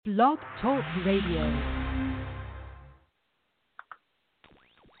Blog Talk Radio.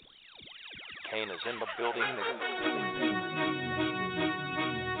 Kane is in the building.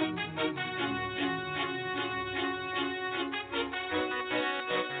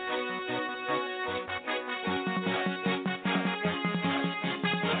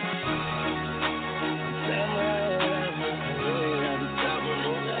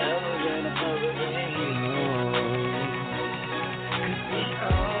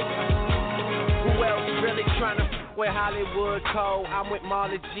 With Hollywood Code, I'm with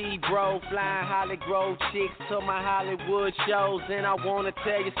Marley G, bro. Flying Holly Grove chicks to my Hollywood shows. And I wanna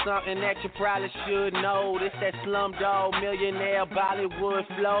tell you something that you probably should know. This that Slumdog Millionaire Bollywood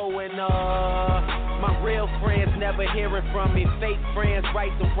flow. And my real friends never hearing from me. Fake friends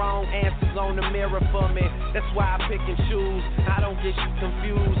write the wrong answers on the mirror for me. That's why I pick and choose. I don't get you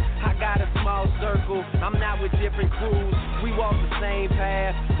confused. I got a small circle. I'm not with different crews. We walk the same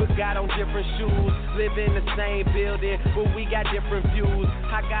path, but got on different shoes. Live in the same building, but we got different views.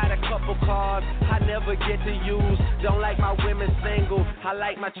 I got a couple cars I never get to use. Don't like my women single, I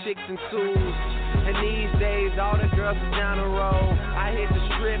like my chicks in twos. And these days, all the girls is down the road. I hit the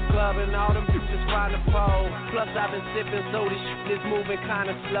strip club and all them bitches find the pole. Plus I've been sipping, so this shit is moving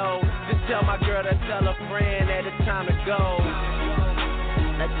kinda slow. Just tell my girl to tell a friend that it's time to go.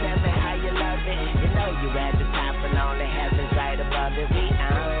 Now tell me how you love it. You know you at the top and only heaven's right above it. We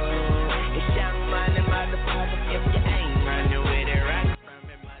own. It's young money, motherfucker. If you ain't running with it, run from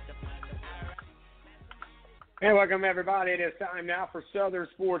it, motherfucker. And welcome, everybody. It is time now for Southern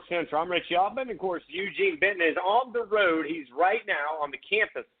Sports Central. I'm Rich Yalbin. Of course, Eugene Benton is on the road. He's right now on the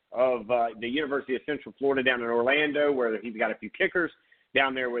campus of the University of Central Florida down in Orlando, where he's got a few kickers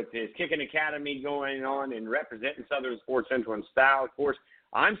down there with his kicking academy going on and representing Southern Sports Central in style. Of course,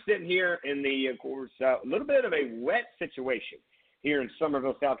 I'm sitting here in the, of course, a little bit of a wet situation here in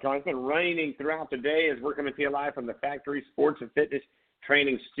Summerville, South Carolina. It's been raining throughout the day as we're coming to you live from the Factory Sports and Fitness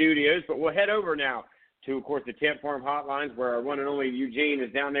Training Studios. But we'll head over now to, of course, the Tent Farm Hotlines, where our one and only Eugene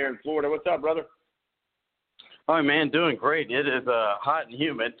is down there in Florida. What's up, brother? Hi, man. Doing great. It is hot and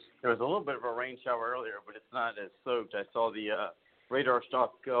humid. There was a little bit of a rain shower earlier, but it's not as soaked. I saw the radar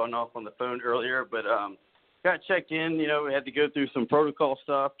stuff going off on the phone earlier, but got checked in. You know, we had to go through some protocol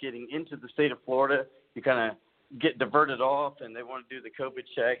stuff getting into the state of Florida. You kind of get diverted off, and they want to do the COVID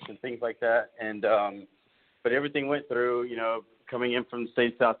checks and things like that. And but everything went through. You know, coming in from the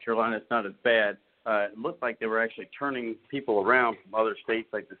state of South Carolina, it's not as bad. It looked like they were actually turning people around from other states,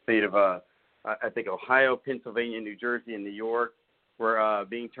 like the state of I think Ohio, Pennsylvania, New Jersey, and New York were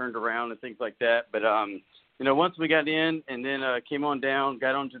being turned around and things like that. But you know, once we got in and then came on down,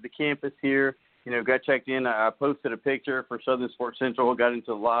 got onto the campus here. You know, got checked in. I posted a picture for Southern Sports Central. Got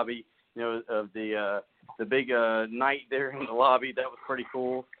into the lobby, you know, of the big night there in the lobby. That was pretty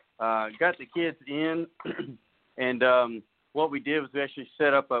cool. Got the kids in, and what we did was we actually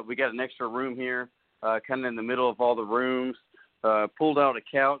set up. We got an extra room here, kind of in the middle of all the rooms. Pulled out a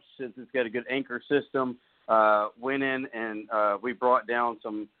couch since it's got a good anchor system. Went in and we brought down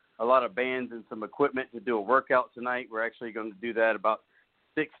a lot of bands and some equipment to do a workout tonight. We're actually going to do that about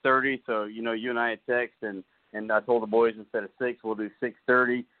 6:30. So, you know, you and I had text, and I told the boys instead of 6, we'll do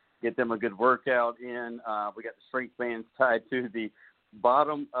 6:30, get them a good workout in. We got the strength bands tied to the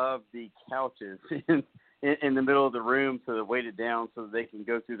bottom of the couches in the middle of the room, so they're weighted down so that they can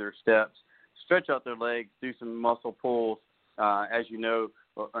go through their steps, stretch out their legs, do some muscle pulls. As you know,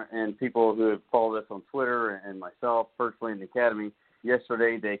 and people who have followed us on Twitter and myself personally in the academy,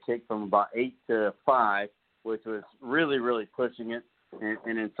 yesterday they kicked from about 8 to 5, which was really, really pushing it.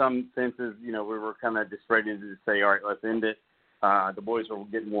 And in some senses, you know, we were kind of just ready to say, all right, let's end it. The boys were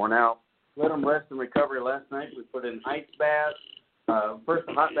getting worn out. Let them rest and recovery last night. We put in ice bath, first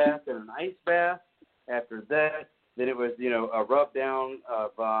a hot bath, then an ice bath. After that, then it was, you know, a rub down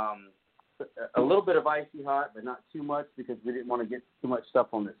of a little bit of icy hot, but not too much because we didn't want to get too much stuff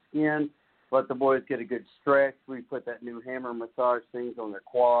on the skin. Let the boys get a good stretch. We put that new hammer massage things on their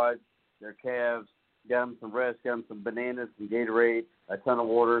quads, their calves. Got them some rest, got them some bananas, some Gatorade, a ton of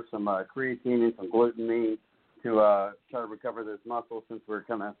water, some creatine and some glutamine to try to recover those muscles since we're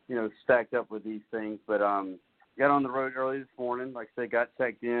kind of, you know, stacked up with these things. But got on the road early this morning. Like I said, got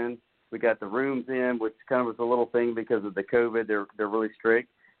checked in. We got the rooms in, which kind of was a little thing because of the COVID. They're really strict.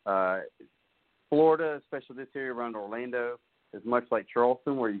 Florida, especially this area around Orlando, is much like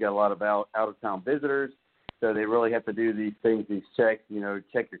Charleston, where you got a lot of out-of-town visitors. So they really have to do these things, these checks, you know,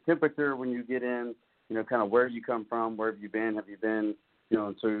 check your temperature when you get in, you know, kind of where you come from, where have you been, you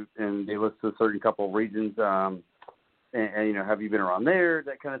know, and they list a certain couple of regions, and, you know, have you been around there,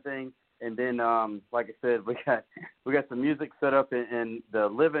 that kind of thing. And then, like I said, we got some music set up in the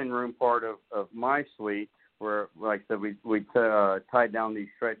living room part of my suite, where, like I said, we tied down these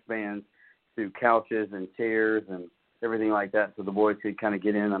stretch bands to couches and chairs and everything like that, so the boys could kind of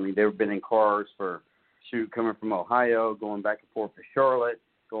get in. I mean, they've been in cars coming from Ohio, going back and forth to Charlotte,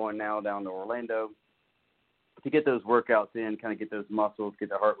 going now down to Orlando, to get those workouts in, kind of get those muscles, get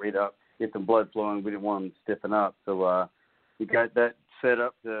the heart rate up, get the blood flowing. We didn't want them to stiffen up, so we got that set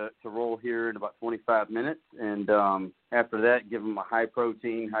up to roll here in about 25 minutes, and after that, give them a high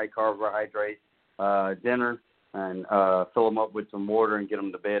protein, high carbohydrate dinner, and fill them up with some water and get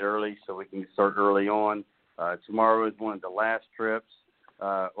them to bed early so we can start early on. Tomorrow is one of the last trips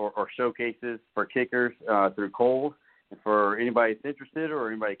or showcases for kickers through Kohl's. And for anybody that's interested or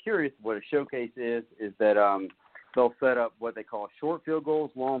anybody curious, what a showcase is that they'll set up what they call short field goals,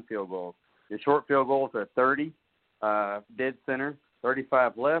 long field goals. The short field goals are 30 dead center,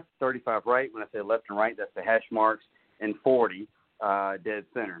 35 left, 35 right. When I say left and right, that's the hash marks, and 40 dead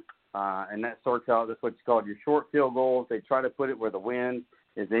center. And that sorts out, that's what's called your short field goals. They try to put it where the wind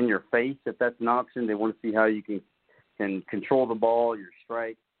is in your face, if that's an option. They want to see how you can control the ball, your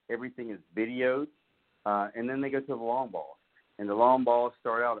strike. Everything is videoed. And then they go to the long balls. And the long balls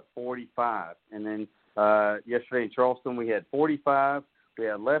start out at 45. And then yesterday in Charleston, we had 45. We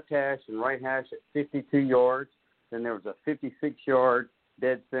had left hash and right hash at 52 yards. Then there was a 56-yard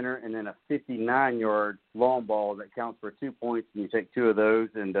dead center, and then a 59-yard long ball that counts for 2 points, and you take two of those.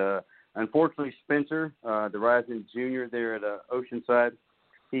 And unfortunately, Spencer, the rising junior there at Oceanside,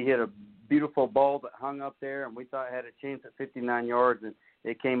 he hit a beautiful ball that hung up there, and we thought it had a chance at 59 yards, and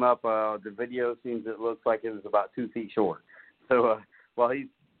it came up. The video seems it looks like it was about 2 feet short. So while he's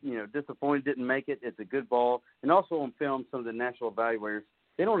disappointed didn't make it, it's a good ball. And also on film, some of the national evaluators,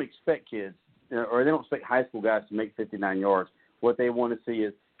 they don't expect kids or they don't expect high school guys to make 59 yards. What they want to see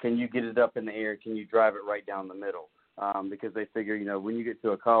is, can you get it up in the air? Can you drive it right down the middle? Because they figure, when you get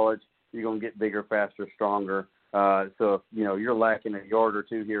to a college, you're going to get bigger, faster, stronger. So if, you're lacking a yard or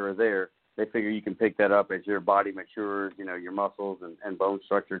two here or there, they figure you can pick that up as your body matures, your muscles and bone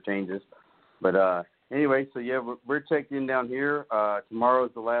structure changes. But anyway, so yeah, we're checked in down here. Tomorrow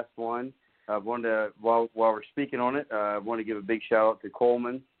is the last one. I wanted to, while we're speaking on it, I want to give a big shout out to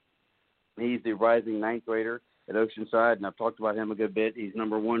Coleman. He's the rising ninth grader at Oceanside, and I've talked about him a good bit. He's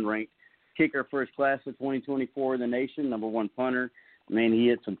number one ranked kicker for his class of 2024 in the nation, number one punter. Man, he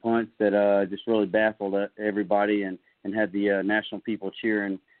hit some punts that just really baffled everybody and had the national people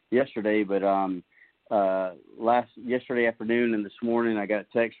cheering yesterday. But yesterday afternoon and this morning, I got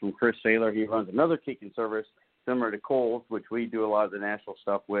a text from Chris Saylor. He runs another kicking service similar to Kohl's, which we do a lot of the national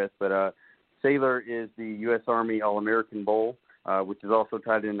stuff with. But Saylor is the U.S. Army All-American Bowl, which is also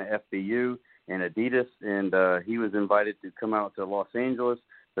tied into FBU and Adidas, and he was invited to come out to Los Angeles.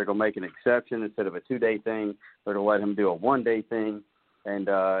 They're going to make an exception. Instead of a 2-day thing, they're going to let him do a 1-day thing. And,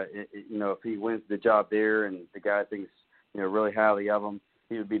 if he wins the job there and the guy thinks, really highly of him,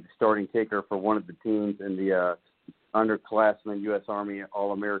 he would be the starting kicker for one of the teams in the underclassmen U.S. Army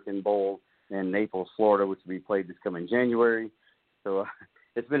All-American Bowl in Naples, Florida, which will be played this coming January. So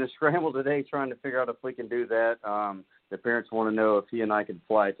it's been a scramble today trying to figure out if we can do that. The parents want to know if he and I can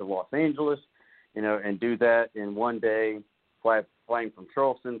fly to Los Angeles, and do that in 1 day, flying from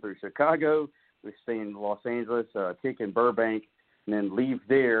Charleston through Chicago. We stay in Los Angeles, kick in Burbank, and then leave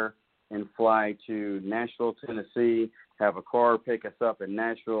there and fly to Nashville, Tennessee, have a car pick us up in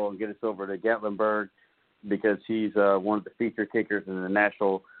Nashville and get us over to Gatlinburg because he's one of the feature kickers in the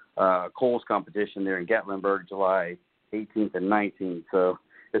national Kohl's competition there in Gatlinburg, July 18th and 19th. So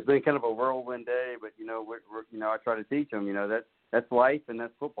it's been kind of a whirlwind day, but, I try to teach them, that's life and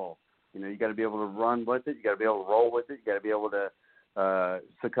that's football. You got to be able to run with it. You got to be able to roll with it. You got to be able to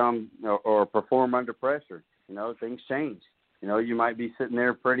succumb or perform under pressure. Things change. You might be sitting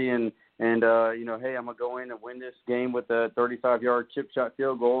there pretty and hey, I'm going to go in and win this game with a 35-yard chip shot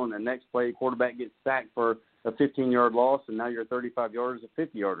field goal, and the next play, quarterback gets sacked for a 15-yard loss, and now your 35-yarder is a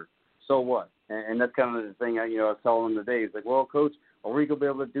 50-yarder. So what? And that's kind of the thing I was telling him today. He's like, well, Coach, are we going to be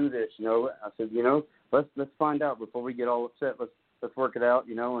able to do this? I said, let's find out before we get all upset. Let's work it out,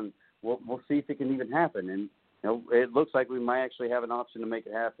 and we'll see if it can even happen. And, it looks like we might actually have an option to make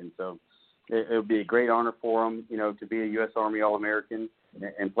it happen. So it would be a great honor for him, to be a U.S. Army All-American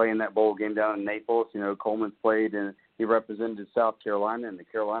and play in that bowl game down in Naples. Coleman's played and he represented South Carolina in the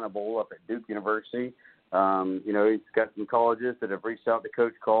Carolina Bowl up at Duke University. He's got some colleges that have reached out to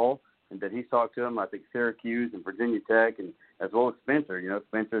Coach Call and that he's talked to him. I think Syracuse and Virginia Tech, and as well as Spencer.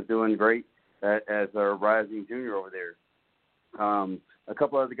 Spencer's doing great as a rising junior over there. A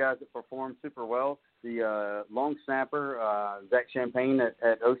couple other guys that performed super well. The long snapper, Zach Champagne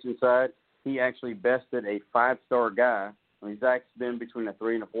at Oceanside, he actually bested a 5-star guy. I mean, Zach's been between a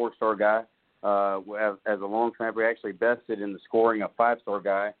 3 and a 4-star guy. As a long snapper, he actually bested in the scoring a 5-star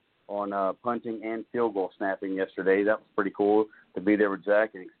guy on punting and field goal snapping yesterday. That was pretty cool to be there with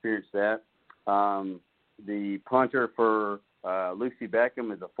Zach and experience that. The punter for Lucy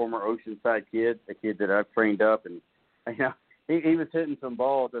Beckham is a former Oceanside kid, a kid that I've trained up, and he was hitting some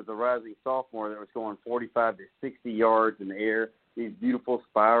balls as a rising sophomore that was going 45 to 60 yards in the air. These beautiful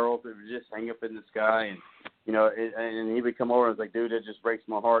spirals that would just hang up in the sky, and and he would come over and was like, "Dude, it just breaks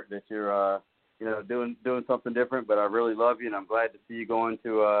my heart that you're doing something different. But I really love you, and I'm glad to see you going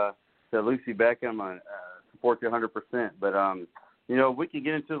to Lucy Beckham. I support you 100%." But we can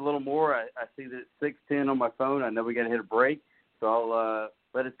get into it a little more. I see that it's 6:10 on my phone. I know we got to hit a break, so I'll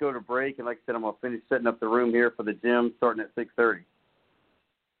let us go to break. And like I said, I'm gonna finish setting up the room here for the gym starting at 6:30.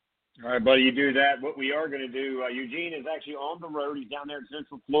 All right, buddy, you do that. What we are going to do, Eugene is actually on the road. He's down there in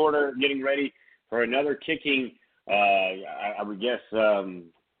Central Florida getting ready for another kicking, I would guess,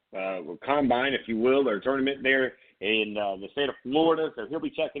 combine, if you will, or tournament there in the state of Florida. So he'll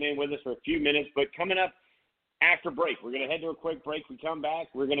be checking in with us for a few minutes. But coming up after break, we're going to head to a quick break. We come back,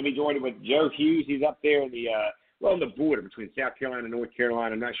 we're going to be joined with Joe Hughes. He's up there in on the border between South Carolina and North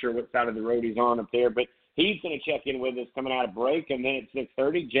Carolina. I'm not sure what side of the road he's on up there, but he's going to check in with us coming out of break. And then at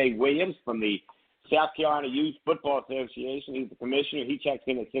 6:30, Jay Williams from the South Carolina Youth Football Association. He's the commissioner. He checks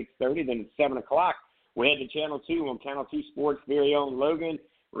in at 6:30. Then at 7 o'clock, we head to Channel 2 on Channel 2 Sports' very own Logan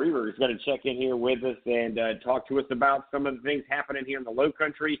Reeves is going to check in here with us and talk to us about some of the things happening here in the Low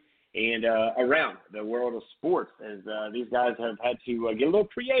Country and around the world of sports, as these guys have had to get a little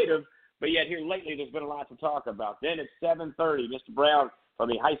creative. But yet here lately, there's been a lot to talk about. Then at 7:30, Mr. Brown from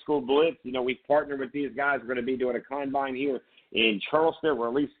the high school Blitz. We've partnered with these guys. We're going to be doing a combine here in Charleston, or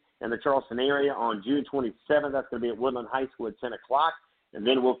at least in the Charleston area, on June 27th. That's going to be at Woodland High School at 10 o'clock. And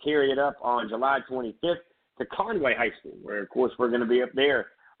then we'll carry it up on July 25th to Conway High School, where, of course, we're going to be up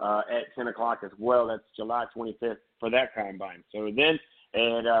there at 10 o'clock as well. That's July 25th for that combine. So then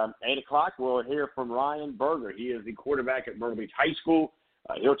at 8 o'clock, we'll hear from Ryan Berger. He is the quarterback at Myrtle Beach High School.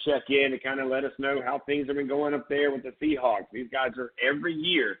 He'll check in and kind of let us know how things have been going up there with the Seahawks. These guys are every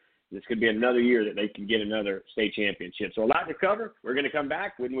year. This could be another year that they can get another state championship. So a lot to cover. We're going to come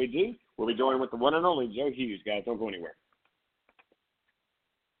back. When we do, we'll be joined with the one and only Joe Hughes. Guys, don't go anywhere.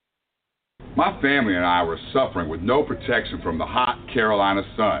 My family and I were suffering with no protection from the hot Carolina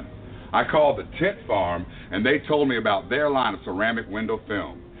sun. I called the Tent Farm, and they told me about their line of ceramic window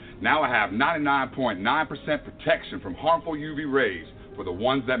film. Now I have 99.9% protection from harmful UV rays for the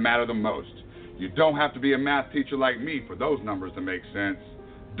ones that matter the most. You don't have to be a math teacher like me for those numbers to make sense.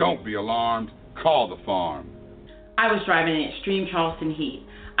 Don't be alarmed. Call the farm. I was driving in extreme Charleston heat.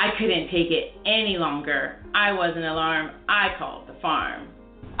 I couldn't take it any longer. I wasn't alarmed. I called the farm.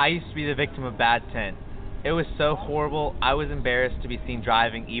 I used to be the victim of bad tent. It was so horrible, I was embarrassed to be seen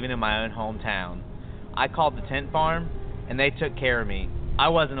driving even in my own hometown. I called the tent farm, and they took care of me. I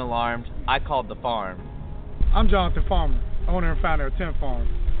wasn't alarmed. I called the farm. I'm Jonathan Farmer, owner and founder of Tent Farm.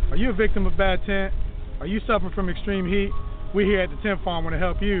 Are you a victim of bad tent? Are you suffering from extreme heat? We here at the Tent Farm want to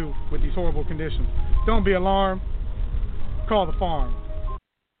help you with these horrible conditions. Don't be alarmed. Call the farm.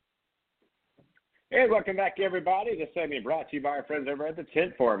 Hey, welcome back, everybody. This segment brought to you by our friends over at the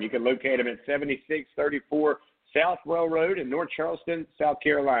Tent Farm. You can locate them at 7634 South Railroad in North Charleston, South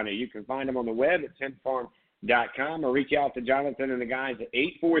Carolina. You can find them on the web at tentfarm.com or reach out to Jonathan and the guys at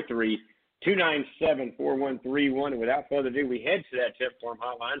 843-297-4131. And without further ado, we head to that Tent Farm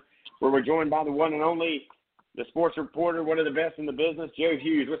hotline where we're joined by the one and only, the sports reporter, one of the best in the business, Joe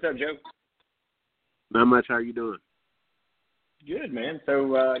Hughes. What's up, Joe? Not much. How are you doing? Good, man.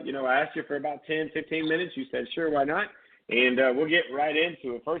 So, I asked you for about 10, 15 minutes. You said, sure, why not? And we'll get right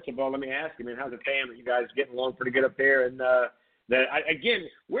into it. First of all, let me ask you, man, how's the family? You guys getting along pretty good up there? And, again,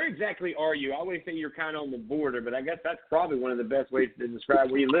 where exactly are you? I always say you're kind of on the border, but I guess that's probably one of the best ways to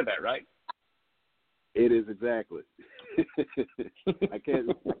describe where you live at, right? It is exactly. I can't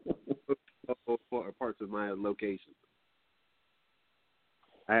parts of my location.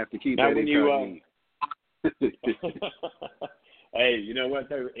 I have to keep now, that in Hey, you know what,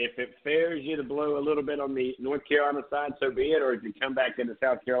 though? If it fares you to blow a little bit on the North Carolina side, so be it, or if you come back into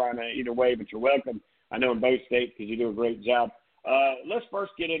South Carolina, either way, but you're welcome. I know in both states because you do a great job. Let's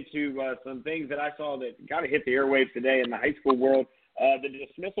first get into some things that I saw that kind of hit the airwaves today in the high school world. The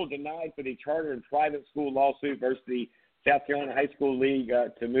dismissal denied for the charter and private school lawsuit versus the South Carolina High School League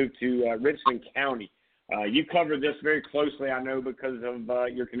to move to Richland County. You covered this very closely, I know, because of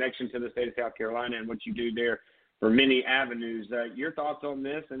your connection to the state of South Carolina and what you do there many avenues. Your thoughts on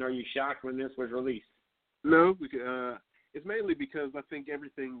this, and are you shocked when this was released? No, it's mainly because I think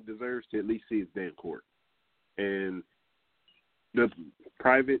everything deserves to at least see its day in court. And the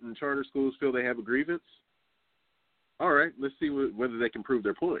private and charter schools feel they have a grievance. All right, let's see whether they can prove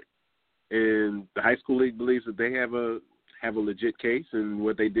their point. And the high school league believes that they have a legit case, and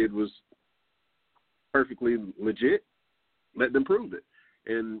what they did was perfectly legit. Let them prove it.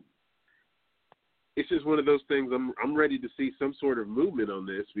 And it's just one of those things. I'm ready to see some sort of movement on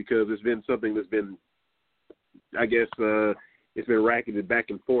this, because it's been something that's been, I guess, it's been racketed back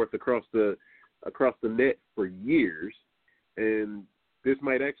and forth across the net for years, and this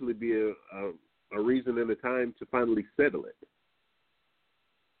might actually be a reason and a time to finally settle it.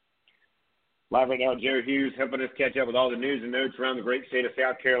 Live right now, Joe Hughes helping us catch up with all the news and notes around the great state of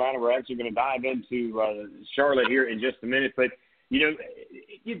South Carolina. We're actually going to dive into Charlotte here in just a minute. But, you know,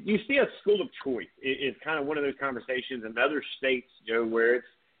 you see a school of choice. It's kind of one of those conversations in other states, Joe, where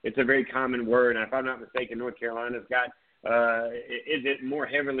it's a very common word. And if I'm not mistaken, North Carolina's got is it more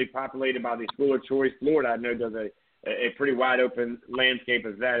heavily populated by the school of choice? Florida, I know, does a pretty wide open landscape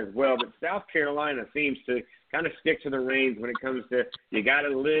as that as well. But South Carolina seems to kind of stick to the reins when it comes to you got to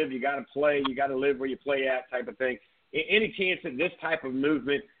live, you got to play, you got to live where you play at type of thing. Any chance that this type of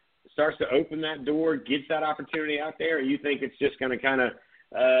movement starts to open that door, gets that opportunity out there, or you think it's just going to kind of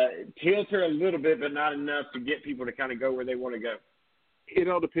tilt her a little bit but not enough to get people to kind of go where they want to go? It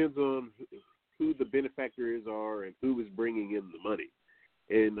all depends on who the benefactors are and who is bringing in the money.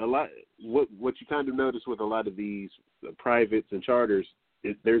 And what you kind of notice with a lot of these privates and charters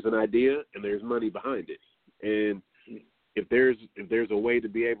is there's an idea and there's money behind it. And if there's a way to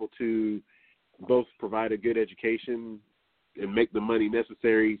be able to both provide a good education and make the money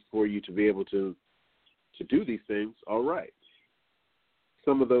necessary for you to be able to do these things, all right.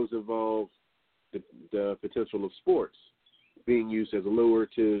 Some of those involve the potential of sports being used as a lure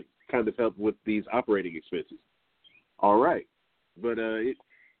to kind of help with these operating expenses. All right. But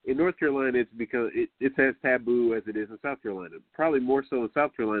in North Carolina, it's because it's as taboo as it is in South Carolina. Probably more so in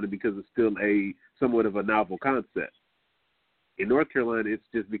South Carolina because it's still somewhat of a novel concept. In North Carolina, it's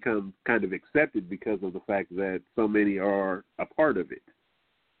just become kind of accepted because of the fact that so many are a part of it.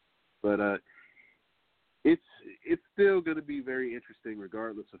 But it's still going to be very interesting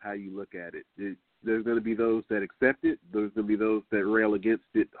regardless of how you look at it. There's going to be those that accept it. There's going to be those that rail against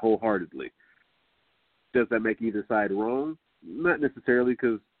it wholeheartedly. Does that make either side wrong? Not necessarily,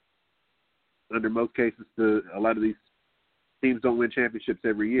 because under most cases, a lot of these teams don't win championships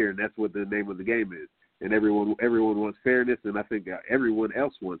every year, and that's what the name of the game is. And everyone wants fairness, and I think everyone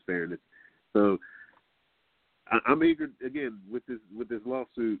else wants fairness. So I'm eager, again, with this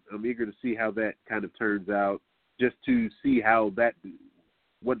lawsuit, I'm eager to see how that kind of turns out, just to see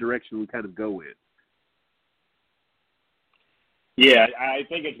what direction we kind of go in. Yeah, I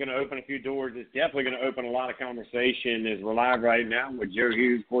think it's going to open a few doors. It's definitely going to open a lot of conversation as we're live right now with Joe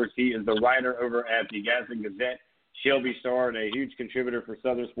Hughes. Of course, he is the writer over at the Gadsden Gazette, Shelby Star, and a huge contributor for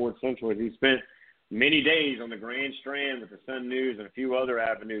Southern Sports Central. He spent many days on the Grand Strand with the Sun News and a few other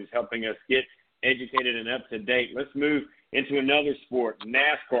avenues helping us get educated and up to date. Let's move into another sport,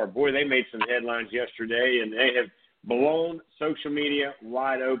 NASCAR. Boy, they made some headlines yesterday, and they have blown social media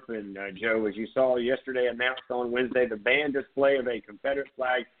wide open, Joe. As you saw yesterday, announced on Wednesday, the banned display of a Confederate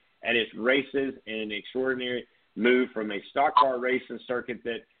flag at its races, an extraordinary move from a stock car racing circuit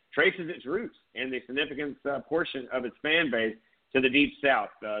that traces its roots and the significant portion of its fan base to the Deep South.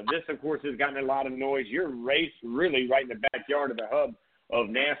 This, of course, has gotten a lot of noise. Your race really right in the backyard of the hub of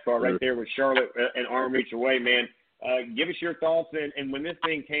NASCAR, right there with Charlotte and arm reach away, man. Give us your thoughts. And when this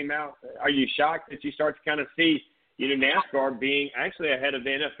thing came out, are you shocked that you start to kind of see, NASCAR being actually ahead of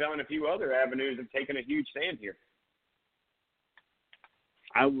the NFL and a few other avenues and taking a huge stand here?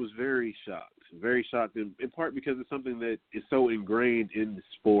 I was very shocked in part because it's something that is so ingrained in the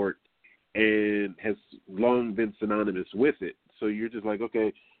sport and has long been synonymous with it. So you're just like,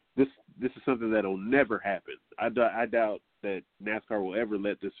 okay, this is something that'll never happen. I doubt that NASCAR will ever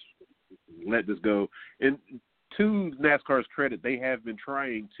let this go. And to NASCAR's credit, they have been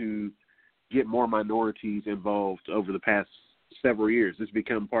trying to get more minorities involved over the past several years. It's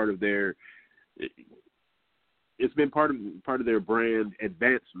become part of their brand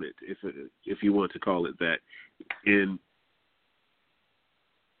advancement, if you want to call it that.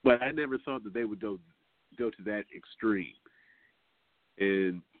 But I never thought that they would go to that extreme.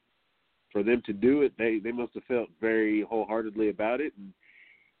 And for them to do it, they must have felt very wholeheartedly about it and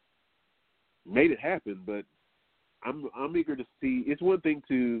made it happen. But I'm eager to see. It's one thing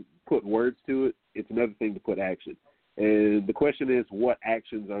to put words to it. It's another thing to put action. And the question is, what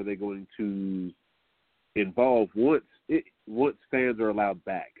actions are they going to involved once fans are allowed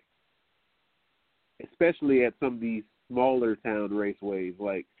back, especially at some of these smaller town raceways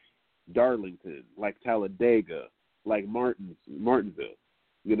like Darlington, like Talladega, like Martinsville.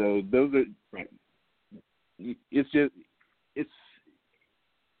 You know, those are right. It's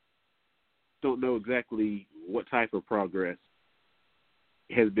don't know exactly what type of progress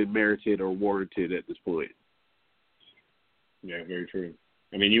has been merited or warranted at this point. Yeah, very true.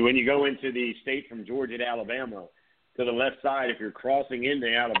 I mean, when you go into the state from Georgia to Alabama, to the left side, if you're crossing into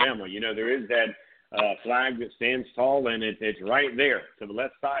Alabama, you know, there is that flag that stands tall, and it's right there. To the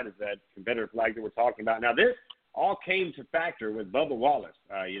left side is that Confederate flag that we're talking about. Now, this all came to factor with Bubba Wallace.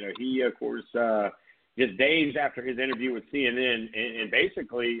 You know, he, of course, just days after his interview with CNN, and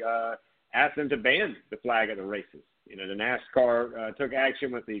basically asked them to ban the flag at the races. You know, the NASCAR took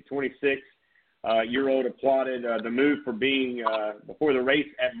action with the 26-year-old applauded the move for being before the race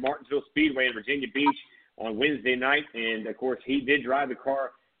at Martinsville Speedway in Virginia Beach on Wednesday night. And, of course, he did drive the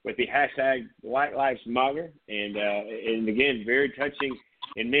car with the hashtag Black Lives Matter. And again, very touching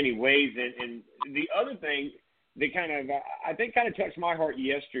in many ways. And the other thing that I think touched my heart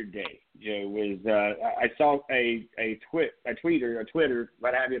yesterday, Joe, was I saw a tweet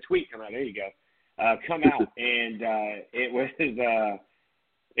come out. There you go. Come out, and it was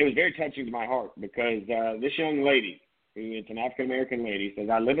very touching to my heart because this young lady, who is an African-American lady, says,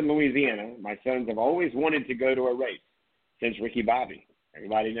 I live in Louisiana. My sons have always wanted to go to a race since Ricky Bobby.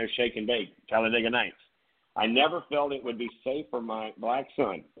 Everybody knows Shake and Bake, Talladega Nights. I never felt it would be safe for my black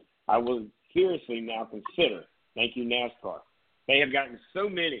son. I will seriously now consider. Thank you, NASCAR. They have gotten so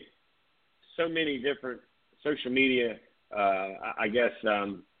many different social media,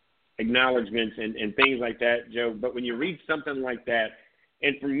 acknowledgments and things like that, Joe. But when you read something like that,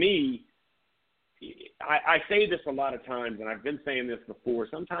 and for me, I say this a lot of times, and I've been saying this before,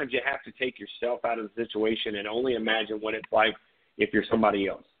 sometimes you have to take yourself out of the situation and only imagine what it's like if you're somebody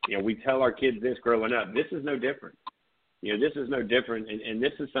else. You know, we tell our kids this growing up. This is no different. You know, this is no different, and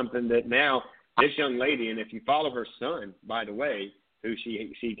this is something that now this young lady, and if you follow her son, by the way, who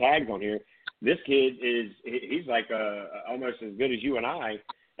she tags on here, this kid he's like almost as good as you and I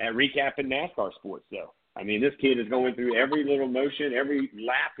at recapping NASCAR sports, though. I mean, this kid is going through every little motion, every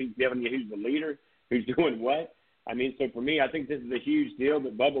lap. He's giving you who's the leader, who's doing what. I mean, so for me, I think this is a huge deal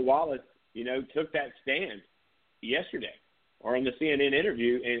that Bubba Wallace, you know, took that stand yesterday or in the CNN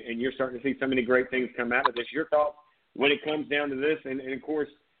interview, and you're starting to see so many great things come out of this. Your thoughts when it comes down to this, and of course,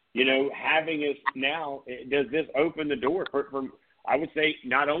 you know, having it now, does this open the door for I would say,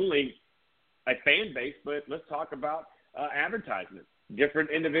 not only a fan base, but let's talk about advertisement. Different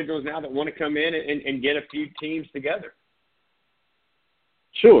individuals now that want to come in and get a few teams together.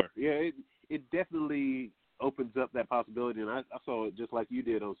 Sure. Yeah, it definitely opens up that possibility. And I saw it just like you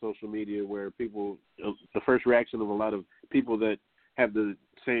did on social media where people, the first reaction of a lot of people that have the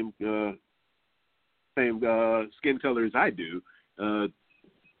same skin color as I do,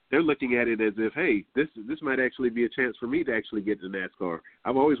 they're looking at it as if, hey, this might actually be a chance for me to actually get to NASCAR.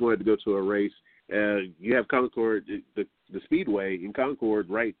 I've always wanted to go to a race. You have Concord, the Speedway in Concord,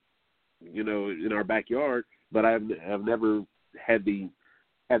 right, you know, in our backyard, but I've never had the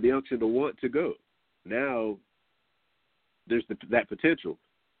unction to want to go. Now there's that potential.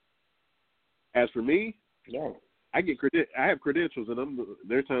 As for me, no. I have credentials, and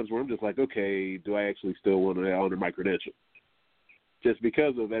there are times where I'm just like, okay, do I actually still want to honor my credential? Just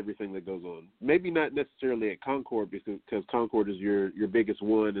because of everything that goes on. Maybe not necessarily at Concord because Concord is your biggest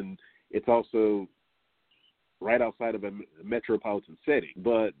one, and it's also right outside of a metropolitan setting.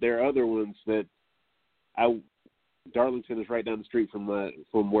 But there are other ones that Darlington is right down the street from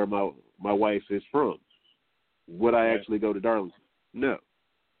where my wife is from. Would I actually go to Darlington? No.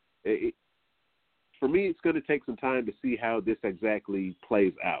 For me, it's going to take some time to see how this exactly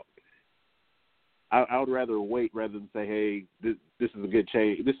plays out. I would rather wait rather than say, hey, this is a good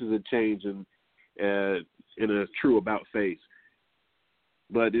change. This is a change in a true about face.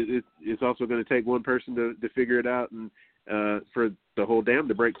 But it's also going to take one person to figure it out and for the whole dam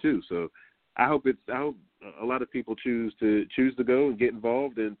to break too. So I hope a lot of people choose to go and get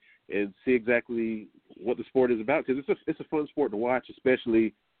involved and see exactly what the sport is about, because it's a fun sport to watch,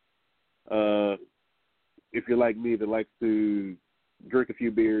 especially if you're like me that likes to drink a few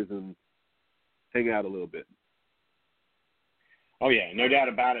beers and hang out a little bit. Oh, yeah, no doubt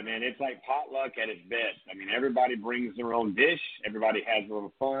about it, man. It's like potluck at its best. I mean, everybody brings their own dish. Everybody has a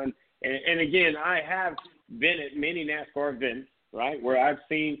little fun. And again, I have been at many NASCAR events, right, where I've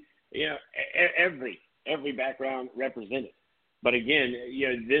seen, you know, every background represented. But again, you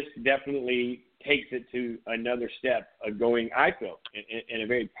know, this definitely takes it to another step of going, I feel, in a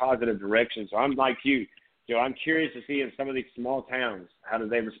very positive direction. So I'm like you. So I'm curious to see in some of these small towns, how do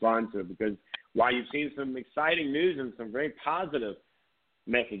they respond to it? Because while you've seen some exciting news and some very positive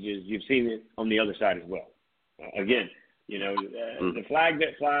messages, you've seen it on the other side as well. Again, the flag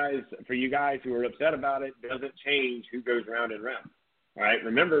that flies for you guys who are upset about it doesn't change who goes round and round. All right,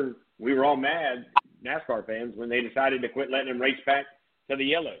 remember, we were all mad, NASCAR fans, when they decided to quit letting them race back to the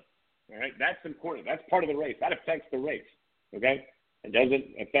yellow. All right, that's important. That's part of the race. That affects the race, okay? It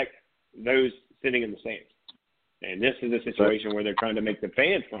doesn't affect those sitting in the stands. And this is a situation where they're trying to make the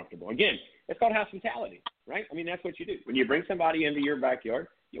fans comfortable. Again, it's called hospitality, right? I mean, that's what you do. When you bring somebody into your backyard,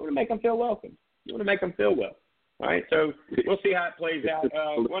 you want to make them feel welcome. You want to make them feel well. All right, so we'll see how it plays out.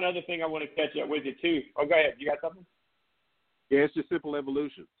 One other thing I want to catch up with you, too. Oh, go ahead. You got something? Yeah, it's just simple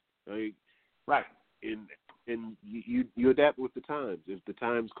evolution. Right. And you adapt with the times. If the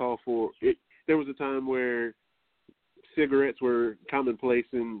times call for it, there was a time where cigarettes were commonplace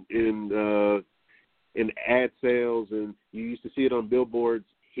in ad sales, and you used to see it on billboards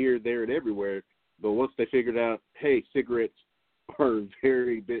here, there, and everywhere. But once they figured out, hey, cigarettes are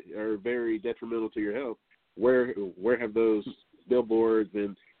very detrimental to your health, where have those billboards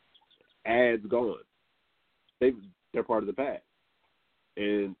and ads gone? They're part of the past.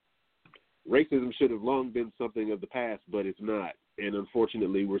 And racism should have long been something of the past, but it's not. And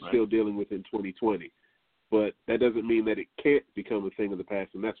unfortunately, we're still dealing with it in 2020. But that doesn't mean that it can't become a thing of the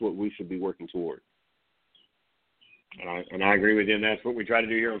past, and that's what we should be working toward. And I agree with you, and that's what we try to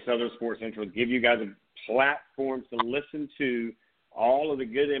do here on Southern Sports Central, give you guys a platform to listen to all of the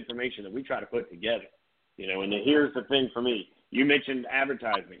good information that we try to put together. And here's the thing for me. You mentioned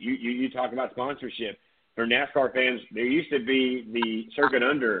advertisement. You talk about sponsorship. For NASCAR fans, there used to be the circuit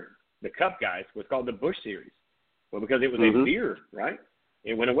under the Cup guys was called the Busch Series. Well, because it was a beer, right?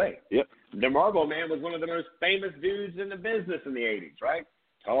 It went away. Yep. The Marlboro Man was one of the most famous dudes in the business in the 80s, right?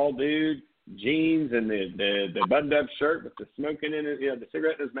 Tall dude, jeans, and the buttoned-up shirt with the smoking in it, the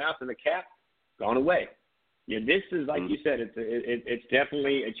cigarette in his mouth and the cap, gone away. This is, like you said, it's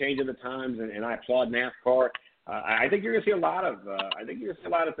definitely a change of the times, and I applaud NASCAR. I think you're going to see a lot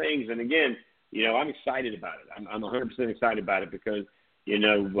of things. And again, I'm excited about it. I'm 100% excited about it because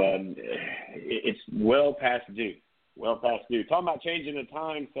it's well past due. Talking about changing the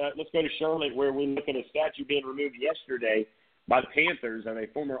times, let's go to Charlotte, where we look at a statue being removed yesterday by the Panthers of a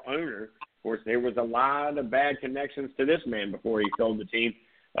former owner. Of course, there was a lot of bad connections to this man before he sold the team.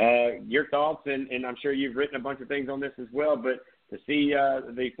 Your thoughts, and I'm sure you've written a bunch of things on this as well, but to see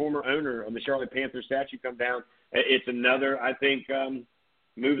the former owner of the Charlotte Panthers statue come down, it's another, I think,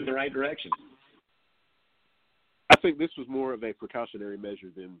 move in the right direction. I think this was more of a precautionary measure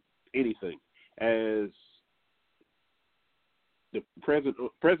than anything, as the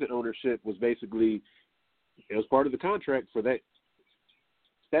present ownership was basically, it was part of the contract for that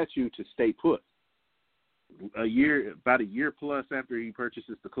statue to stay put. About a year plus after he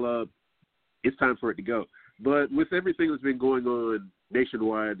purchases the club, it's time for it to go. But with everything that's been going on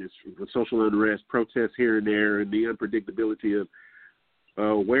nationwide, with social unrest, protests here and there, and the unpredictability of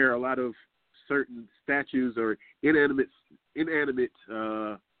where a lot of certain statues or inanimate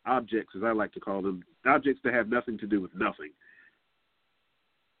objects, as I like to call them, objects that have nothing to do with nothing.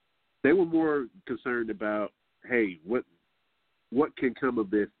 They were more concerned about, hey, what can come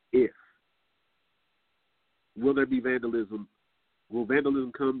of this if? Will there be vandalism? Will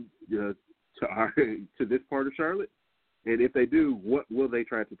vandalism come to this part of Charlotte? And if they do, what will they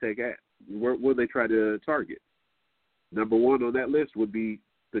try to take at? Where will they try to target? Number one on that list would be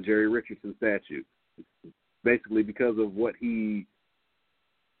the Jerry Richardson statue, basically because of what he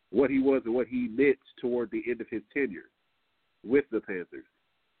was and what he meant toward the end of his tenure with the Panthers.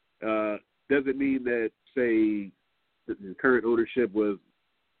 Doesn't mean that, say, the current ownership was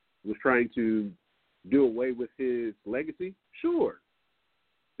trying to do away with his legacy. Sure.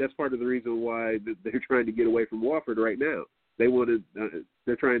 That's part of the reason why they're trying to get away from Wofford right now.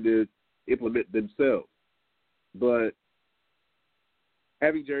 They're trying to implement themselves. But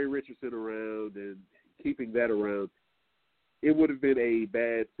having Jerry Richardson around and keeping that around, it would have been a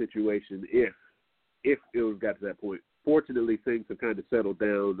bad situation if it was got to that point. Fortunately, things have kind of settled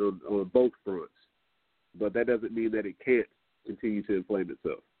down on both fronts, but that doesn't mean that it can't continue to inflame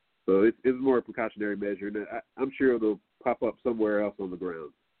itself. So it's more a precautionary measure, and I'm sure it'll pop up somewhere else on the ground.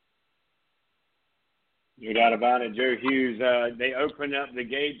 No doubt about it. Joe Hughes, they open up the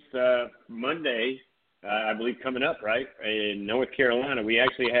gates Monday, I believe, coming up, right, in North Carolina. We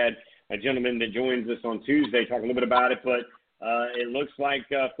actually had a gentleman that joins us on Tuesday talk a little bit about it, but it looks like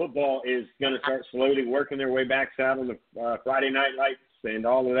football is going to start slowly working their way back out on the Friday night lights and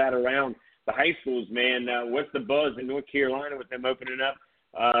all of that around the high schools, man. What's the buzz in North Carolina with them opening up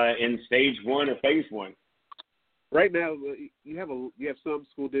in stage one or phase one? right now you have some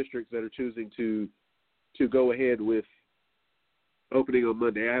school districts that are choosing to go ahead with opening on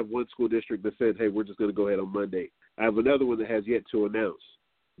Monday. I have one school district that said, hey, we're just going to go ahead on Monday. I have another one that has yet to announce.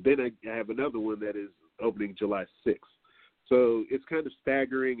 Then I have another one that is opening July 6th. So it's kind of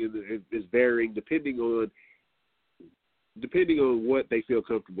staggering and it's varying depending on what they feel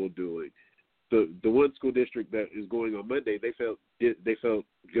comfortable doing. The one school district that is going on Monday, they felt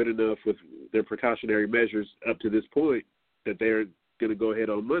good enough with their precautionary measures up to this point that they're going to go ahead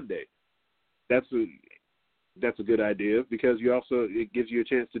on Monday. That's a good idea because it gives you a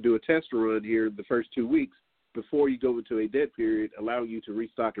chance to do a test run here the first 2 weeks before you go into a dead period, allowing you to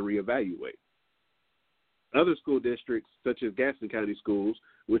restock and reevaluate. Other school districts, such as Gaston County Schools,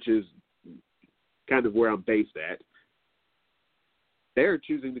 which is kind of where I'm based at, they're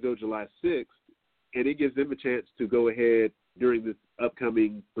choosing to go July 6th, and it gives them a chance to go ahead during this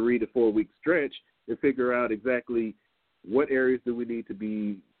upcoming 3 to 4 week stretch and figure out exactly what areas do we need to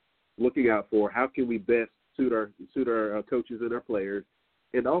be looking out for, how can we best suit our coaches and our players,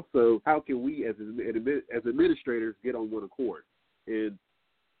 and also how can we as administrators get on one accord. And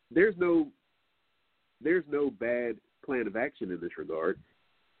there's no bad plan of action in this regard.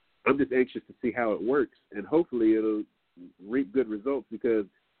 I'm just anxious to see how it works, and hopefully it'll reap good results because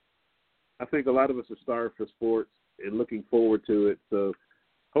I think a lot of us are starved for sports and looking forward to it. So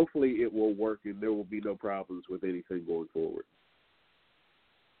hopefully it will work and there will be no problems with anything going forward.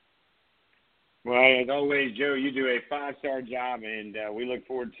 Well, as always, Joe, you do a 5-star job, and we look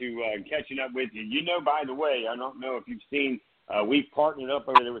forward to catching up with you. You know, by the way, I don't know if you've seen, we've partnered up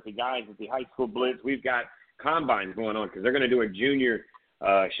over there with the guys at the high school Blitz. We've got combines going on because they're going to do a junior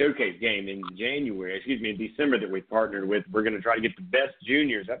showcase game in December that we partnered with. We're going to try to get the best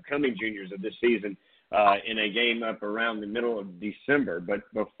upcoming juniors of this season in a game up around the middle of December. But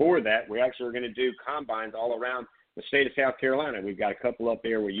before that, we actually are going to do combines all around the state of South Carolina. We've got a couple up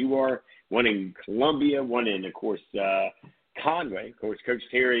there where you are, one in Columbia, one in, of course, Conway. Of course, Coach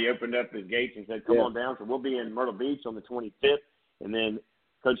Terry opened up his gates and said, come on down. So we'll be in Myrtle Beach on the 25th. And then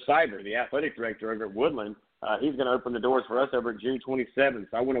Coach Cyber, the athletic director over at Woodland, he's going to open the doors for us over at June 27th.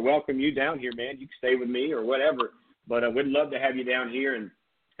 So I want to welcome you down here, man. You can stay with me or whatever. But we'd love to have you down here and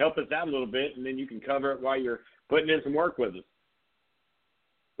help us out a little bit, and then you can cover it while you're putting in some work with us.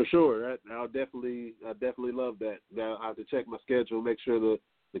 For sure. I'll definitely love that. Now I have to check my schedule, make sure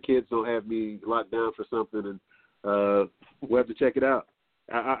the kids don't have me locked down for something, and we'll have to check it out.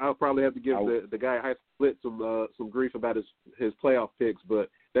 I'll probably have to give the guy at High School Blitz some grief about his playoff picks, but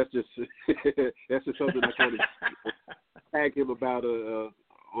that's just something I kind of tag him about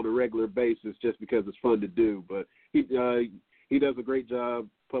on a regular basis just because it's fun to do. But he does a great job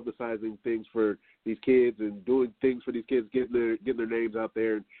publicizing things for these kids and doing things for these kids, getting their names out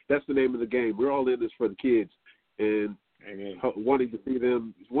there. And that's the name of the game. We're all in this for the kids and wanting to see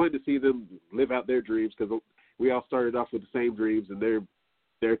them live out their dreams because we all started off with the same dreams and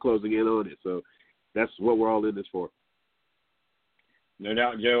they're closing in on it. So that's what we're all in this for. No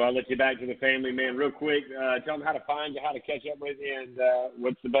doubt, Joe. I'll let you back to the family, man, real quick. Tell them how to find you, how to catch up with you, and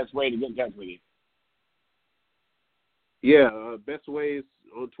what's the best way to get in touch with you. Yeah, best way is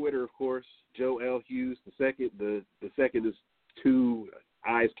on Twitter, of course, Joe L. Hughes the second. The second is 2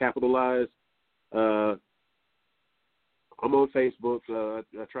 I's capitalized. I'm on Facebook.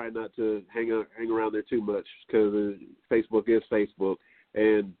 I try not to hang around there too much because Facebook is Facebook.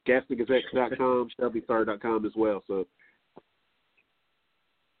 And GastonGazette.com, ShelbyStar.com as well. So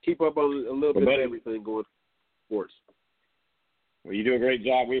keep up on a little bit of everything going sports. Well, you do a great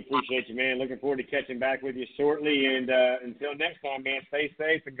job. We appreciate you, man. Looking forward to catching back with you shortly. And until next time, man, stay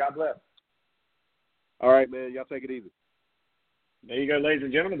safe and God bless. All right, man. Y'all take it easy. There you go, ladies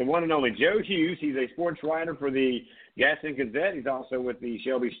and gentlemen. The one and only Joe Hughes. He's a sports writer for the Gaston Gazette. He's also with the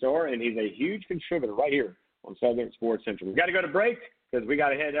Shelby Star, and he's a huge contributor right here on Southern Sports Central. We've got to go to break because we got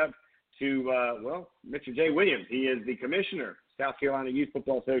to head up to, Mr. Jay Williams. He is the commissioner, South Carolina Youth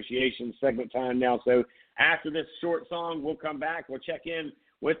Football Association, segment time now. So after this short song, we'll come back. We'll check in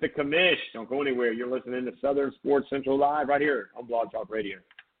with the commish. Don't go anywhere. You're listening to Southern Sports Central Live right here on Blog Talk Radio.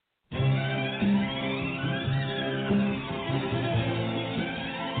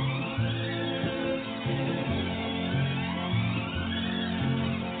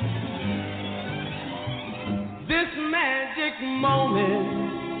 This magic moment,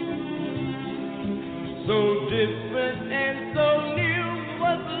 so different and so new,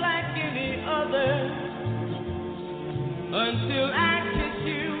 was like any other until I kissed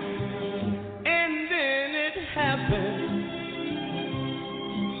you, and then it happened.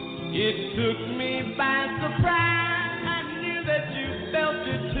 It took me by surprise. I knew that you felt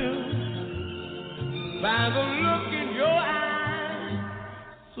it too. by the look in your eyes,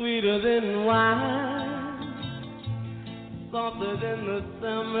 sweeter than wine, softer than the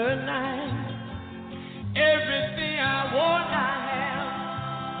summer night. Everything I want, I have.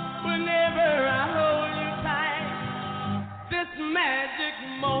 Whenever I hold you tight, this magic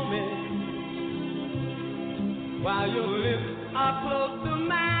moment, while your lips are close to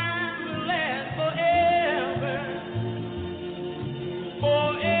mine, will last forever,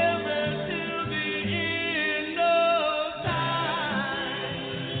 forever till the end of time.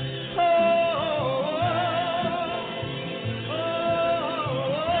 Oh, oh,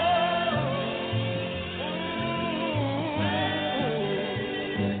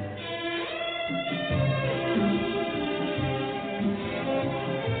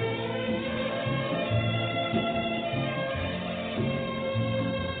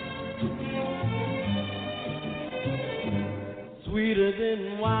 sweeter than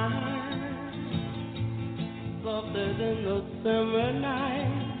wine, softer than the summer night.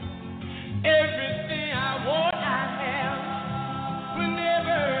 Everything I want, I have.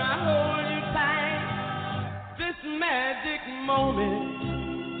 Whenever I hold you tight, this magic moment,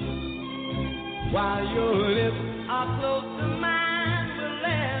 while your lips are close to mine, will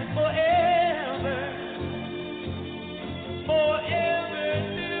last forever, forever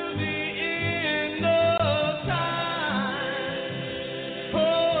till the end of time. Oh,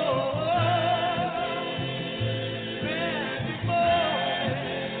 magic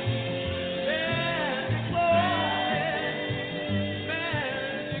moment,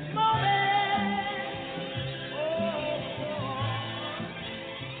 magic moment, magic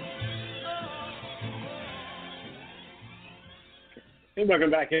And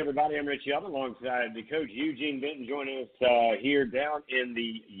welcome back, everybody. I'm Rich Young alongside the coach Eugene Benton, joining us here down in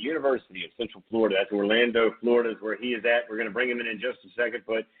the University of Central Florida. That's Orlando, Florida is where he is at. We're going to bring him in just a second.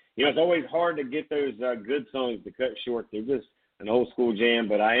 But, you know, it's always hard to get those good songs to cut short. They're just an old school jam.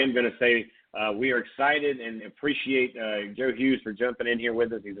 But I am going to say we are excited and appreciate Joe Hughes for jumping in here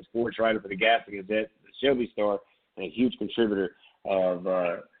with us. He's a sports writer for the Gaston Gazette, the Shelby Star, and a huge contributor of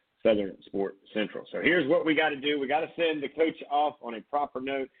Southern Sport Central. So here's what we got to do. We got to send the coach off on a proper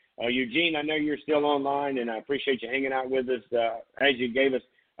note. Eugene, I know you're still online, and I appreciate you hanging out with us as you gave us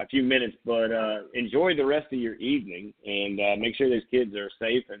a few minutes. But enjoy the rest of your evening, and make sure those kids are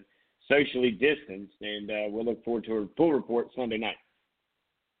safe and socially distanced. And we'll look forward to a full report Sunday night.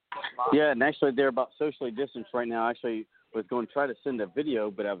 Yeah, and actually they're about socially distanced right now. Actually was going to try to send a video,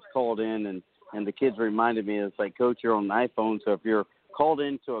 but I was called in, and the kids reminded me, it's like, Coach, you're on an iPhone, so if you're called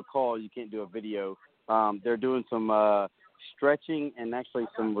into a call, you can't do a video. They're doing some stretching and actually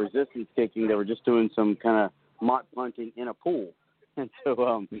some resistance kicking. They were just doing some kind of mock punting in a pool. And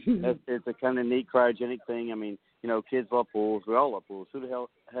so it's a kind of neat cryogenic thing. I mean, you know, kids love pools. We all love pools. Who the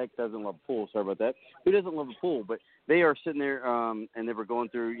heck doesn't love a pool? Sorry about that. Who doesn't love a pool? But they are sitting there and they were going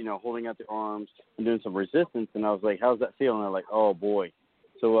through, you know, holding out their arms and doing some resistance. And I was like, how's that feel? And they're like, oh, boy.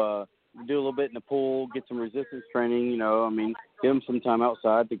 So do a little bit in the pool, get some resistance training, you know. I mean, give them some time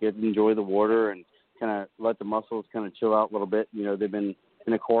outside to enjoy the water and kind of let the muscles kind of chill out a little bit. You know, they've been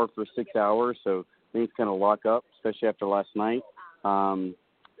in a car for 6 hours, so things kind of lock up, especially after last night.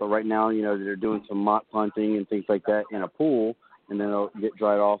 But right now, you know, they're doing some mock punting and things like that in a pool, and then they'll get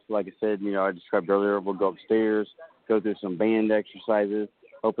dried off. Like I said, you know, I described earlier, we'll go upstairs, go through some band exercises,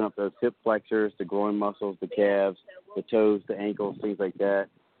 open up those hip flexors, the groin muscles, the calves, the toes, the ankles, things like that,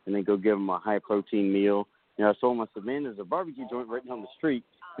 and then go give them a high-protein meal. You know, I told them, I said, man, there's a barbecue joint right down the street,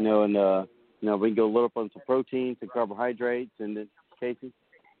 you know, and, you know, we can go load up on some protein, some carbohydrates, and then, Casey?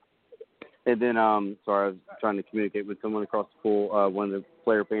 And then, sorry, I was trying to communicate with someone across the pool. One of the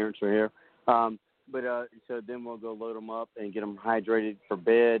player parents are here. So then we'll go load them up and get them hydrated for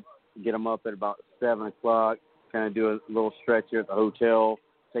bed, get them up at about 7 o'clock, kind of do a little stretch here at the hotel,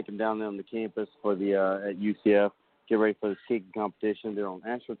 take them down there on the campus for the at UCF, get ready for the kicking competition. They're on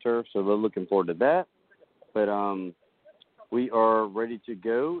AstroTurf, so they're looking forward to that. But we are ready to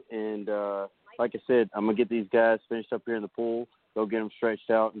go, and like I said, I'm going to get these guys finished up here in the pool, go get them stretched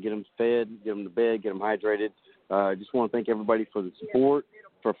out and get them fed, get them to bed, get them hydrated. I just want to thank everybody for the support,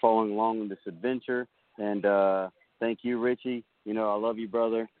 for following along in this adventure, and thank you, Richie. You know, I love you,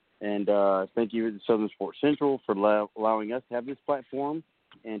 brother, and thank you to Southern Sports Central for allowing us to have this platform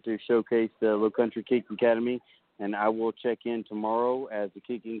and to showcase the Low Country Kicking Academy, and I will check in tomorrow as the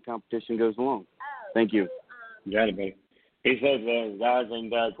kicking competition goes along. Thank you. You got it, buddy. He says, guys,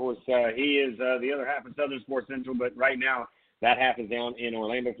 and of course, he is the other half of Southern Sports Central, but right now that half is down in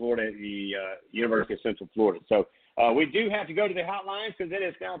Orlando, Florida, at the University of Central Florida. So we do have to go to the hotlines because it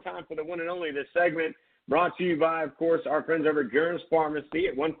is now time for the one and only this segment. Brought to you by, of course, our friends over at Gurns Pharmacy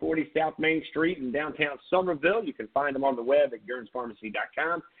at 140 South Main Street in downtown Somerville. You can find them on the web at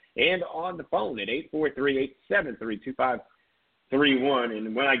gurnspharmacy.com and on the phone at 843-873-2531.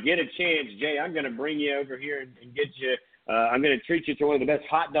 And when I get a chance, Jay, I'm going to bring you over here and get you I'm going to treat you to one of the best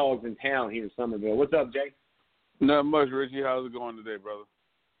hot dogs in town here in Somerville. What's up, Jay? Not much, Richie. How's it going today, brother?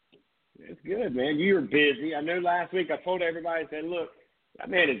 It's good, man. You're busy. I know last week I told everybody, I said, look, that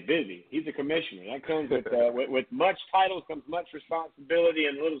man is busy. He's a commissioner. That comes with much titles comes much responsibility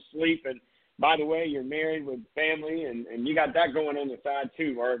and little sleep. And, by the way, you're married with family, and you got that going on the side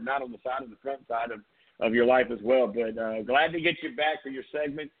too, or not on the side, on the front side of your life as well. But glad to get you back for your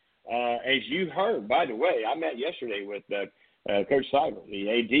segment. As you heard, by the way, I met yesterday with Coach Seibert, the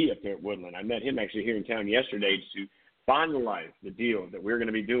AD up there at Woodland. I met him actually here in town yesterday to finalize the deal that we're going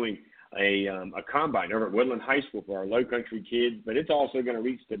to be doing a combine over at Woodland High School for our low country kids, but it's also going to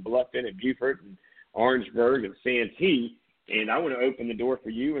reach to Bluffton and Beaufort and Orangeburg and Santee. And I want to open the door for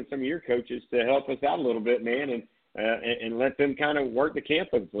you and some of your coaches to help us out a little bit, man, and let them kind of work the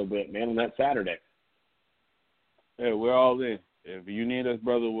campus a little bit, man, on that Saturday. Hey, we're all in. If you need us,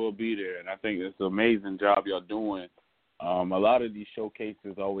 brother, we'll be there. And I think it's an amazing job y'all doing. A lot of these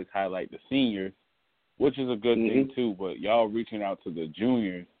showcases always highlight the seniors, which is a good thing too, but y'all reaching out to the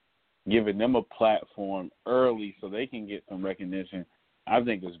juniors, giving them a platform early so they can get some recognition, I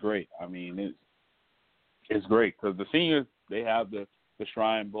think is great. I mean, it's great because the seniors, they have the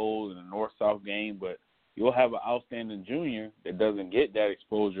Shrine Bowl and the North-South game, but you'll have an outstanding junior that doesn't get that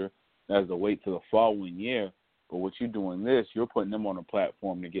exposure, that has to wait till the following year. But what you're doing this, you're putting them on a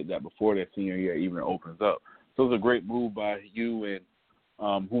platform to get that before their senior year even opens up. So it's a great move by you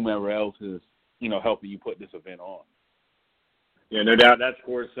and whomever else is, helping you put this event on. Yeah, no doubt. That's, of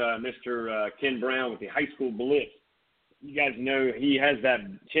course, Mr. Ken Brown with the high school Blitz. You guys know he has that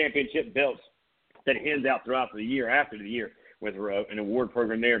championship belts that he hands out throughout the year, after the year, with an award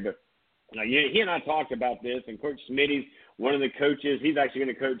program there. But he and I talked about this, and Coach Smitty's one of the coaches. He's actually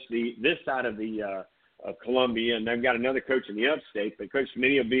going to coach this side of the of Columbia, and they've got another coach in the upstate. But Coach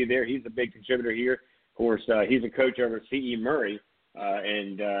Smitty will be there. He's a big contributor here. Of course, he's a coach over at C.E. Murray,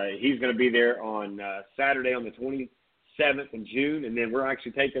 and he's going to be there on Saturday on the 27th of June, and then we're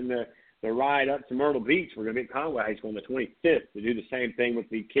actually taking the ride up to Myrtle Beach. We're going to be at Conway High School on the 25th to do the same thing with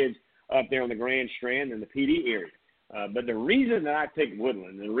the kids up there on the Grand Strand and the PD area. But the reason that I picked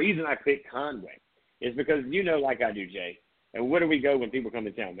Woodland, the reason I picked Conway, is because like I do, Jay, and where do we go when people come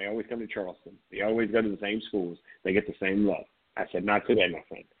to town? They always come to Charleston. They always go to the same schools. They get the same love. I said, not today, my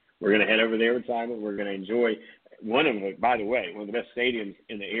friend. We're going to head over there with Simon. We're going to enjoy one of the best stadiums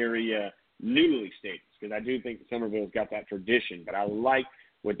in the area, newly stadiums, because I do think Somerville's got that tradition. But I like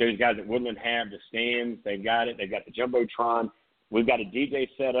what those guys at Woodland have, the stands. They've got it. They've got the Jumbotron. We've got a DJ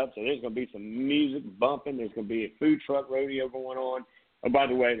set up, so there's going to be some music bumping. There's going to be a food truck rodeo going on. Oh, by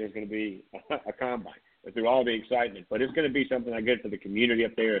the way, there's going to be a combine through all the excitement. But it's going to be something I good for the community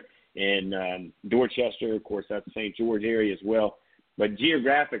up there in Dorchester. Of course, that's the St. George area as well. But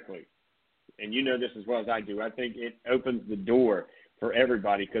geographically, and you know this as well as I do, I think it opens the door for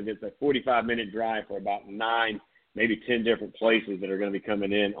everybody because it's a 45-minute drive for about 9, maybe 10 different places that are going to be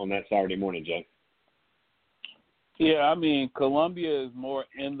coming in on that Saturday morning, Jay. Yeah, I mean, Columbia is more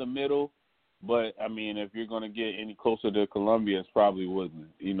in the middle, but, I mean, if you're going to get any closer to Columbia, it's probably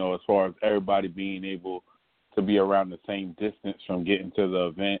Woodland, as far as everybody being able to be around the same distance from getting to the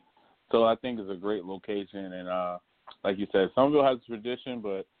event. So I think it's a great location, and like you said, Somerville has a tradition,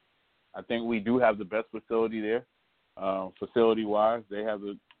 but I think we do have the best facility there, facility-wise. They have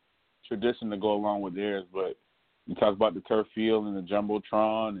the tradition to go along with theirs, but you talk about the turf field and the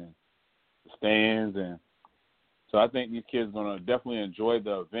Jumbotron and the stands, and so I think these kids are going to definitely enjoy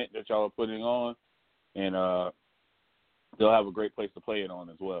the event that y'all are putting on, and they'll have a great place to play it on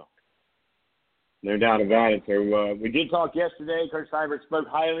as well. No doubt about it. So we did talk yesterday. Coach Seibert spoke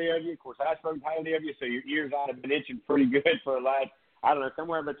highly of you. Of course, I spoke highly of you, so your ears ought to have been itching pretty good for a last,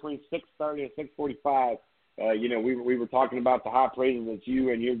 somewhere between 6:30 and 6:45. We were talking about the high praises that you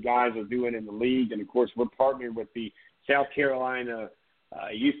and your guys are doing in the league, and, of course, we're partnered with the South Carolina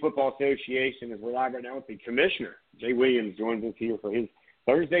Youth Football Association as we're live right now with the commissioner. Jay Williams joins us here for his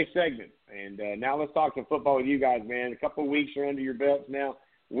Thursday segment. And now let's talk some football with you guys, man. A couple of weeks are under your belts now.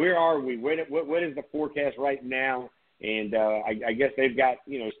 Where are we? What is the forecast right now? And I guess they've got,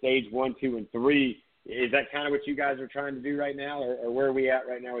 stage 1, 2, and 3. Is that kind of what you guys are trying to do right now, or where are we at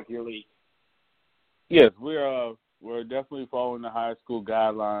right now with your league? Yes, we're definitely following the high school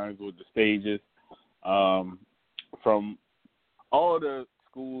guidelines with the stages. From all of the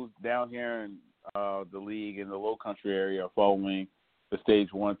schools down here in the league in the Low Country area are following the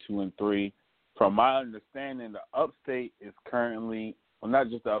stage 1, 2, and 3. from my understanding, the upstate is currently, well,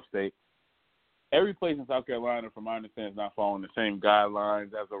 not just the upstate, every place in South Carolina, from my understanding, is not following the same guidelines.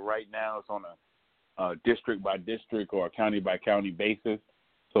 As of right now, it's on a district-by-district or a county-by-county basis.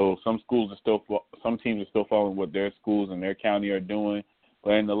 So some teams are still following what their schools and their county are doing.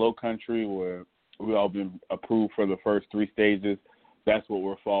 But in the Low Country, where we've all been approved for the first 3 stages, that's what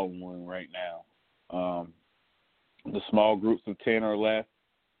we're following right now. The small groups of 10 or less,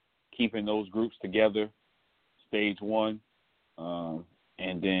 keeping those groups together, stage 1,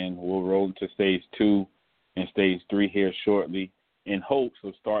 and then we'll roll into stage 2 and stage 3 here shortly in hopes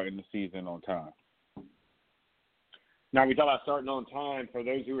of starting the season on time. Now, we talk about starting on time. For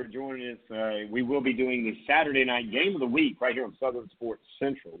those who are joining us, we will be doing the Saturday night game of the week right here on Southern Sports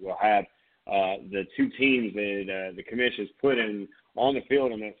Central. We'll have the 2 teams that the commission has put in on the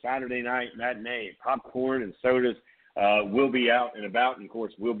field on that Saturday night matinee. Popcorn and sodas will be out and about, and, of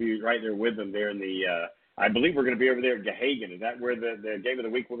course, we'll be right there with them there in the I believe we're going to be over there at Gahagan. Is that where the game of the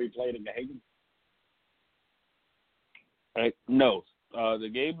week will be played, at Gahagan? No. The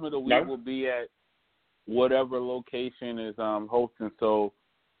game of the week will be at whatever location is hosting. So,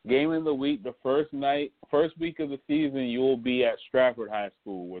 game of the week, the first week of the season, you'll be at Stratford High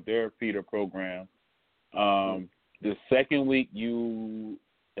School with their feeder program. The second week, I don't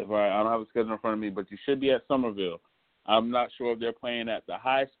have a schedule in front of me, but you should be at Somerville. I'm not sure if they're playing at the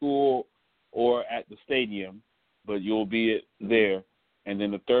high school or at the stadium, but you'll be there. And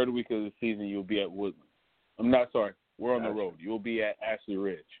then the third week of the season, you'll be at Woodland. We're on the road. You'll be at Ashley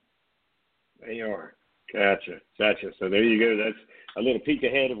Ridge. They are. Gotcha. So there you go. That's a little peek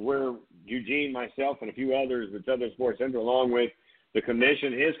ahead of where Eugene, myself, and a few others with Southern Sports Central, along with the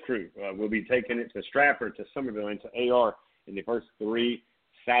commission, his crew, will be taking it to Stratford, to Somerville, and to AR in the first 3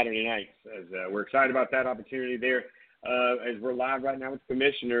 Saturday nights. As we're excited about that opportunity there, as we're live right now with the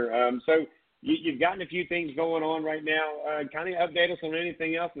commissioner. So you've gotten a few things going on right now. Kind of update us on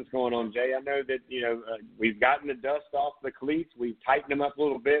anything else that's going on, Jay. I know that we've gotten the dust off the cleats. We've tightened them up a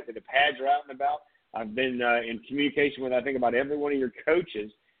little bit. The pads are out and about. I've been in communication with, I think, about every one of your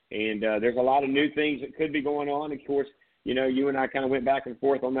coaches, and there's a lot of new things that could be going on. Of course, you and I kind of went back and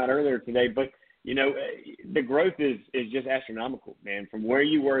forth on that earlier today, but, the growth is just astronomical, man, from where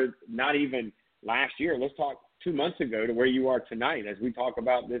you were not even last year. Let's talk 2 months ago to where you are tonight as we talk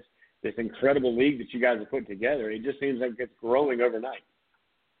about this incredible league that you guys have put together. It just seems like it's growing overnight.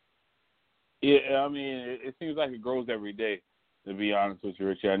 Yeah, I mean, it seems like it grows every day, to be honest with you,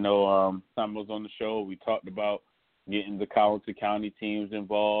 Richie. I know time was on the show, we talked about getting the Colleton County teams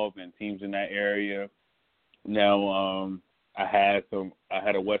involved and teams in that area. Now, I had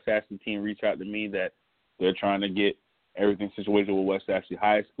a West Ashley team reach out to me that they're trying to get everything situated with West Ashley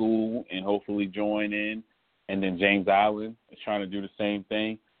High School and hopefully join in. And then James Island is trying to do the same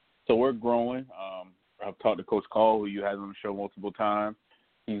thing. So we're growing. I've talked to Coach Call, who you had on the show multiple times.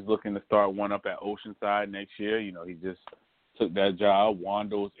 He's looking to start one up at Oceanside next year. He just took that job.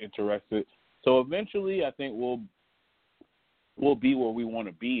 Wando's interested. So eventually I think we'll be where we want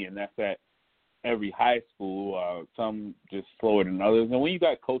to be, and that's at every high school. Some just slower than others. And when you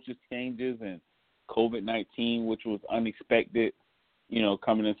got coaches changes and COVID-19, which was unexpected,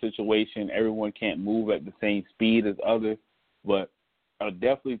 coming in a situation, everyone can't move at the same speed as others. But I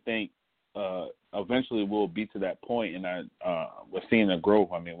definitely think eventually we'll be to that point, and we're seeing the growth.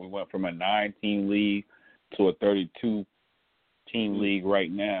 I mean, we went from a 9-team league to a 32-team league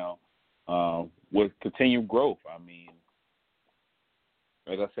right now with continued growth. I mean,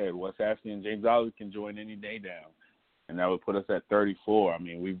 like I said, West Ashley and James Island can join any day now, and that would put us at 34. I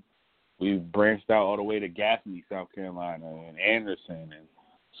mean, we've branched out all the way to Gaffney, South Carolina, and Anderson and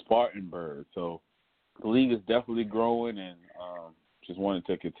Spartanburg. So the league is definitely growing, and just wanted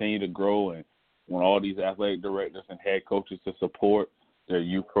to continue to grow, and want all these athletic directors and head coaches to support their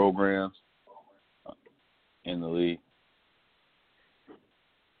youth programs in the league.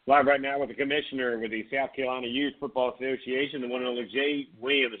 Live right now with the commissioner with the South Carolina Youth Football Association, the one and only Jay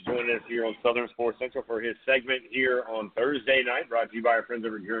Williams, joining us here on Southern Sports Central for his segment here on Thursday night, brought to you by our friends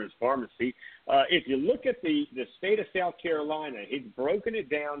over at Gurns Pharmacy. If you look at the state of South Carolina, he's broken it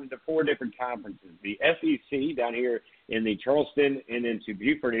down into 4 different conferences. The SEC down here in the Charleston and into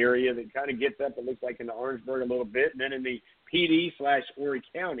Beaufort area that kind of gets up, it looks like, into Orangeburg a little bit. And then in the PD/Horry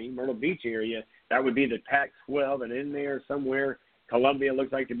County, Myrtle Beach area, that would be the Pac-12. And in there somewhere, Columbia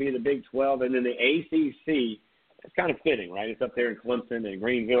looks like to be the Big 12. And then the ACC, it's kind of fitting, right? It's up there in Clemson and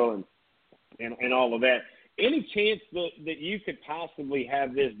Greenville and all of that. Any chance that you could possibly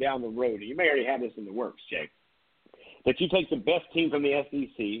have this down the road? You may already have this in the works, Jake, that you take the best team from the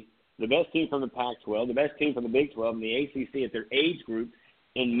SEC, the best team from the Pac-12, the best team from the Big 12, and the ACC at their age group,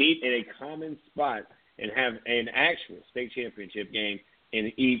 and meet at a common spot and have an actual state championship game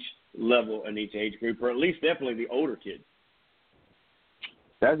in each level and each age group, or at least definitely the older kids.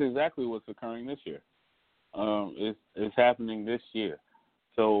 That's exactly what's occurring this year. It's happening this year.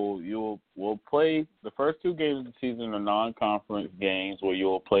 So we'll play the first 2 games of the season are non-conference games where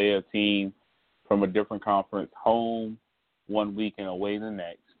you'll play a team from a different conference home one week and away the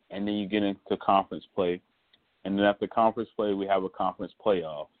next, and then you get into conference play. And then after conference play, we have a conference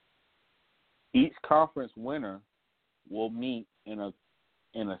playoff. Each conference winner will meet in a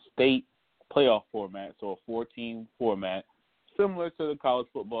state playoff format, so a 4-team format, similar to the college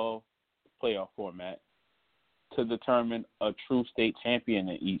football playoff format, to determine a true state champion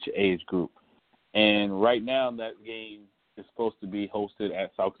in each age group. And right now, that game is supposed to be hosted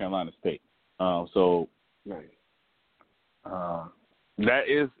at South Carolina State. Right. That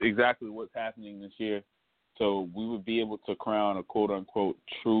is exactly what's happening this year. So we would be able to crown a quote-unquote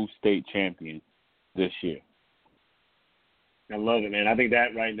true state champion this year. I love it, man. I think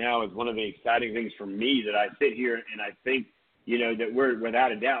that right now is one of the exciting things for me that I sit here and I think, that we're,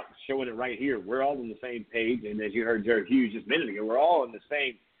 without a doubt, showing it right here. We're all on the same page, and as you heard Jared Hughes just a minute ago, we're all in the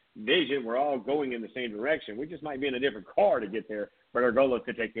same vision. We're all going in the same direction. We just might be in a different car to get there, but our goal is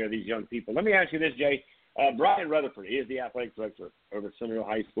to take care of these young people. Let me ask you this, Jay. Brian Rutherford, he is the athletic director over at Central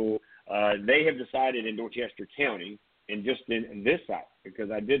High School. They have decided in Dorchester County, and just in this side,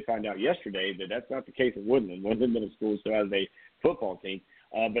 because I did find out yesterday that that's not the case at Woodland. Woodland Middle School still has a football team.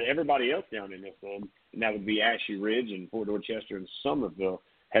 But everybody else down in this one, and that would be Ashley Ridge and Fort Dorchester and Somerville,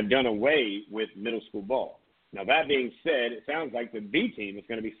 have done away with middle school ball. Now, that being said, it sounds like the B team is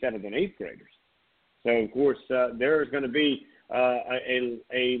going to be 7th and 8th graders. So, of course, there is going to be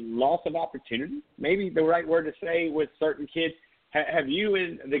a loss of opportunity, maybe the right word to say, with certain kids. Have you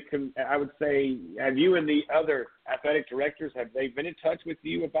and the other athletic directors, have they been in touch with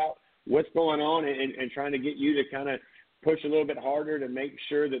you about what's going on and trying to get you to kind of push a little bit harder to make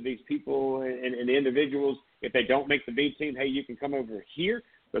sure that these people and the individuals, if they don't make the B team, hey, you can come over here?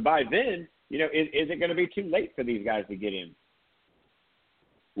 But by then, is it going to be too late for these guys to get in?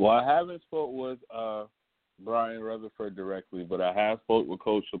 Well, I haven't spoke with Brian Rutherford directly, but I have spoke with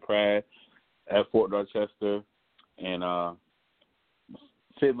Coach LaPrade at Fort Dorchester and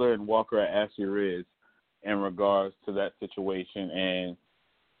Fiddler and Walker at Ashley Ridge in regards to that situation. And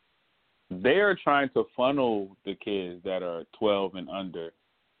they're trying to funnel the kids that are 12 and under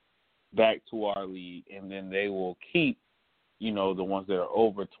back to our league, and then they will keep, the ones that are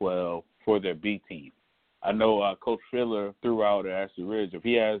over 12 for their B team. I know Coach Fiddler threw out at Ashley Ridge, if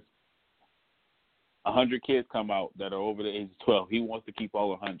he has 100 kids come out that are over the age of 12, he wants to keep all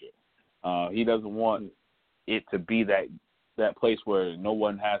 100. He doesn't want it to be that place where no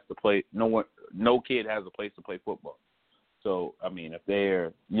kid has a place to play football. So, if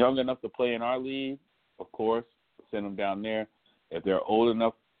they're young enough to play in our league, of course, send them down there. If they're old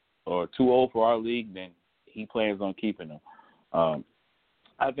enough or too old for our league, then he plans on keeping them.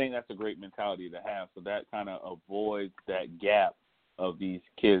 I think that's a great mentality to have, so that kind of avoids that gap of these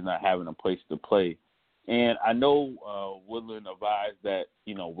kids not having a place to play. And I know Woodland advised that,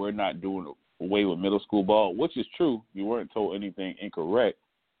 we're not doing away with middle school ball, which is true. You weren't told anything incorrect.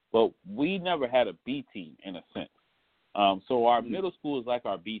 But we never had a B team in a sense. So our middle school is like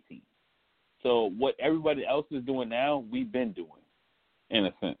our B team. So what everybody else is doing now, we've been doing in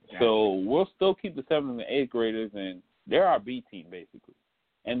a sense. Yeah. So we'll still keep the 7th and 8th graders, and they're our B team basically.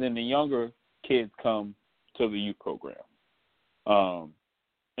 And then the younger kids come to the youth program.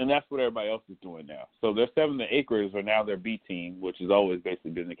 And that's what everybody else is doing now. So their 7th and 8th graders are now their B team, which has always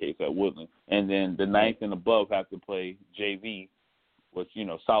basically been the case at Woodland. And then the 9th and above have to play JV, which,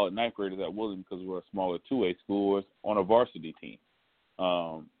 solid 9th graders at Woodland because we're a smaller 2A school on a varsity team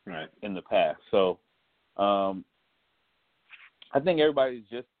in the past. So I think everybody's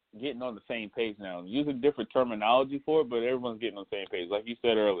just getting on the same page now. Using different terminology for it, but everyone's getting on the same page. Like you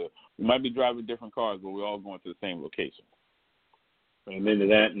said earlier, we might be driving different cars, but we're all going to the same location. I'm into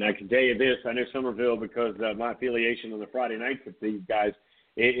that, and I can tell you this. I know Somerville because my affiliation on the Friday nights with these guys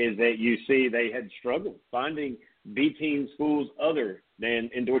is that you see they had struggled finding B-team schools other than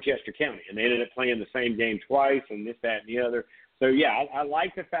in Dorchester County, and they ended up playing the same game twice and this, that, and the other. So, yeah, I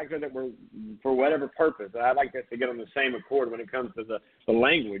like the fact that we're, for whatever purpose, I like that to get on the same accord when it comes to the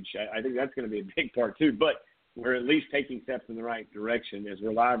language. I think that's going to be a big part, too. But we're at least taking steps in the right direction as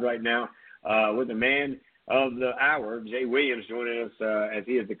we're live right now with the man of the hour, Jay Williams, joining us as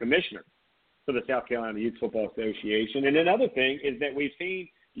he is the commissioner for the South Carolina Youth Football Association. And another thing is that we've seen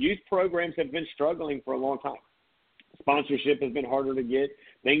youth programs have been struggling for a long time. Sponsorship has been harder to get.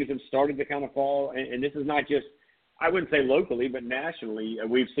 Things have started to kind of fall. And this is not just I wouldn't say locally, but nationally,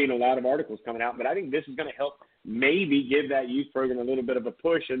 we've seen a lot of articles coming out. But I think this is going to help maybe give that youth program a little bit of a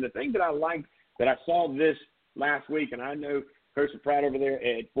push. And the thing that I liked that I saw this last week, and I know Coach Pratt over there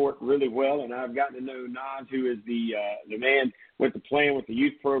at Fort really well, and I've gotten to know Nas, who is the man with the plan with the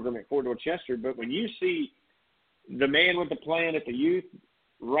youth program at Fort Dorchester. But when you see the man with the plan at the youth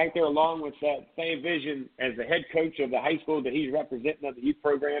right there along with that same vision as the head coach of the high school that he's representing of the youth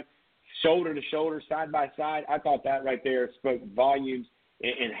program, shoulder to shoulder, side by side, I thought that right there spoke volumes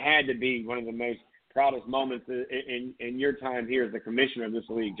and had to be one of the most proudest moments in your time here as the commissioner of this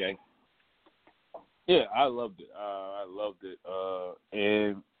league, Jay. Yeah, I loved it.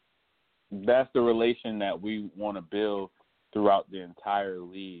 And that's the relation that we want to build throughout the entire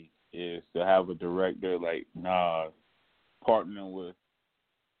league, is to have a director like Nas partnering with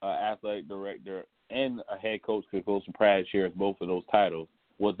an athletic director and a head coach, because Coach Pratt shares both of those titles,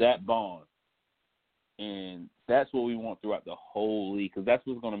 with that bond. And that's what we want throughout the whole league, because that's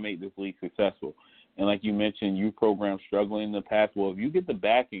what's going to make this league successful. And like you mentioned, youth programs struggling in the past. Well, if you get the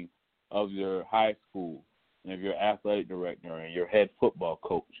backing of your high school and of your athletic director and your head football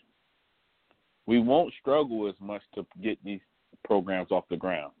coach, we won't struggle as much to get these programs off the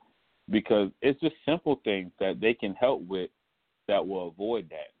ground, because it's just simple things that they can help with that will avoid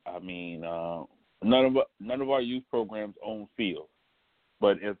that. I mean, none of our youth programs own fields,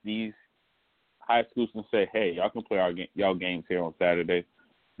 but if these high schools can say, hey, y'all can play y'all games here on Saturday,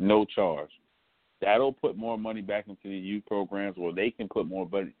 no charge, that'll put more money back into the youth programs, or they can put more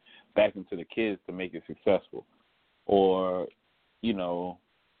money back into the kids to make it successful. Or, you know,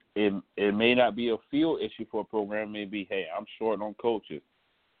 it may not be a field issue for a program. It may be, hey, I'm short on coaches.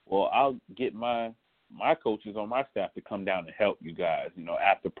 Well, I'll get my coaches on my staff to come down and help you guys, you know,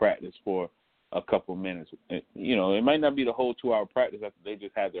 after practice for a couple minutes. You know, it might not be the whole 2-hour practice after they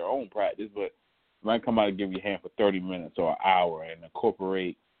just had their own practice, but it might come out and give you a hand for 30 minutes or an hour and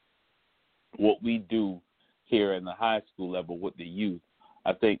incorporate what we do here in the high school level with the youth.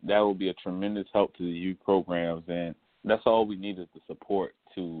 I think that will be a tremendous help to the youth programs, and that's all we need is the support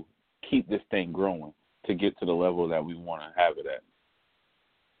to keep this thing growing, to get to the level that we want to have it at.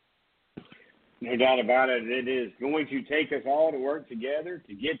 No doubt about it. It is going to take us all to work together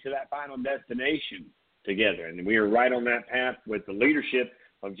to get to that final destination together. And we are right on that path with the leadership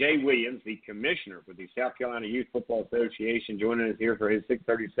of Jay Williams, the commissioner for the South Carolina Youth Football Association, joining us here for his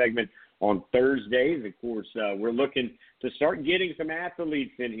 6:30 segment on Thursdays. Of course, we're looking to start getting some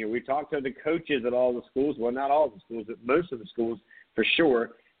athletes in here. We talked to the coaches at all the schools. Well, not all the schools, but most of the schools for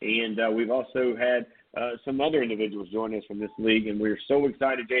sure. And we've also had some other individuals join us from this league, and we're so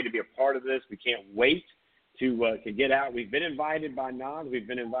excited, Jay, to be a part of this. We can't wait to get out. We've been invited by Nas. We've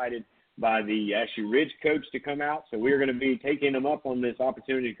been invited by the Ashley Ridge coach to come out, so we're going to be taking them up on this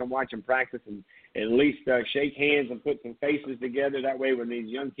opportunity to come watch them practice and at least shake hands and put some faces together. That way when these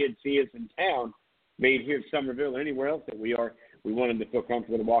young kids see us in town, being here in Summerville or anywhere else that we are, we want them to feel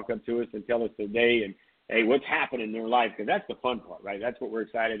comfortable to walk up to us and tell us the day and, hey, what's happening in their life, because that's the fun part, right? That's what we're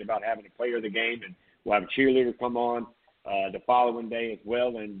excited about, having a player of the game, and we'll have a cheerleader come on the following day as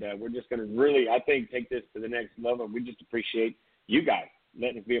well, and we're just going to really, I think, take this to the next level, and we just appreciate you guys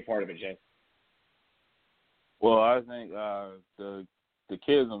letting us be a part of it, Jay. Well, I think the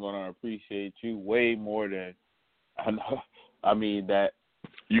kids are going to appreciate you way more than I mean that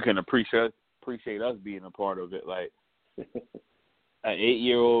you can appreciate us being a part of it. Like an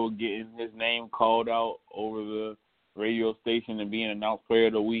 8-year-old getting his name called out over the radio station and being announced player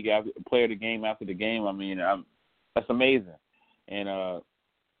of the week, player of the game after the game. I mean, that's amazing. And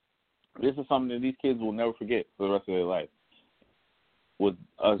this is something that these kids will never forget for the rest of their life. With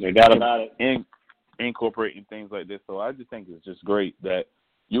us, no doubt about it, incorporating things like this. So I just think it's just great that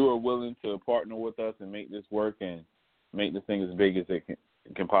you are willing to partner with us and make this work and make this thing as big as it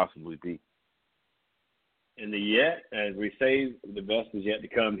can possibly be. And as we say, the best is yet to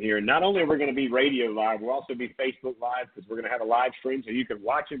come here. And not only are we going to be radio live, we'll also be Facebook live, because we're going to have a live stream so you can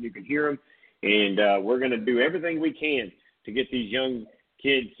watch them, you can hear them, and we're going to do everything we can to get these young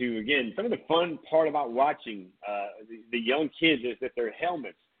kids to, again, some of the fun part about watching the young kids is that their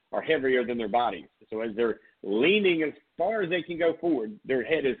helmets are heavier than their bodies. So as they're leaning as far as they can go forward, their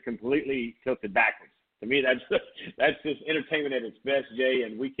head is completely tilted backwards. To me, that's just entertainment at its best, Jay,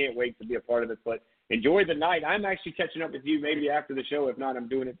 and we can't wait to be a part of it. But enjoy the night. I'm actually catching up with you maybe after the show. If not, I'm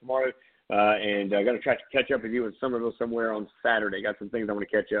doing it tomorrow. And I'm going to try to catch up with you in Summerville somewhere on Saturday. Got some things I want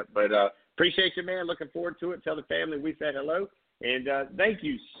to catch up. But appreciate you, man. Looking forward to it. Tell the family we said hello. And thank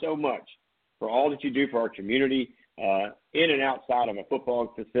you so much for all that you do for our community in and outside of a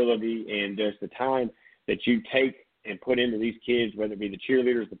football facility, and just the time that you take and put into these kids, whether it be the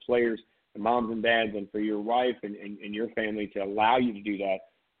cheerleaders, the players, moms and dads, and for your wife and your family to allow you to do that,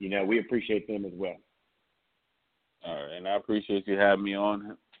 we appreciate them as well. All right, and I appreciate you having me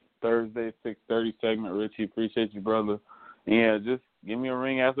on Thursday, 6:30 segment. Richie, appreciate you, brother. Yeah, just give me a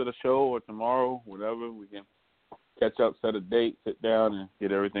ring after the show or tomorrow, whatever. We can catch up, set a date, sit down, and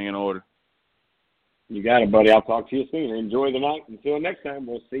get everything in order. You got it, buddy. I'll talk to you soon. Enjoy the night. Until next time,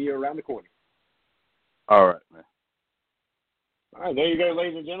 we'll see you around the corner. All right, man. All right, there you go,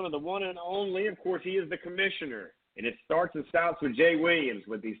 ladies and gentlemen. The one and only, of course, he is the commissioner. And it starts and stops with Jay Williams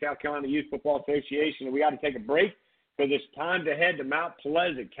with the South Carolina Youth Football Association. And we got to take a break because it's time to head to Mount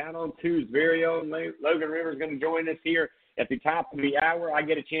Pleasant. Count on Two's very own Logan Rivers is going to join us here at the top of the hour. I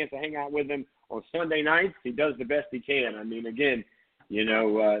get a chance to hang out with him on Sunday nights. He does the best he can. I mean, again,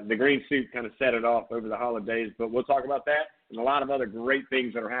 the green suit kind of set it off over the holidays. But we'll talk about that and a lot of other great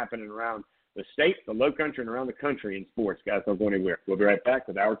things that are happening around the state, the low country, and around the country in sports. Guys, don't go anywhere. We'll be right back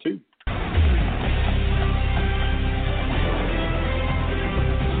with Hour 2.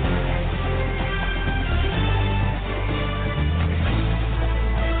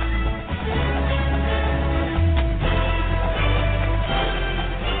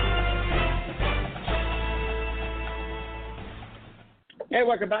 Hey,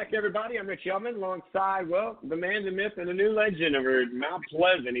 welcome back, everybody. I'm Rich Yeoman alongside, the man, the myth, and the new legend over at Mount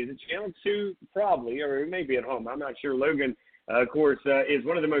Pleasant. He's at Channel 2 probably, or he may be at home. I'm not sure. Logan, of course, is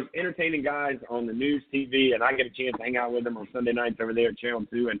one of the most entertaining guys on the news TV, and I get a chance to hang out with him on Sunday nights over there at Channel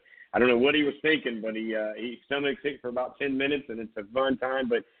 2. And I don't know what he was thinking, but he stomach sick for about 10 minutes, and it's a fun time.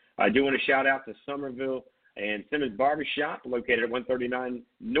 But I do want to shout out to Somerville and Simmons Barbershop, located at 139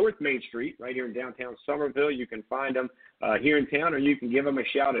 North Main Street, right here in downtown Somerville. You can find them here in town, or you can give them a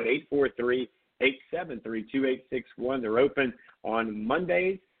shout at 843-873-2861. They're open on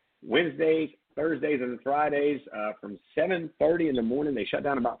Mondays, Wednesdays, Thursdays, and Fridays from 7:30 in the morning. They shut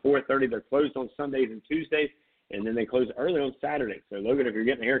down about 4:30. They're closed on Sundays and Tuesdays, and then they close early on Saturdays. So, Logan, if you're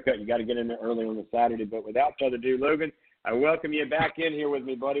getting a haircut, you got to get in there early on the Saturday. But without further ado, Logan, I welcome you back in here with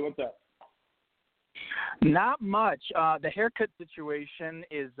me, buddy. What's up? Not much. The haircut situation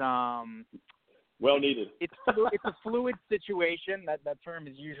is well needed. It's a fluid situation. That term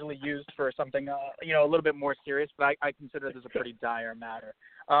is usually used for something a little bit more serious, but I consider this a pretty dire matter.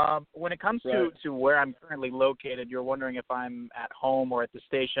 When it comes to where I'm currently located, you're wondering if I'm at home or at the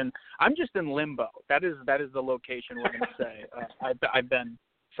station. I'm just in limbo. That is the location we're going to say. I've been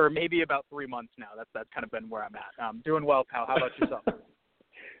for maybe about 3 months now. That's kind of been where I'm at. Doing well, pal. How about yourself?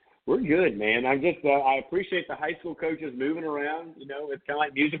 We're good, man. I appreciate the high school coaches moving around. It's kind of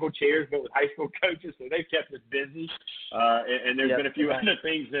like musical chairs, but with high school coaches, so they've kept us busy. And there's been a few other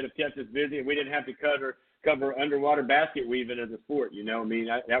things that have kept us busy, and we didn't have to cover underwater basket weaving as a sport.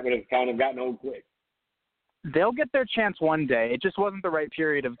 That would have kind of gotten old quick. They'll get their chance one day. It just wasn't the right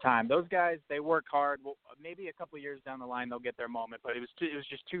period of time. Those guys, they work hard. Well, maybe a couple of years down the line, they'll get their moment, but it was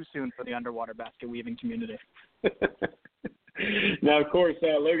just too soon for the underwater basket weaving community. Now, of course,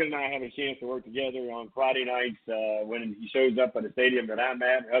 Logan and I have a chance to work together on Friday nights when he shows up at the stadium that I'm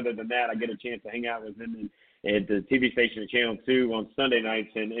at. Other than that, I get a chance to hang out with him at the TV station at Channel 2 on Sunday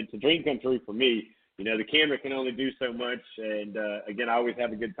nights, and it's a dream come true for me. The camera can only do so much, and, again, I always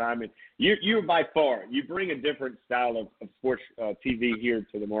have a good time. And you by far, you bring a different style of sports TV here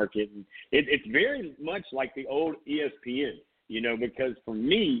to the market. And it's very much like the old ESPN, because for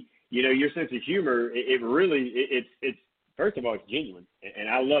me, your sense of humor, it's first of all, it's genuine, and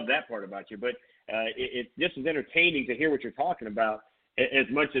I love that part about you. But it's just as entertaining to hear what you're talking about as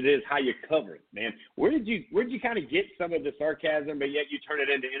much as it is how you cover it, man. Where did you kind of get some of the sarcasm, but yet you turn it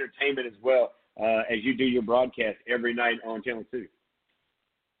into entertainment as well as you do your broadcast every night on Channel 2?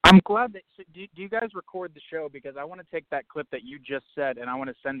 I'm glad that do you guys record the show, because I want to take that clip that you just said and I want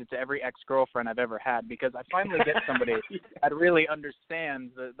to send it to every ex-girlfriend I've ever had, because I finally get somebody that really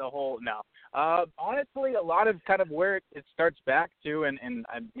understands the whole. No, honestly, a lot of kind of where it starts back to, and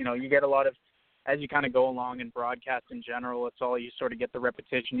you get a lot of, as you kind of go along in broadcast in general, it's all you sort of get the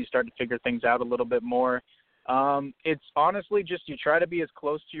repetition. You start to figure things out a little bit more. It's honestly just you try to be as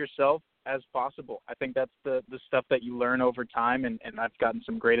close to yourself as possible. I think that's the stuff that you learn over time, and I've gotten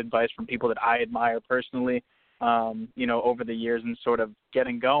some great advice from people that I admire personally, over the years and sort of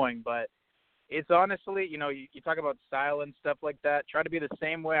getting going. But it's honestly, you talk about style and stuff like that. Try to be the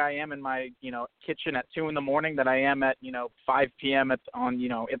same way I am in my, kitchen at 2 a.m. that I am at, 5 p.m. at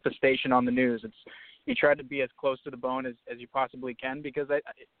the station on the news. You try to be as close to the bone as you possibly can, because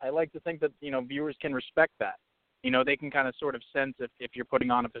I like to think that, viewers can respect that. They can kind of sort of sense if you're putting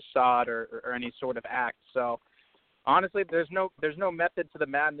on a facade or any sort of act. So honestly, there's no method to the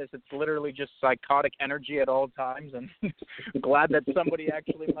madness. It's literally just psychotic energy at all times, and I'm glad that somebody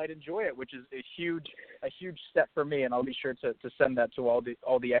actually might enjoy it, which is a huge step for me. And I'll be sure to send that to all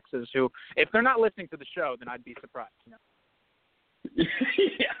the exes who, if they're not listening to the show, then I'd be surprised.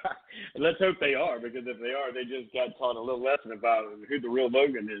 Yeah, let's hope they are, because if they are, they just got taught a little lesson about who the real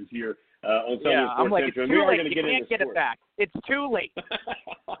Logan is here on Southern Sports I'm like, Central. it's too late. You can't get it back. It's too late.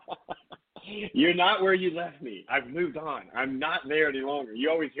 You're not where you left me. I've moved on. I'm not there any longer. You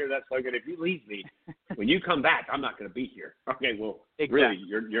always hear that slogan, if you leave me, when you come back, I'm not going to be here. Okay, well, exactly.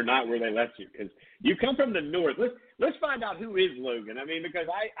 Really, you're not where they left you, because you come from the north. Let's find out who is Logan. I mean, because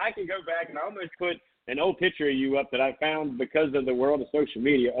I can go back and I almost put an old picture of you up that I found because of the world of social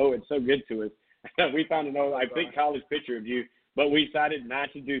media. Oh, it's so good to us. We found an old, I think, college picture of you, but we decided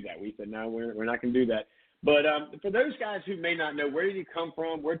not to do that. We said, no, we're not going to do that. But for those guys who may not know, where did you come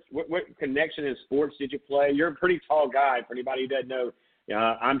from? What connection in sports did you play? You're a pretty tall guy. For anybody who doesn't know,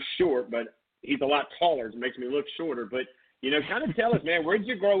 I'm short, but he's a lot taller. It makes me look shorter. But, kind of tell us, man, where did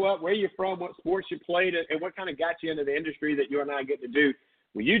you grow up? Where are you from? What sports you played? And what kind of got you into the industry that you and I get to do?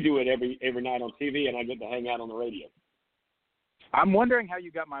 Well, you do it every night on TV, and I get to hang out on the radio. I'm wondering how you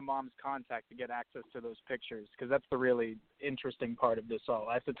got my mom's contact to get access to those pictures, because that's the really interesting part of this all.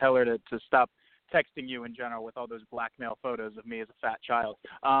 I have to tell her to stop texting you in general with all those blackmail photos of me as a fat child.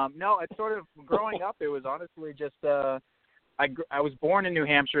 No, it's sort of growing up. It was honestly just I was born in New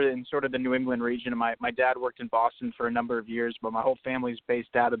Hampshire in sort of the New England region. My dad worked in Boston for a number of years, but my whole family's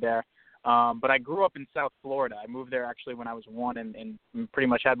based out of there. But I grew up in South Florida. I moved there actually when I was 1 and pretty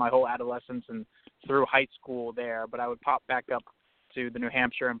much had my whole adolescence and through high school there. But I would pop back up to the New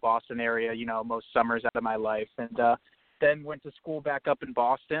Hampshire and Boston area, most summers out of my life. And then went to school back up in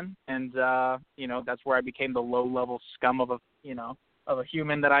Boston. And, that's where I became the low-level scum of a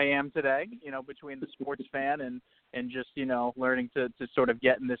human that I am today, between the sports fan and just, learning to sort of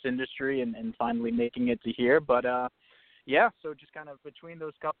get in this industry and finally making it to here. But, so just kind of between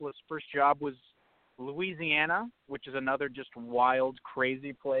those couple of, first job was Louisiana, which is another just wild,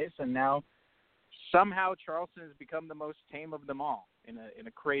 crazy place. And now somehow Charleston has become the most tame of them all in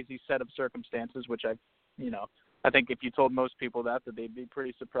a crazy set of circumstances, which I think if you told most people that they'd be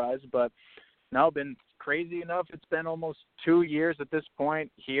pretty surprised. But no, been crazy enough. It's been almost 2 years at this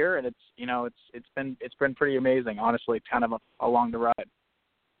point here, and it's been pretty amazing, honestly, kind of along the ride.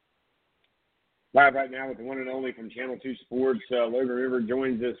 Live right now with the one and only from Channel 2 Sports, Logan River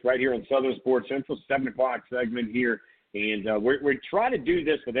joins us right here on Southern Sports Central, 7 o'clock segment here. And we try to do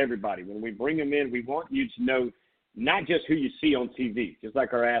this with everybody. When we bring them in, we want you to know not just who you see on TV, just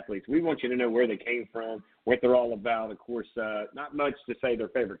like our athletes. We want you to know where they came from, what they're all about. Of course, not much to say their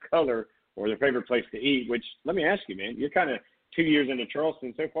favorite color or their favorite place to eat, which, let me ask you, man, you're kind of 2 years into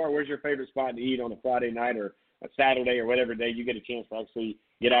Charleston so far. Where's your favorite spot to eat on a Friday night or a Saturday or whatever day you get a chance to actually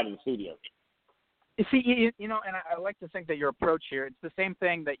get out of the studio? You see, and I like to think that your approach here, it's the same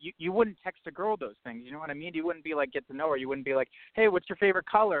thing that you wouldn't text a girl those things. You know what I mean? You wouldn't be like, get to know her. You wouldn't be like, hey, what's your favorite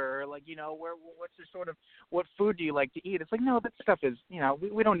color? Or like, what's your sort of, what food do you like to eat? It's like, no, that stuff is,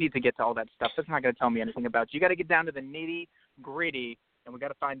 we don't need to get to all that stuff. That's not going to tell me anything about you. You got to get down to the nitty gritty, and we got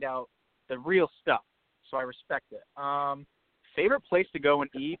to find out the real stuff. So I respect it. Favorite place to go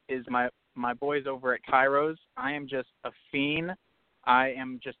and eat is my boys over at Kairos. I am just a fiend. I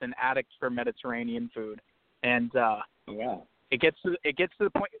am just an addict for Mediterranean food, and it gets to the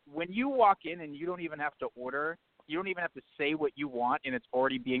point when you walk in and you don't even have to order, you don't even have to say what you want, and it's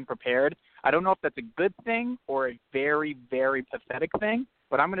already being prepared. I don't know if that's a good thing or a very, very pathetic thing,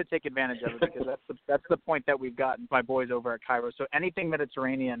 but I'm going to take advantage of it because that's the point that we've gotten. My boys over at Cairo, so anything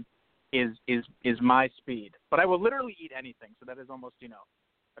Mediterranean is my speed. But I will literally eat anything, so that is almost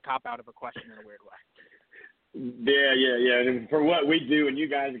a cop out of a question in a weird way. Yeah. And for what we do, and you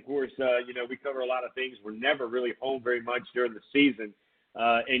guys, of course, we cover a lot of things. We're never really home very much during the season.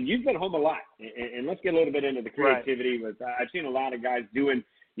 And you've been home a lot. And let's get a little bit into the creativity. Right. I've seen a lot of guys doing,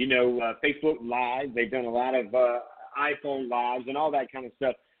 Facebook Live. They've done a lot of iPhone Lives and all that kind of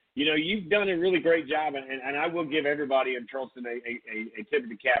stuff. You've done a really great job. And I will give everybody in Charleston a tip of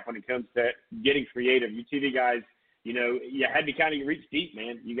the cap when it comes to getting creative. You TV guys, you had to kind of reach deep,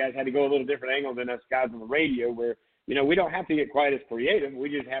 man. You guys had to go a little different angle than us guys on the radio where, we don't have to get quite as creative. We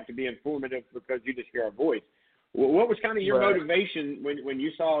just have to be informative because you just hear our voice. Well, what was kind of your motivation when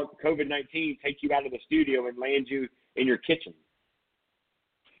you saw COVID-19 take you out of the studio and land you in your kitchen?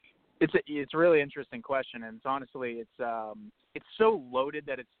 It's a really interesting question, and it's honestly it's so loaded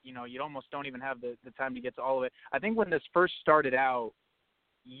that it's you almost don't even have the time to get to all of it. I think when this first started out,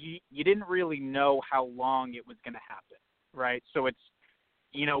 you didn't really know how long it was going to happen, right? So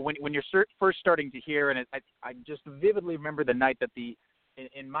when you're first starting to hear, and I just vividly remember the night that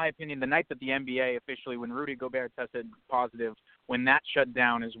in my opinion, the night that the NBA officially, when Rudy Gobert tested positive, when that shut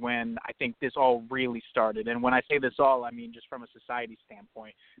down is when I think this all really started. And when I say this all, I mean just from a society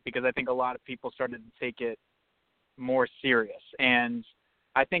standpoint, because I think a lot of people started to take it more serious. And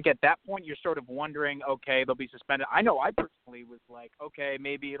I think at that point you're sort of wondering, okay, they'll be suspended. I know I personally was like, okay,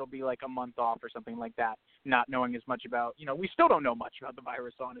 maybe it'll be like a month off or something like that, not knowing as much about, we still don't know much about the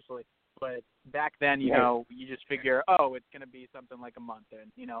virus, honestly. But back then, you just figure, it's going to be something like a month, and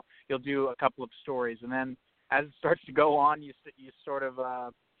you'll do a couple of stories, and then as it starts to go on, you sort of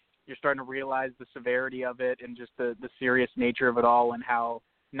you're starting to realize the severity of it and just the serious nature of it all, and how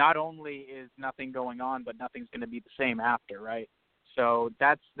not only is nothing going on, but nothing's going to be the same after, right? So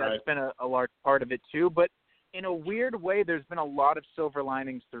that's been a large part of it too. But in a weird way, there's been a lot of silver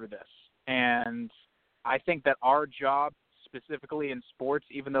linings through this, and I think that our job, specifically in sports,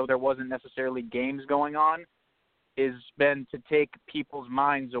 even though there wasn't necessarily games going on, has been to take people's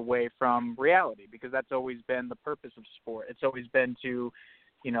minds away from reality, because that's always been the purpose of sport. It's always been to,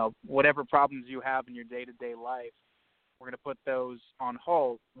 whatever problems you have in your day-to-day life, we're going to put those on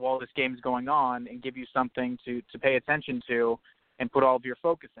hold while this game's going on and give you something to pay attention to and put all of your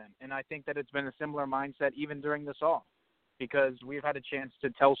focus in. And I think that it's been a similar mindset even during this all, because we've had a chance to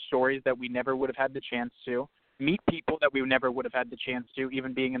tell stories that we never would have had the chance to, meet people that we never would have had the chance to,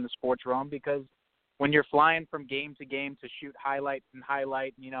 even being in the sports realm, because when you're flying from game to game to shoot highlight,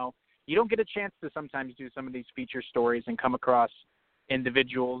 you don't get a chance to sometimes do some of these feature stories and come across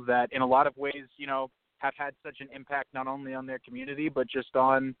individuals that in a lot of ways, have had such an impact not only on their community, but just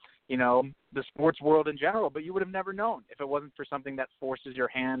on, the sports world in general. But you would have never known if it wasn't for something that forces your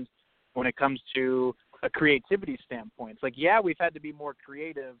hand when it comes to a creativity standpoint. It's like, we've had to be more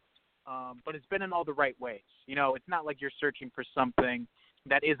creative, but it's been in all the right ways. It's not like you're searching for something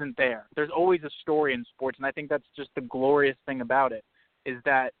that isn't there. There's always a story in sports, and I think that's just the glorious thing about it, is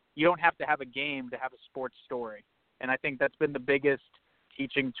that you don't have to have a game to have a sports story. And I think that's been the biggest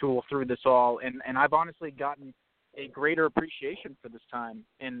teaching tool through this all. And I've honestly gotten a greater appreciation for this time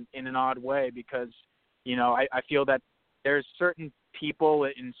in an odd way, because, I feel that there's certain people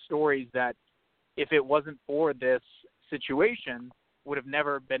in stories that if it wasn't for this situation would have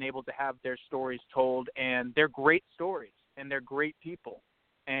never been able to have their stories told, and they're great stories and they're great people.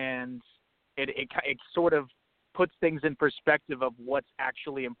 And it sort of puts things in perspective of what's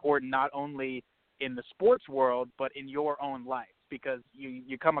actually important, not only in the sports world, but in your own life, because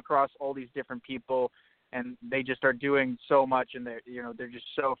you come across all these different people and they just are doing so much, and they're just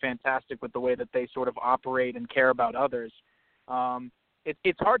so fantastic with the way that they sort of operate and care about others.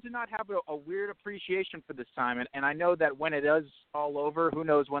 It's hard to not have a weird appreciation for this time. And I know that when it is all over, who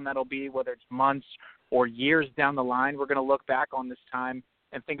knows when that'll be, whether it's months or years down the line, we're going to look back on this time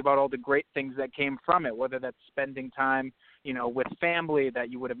and think about all the great things that came from it, whether that's spending time, with family that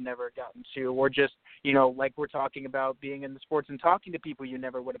you would have never gotten to, or just, like we're talking about, being in the sports and talking to people you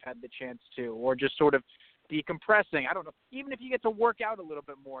never would have had the chance to, or just sort of decompressing. I don't know, even if you get to work out a little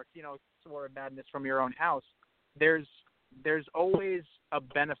bit more, sort of madness from your own house, there's always a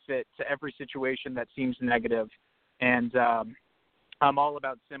benefit to every situation that seems negative. And I'm all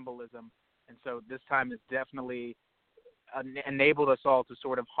about symbolism. And so this time has definitely enabled us all to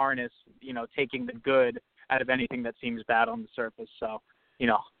sort of harness, taking the good out of anything that seems bad on the surface. So,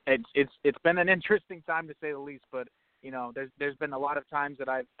 it's been an interesting time, to say the least, but, there's been a lot of times that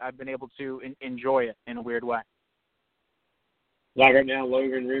I've been able to enjoy it in a weird way. Like right now,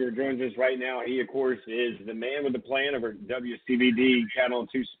 Logan Reeves joins us right now. He, of course, is the man with the plan over at WCBD Channel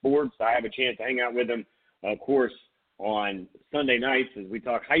 2 Sports. I have a chance to hang out with him, of course, on Sunday nights as we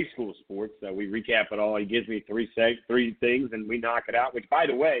talk high school sports. We recap it all. He gives me three things, and we knock it out, which, by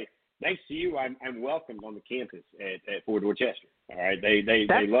the way, thanks to you, I'm welcomed on the campus at Fort Dorchester. All right, they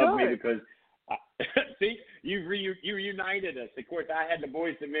love me because see, you reunited us. Of course, I had the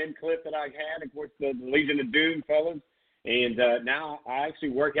Boys to Men clip that I had. Of course, the Legion of Doom fellas, and now I actually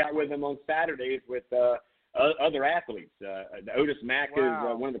work out with them on Saturdays with other athletes. Otis Mack is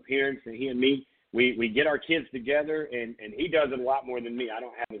one of the parents, and he and me, we get our kids together, and he does it a lot more than me. I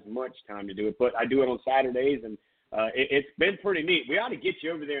don't have as much time to do it, but I do it on Saturdays, and it's been pretty neat. We ought to get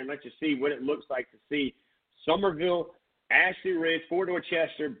you over there and let you see what it looks like to see Somerville, Ashley Ridge, Fort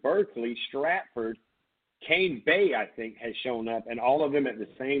Dorchester, Berkeley, Stratford, Cane Bay, I think, has shown up, and all of them at the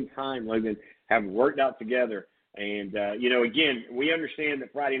same time, Logan, have worked out together. And, again, we understand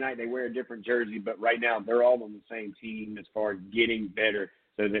that Friday night they wear a different jersey, but right now they're all on the same team as far as getting better,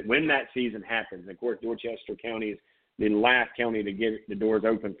 so that when that season happens, of course, Dorchester County is the last county to get the doors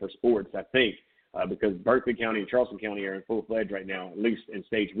open for sports, I think. because Berkeley County and Charleston County are in full-fledged right now, at least in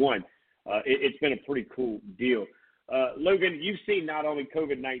stage 1. It's been a pretty cool deal. Logan, you've seen not only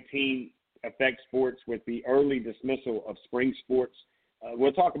COVID-19 affect sports with the early dismissal of spring sports.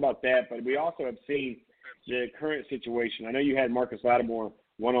 We'll talk about that, but we also have seen the current situation. I know you had Marcus Lattimore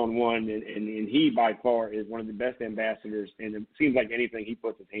one-on-one, and he by far is one of the best ambassadors, and it seems like anything he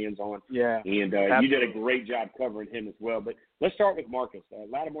puts his hands on. Yeah, and you did a great job covering him as well. But let's start with Marcus.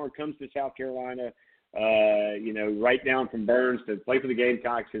 Lattimore comes to South Carolina, right down from Burns to play for the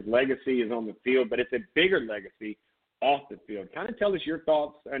Gamecocks. His legacy is on the field, but it's a bigger legacy off the field. Kind of tell us your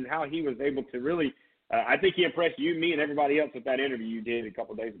thoughts on how he was able to really I think he impressed you, me, and everybody else with that interview you did a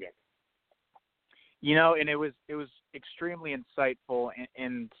couple of days ago. And it was extremely insightful,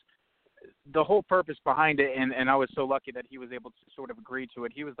 and the whole purpose behind it, and I was so lucky that he was able to sort of agree to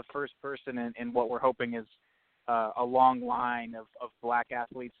it. He was the first person in what we're hoping is a long line of black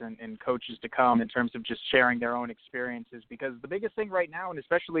athletes and coaches to come in terms of just sharing their own experiences, because the biggest thing right now, and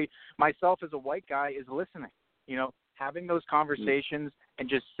especially myself as a white guy, is listening, having those conversations and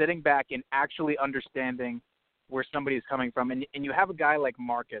just sitting back and actually understanding where somebody is coming from. And you have a guy like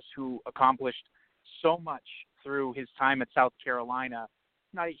Marcus who accomplished so much through his time at South Carolina.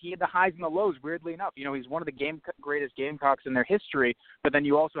 Now, he had the highs and the lows, weirdly enough. He's one of the greatest Gamecocks in their history, but then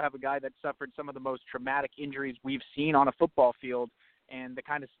you also have a guy that suffered some of the most traumatic injuries we've seen on a football field, and the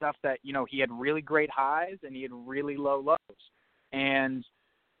kind of stuff that, he had really great highs and he had really low lows. And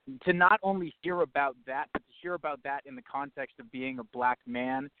to not only hear about that, but to hear about that in the context of being a black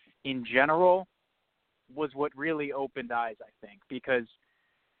man in general was what really opened eyes, I think, because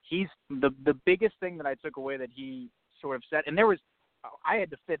he's the biggest thing that I took away that he sort of said, and I had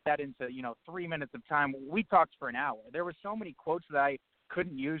to fit that into, 3 minutes of time. We talked for an hour. There were so many quotes that I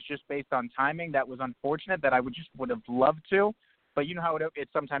couldn't use just based on timing. That was unfortunate, that I would have loved to, but you know how it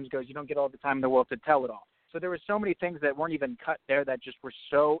sometimes goes. You don't get all the time in the world to tell it all. So there were so many things that weren't even cut there that just were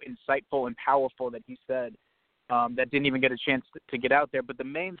so insightful and powerful that he said that didn't even get a chance to get out there. But the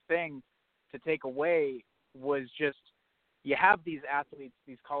main thing to take away was just, you have these athletes,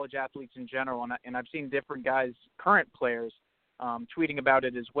 these college athletes in general, and I've seen different guys, current players, tweeting about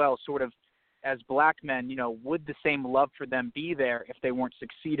it as well, sort of as black men, would the same love for them be there if they weren't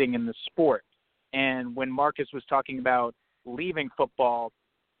succeeding in the sport? And when Marcus was talking about leaving football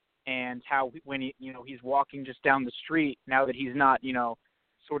and how when he's walking just down the street, now that he's not,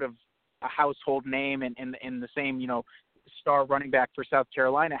 sort of a household name and in the same, star running back for South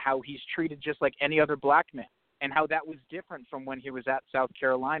Carolina, how he's treated just like any other black man, and how that was different from when he was at South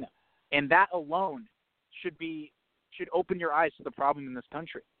Carolina. And that alone should open your eyes to the problem in this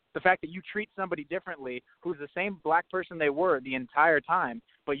country. The fact that you treat somebody differently who's the same black person they were the entire time,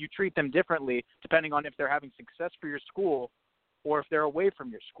 but you treat them differently depending on if they're having success for your school or if they're away from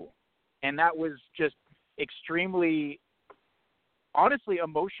your school. And that was just extremely, honestly,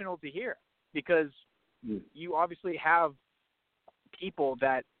 emotional to hear, because you obviously have people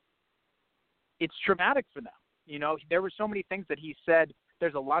that it's traumatic for them. There were so many things that he said.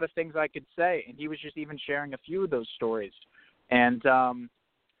 There's a lot of things I could say, and he was just even sharing a few of those stories. And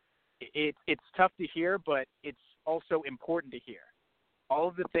it's tough to hear, but it's also important to hear. All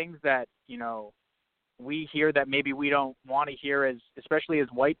of the things that, we hear that maybe we don't want to hear, especially as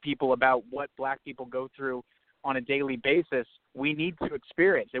white people, about what black people go through on a daily basis, we need to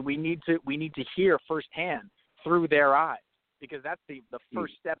experience, and we need to hear firsthand through their eyes, because that's the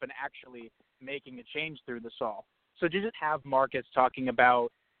first step in actually making a change through this all. So to just have Marcus talking about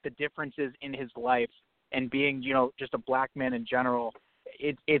the differences in his life and being, just a black man in general,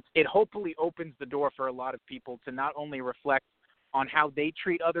 it hopefully opens the door for a lot of people to not only reflect on how they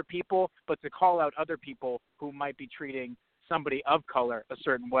treat other people, but to call out other people who might be treating somebody of color a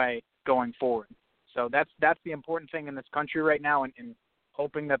certain way going forward. So that's the important thing in this country right now, and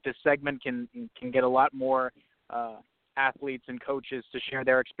hoping that this segment can get a lot more athletes and coaches to share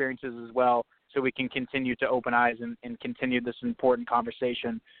their experiences as well, so we can continue to open eyes and continue this important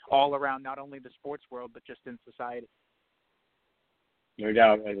conversation all around not only the sports world, but just in society. No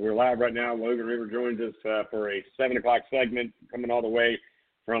doubt. We're live right now. Logan Reeves joins us for a 7 o'clock segment, coming all the way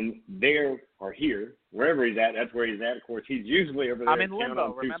from there or here, wherever he's at. That's where he's at. Of course, he's usually over there. I'm in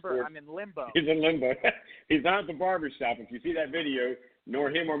limbo. Remember, I'm in limbo. He's in limbo. He's not at the barbershop. If you see that video, nor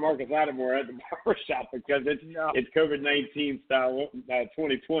him or Marcus Lattimore at the barbershop, because it's COVID-19 style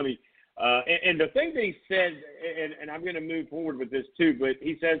 2020. And the thing that he said, and I'm going to move forward with this too, but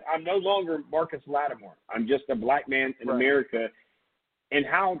he says, I'm no longer Marcus Lattimore. I'm just a black man in America. And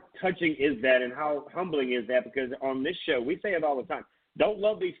how touching is that, and how humbling is that? Because on this show, we say it all the time, don't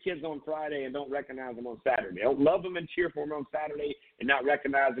love these kids on Friday and don't recognize them on Saturday. Don't love them and cheer for them on Saturday and not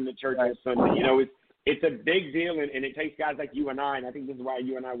recognize them at church on Sunday. You know, it's a big deal, and it takes guys like you and I think this is why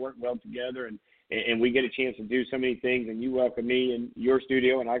you and I work well together, and we get a chance to do so many things, and you welcome me in your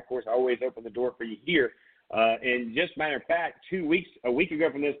studio, and I, of course, always open the door for you here. And just matter of fact, a week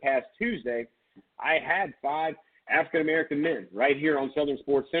ago from this past Tuesday, I had 5 African-American men right here on Southern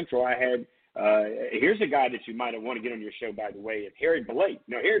Sports Central. I had here's a guy that you might want to get on your show, by the way, it's Harry Blake.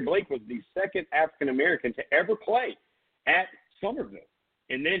 Now, Harry Blake was the second African-American to ever play at Somerville.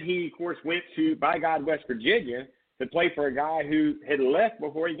 And then he, of course, went to, by God, West Virginia to play for a guy who had left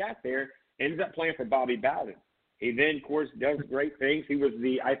before he got there, ended up playing for Bobby Bowden. He then, of course, does great things. He was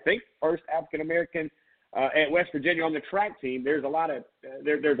the, I think, first African-American at West Virginia on the track team. There's a lot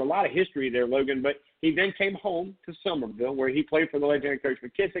of history there, Logan, but he then came home to Somerville, where he played for the legendary Coach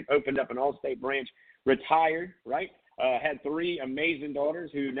McKissick, opened up an all-state branch, retired, right? Had 3 amazing daughters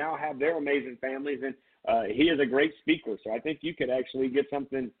who now have their amazing families, and he is a great speaker. So I think you could actually get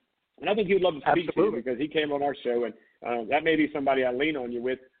something, and I think he would love to speak to you because he came on our show, and that may be somebody I lean on you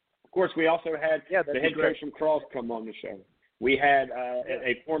with. Of course, we also had the head coach from Cross come on the show. We had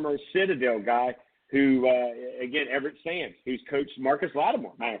a former Citadel guy who, again, Everett Sands, who's coached Marcus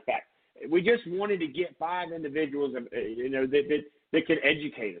Lattimore, matter of fact. We just wanted to get 5 individuals, that could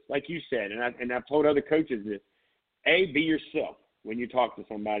educate us, like you said, and I've told other coaches this. Be yourself when you talk to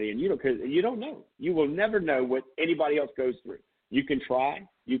somebody, and because you don't know. You will never know what anybody else goes through. You can try,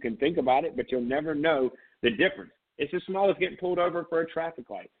 you can think about it, but you'll never know the difference. It's as small as getting pulled over for a traffic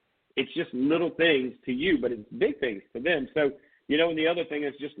light. It's just little things to you, but it's big things to them. So, and the other thing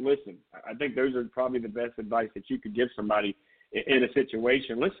is just listen. I think those are probably the best advice that you could give somebody in a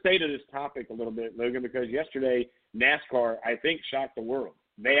situation. Let's stay to this topic a little bit, Logan, because yesterday NASCAR, I think, shocked the world.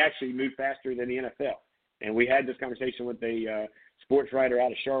 They actually moved faster than the NFL. And we had this conversation with a sports writer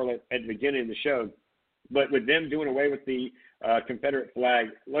out of Charlotte at the beginning of the show. But with them doing away with the Confederate flag,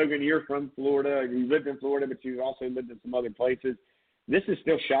 Logan, you're from Florida. You lived in Florida, but you've also lived in some other places. This is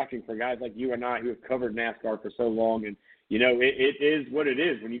still shocking for guys like you and I who have covered NASCAR for so long. And, it is what it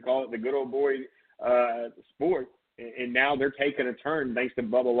is when you call it the good old boy sport. And now they're taking a turn thanks to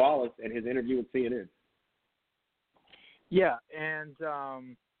Bubba Wallace and his interview with CNN. Yeah, and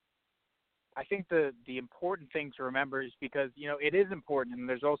I think the important thing to remember is because, it is important, and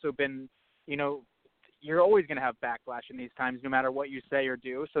there's also been, you're always going to have backlash in these times no matter what you say or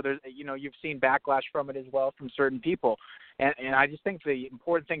do. So there's, you've seen backlash from it as well from certain people. And I just think the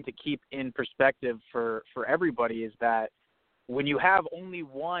important thing to keep in perspective for everybody is that when you have only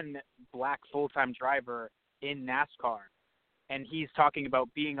one black full-time driver in NASCAR, and he's talking about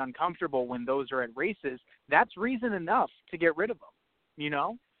being uncomfortable when those are at races, that's reason enough to get rid of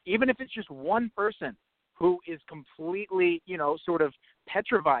him, Even if it's just one person who is completely, sort of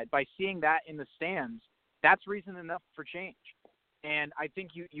petrified by seeing that in the stands, that's reason enough for change. And I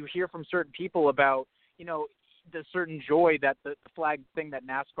think you hear from certain people about, the certain joy that the flag thing that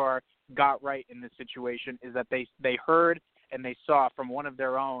NASCAR got right in this situation is that they heard and they saw from one of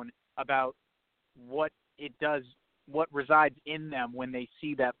their own about what it does, what resides in them when they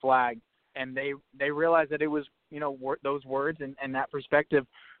see that flag, and they realized that it was, those words and that perspective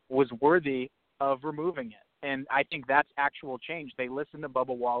was worthy of removing it. And I think that's actual change. They listened to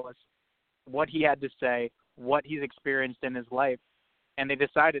Bubba Wallace, what he had to say, what he's experienced in his life, and they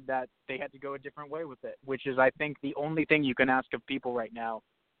decided that they had to go a different way with it, which is, I think, the only thing you can ask of people right now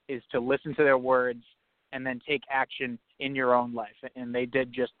is to listen to their words and then take action in your own life. And they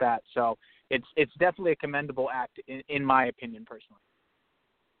did just that. So it's definitely a commendable act, in my opinion, personally.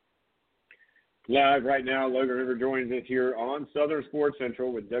 Live right now, Logan River joins us here on Southern Sports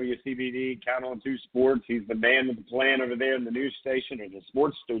Central with WCBD, Count on 2 Sports. He's the man with the plan over there in the news station or the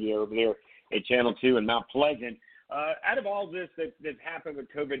sports studio over there at Channel 2 in Mount Pleasant. Out of all this that's happened with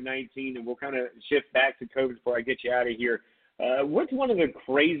COVID-19, and we'll kind of shift back to COVID before I get you out of here, what's one of the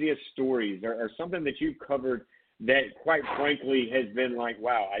craziest stories or something that you've covered that, quite frankly, has been like,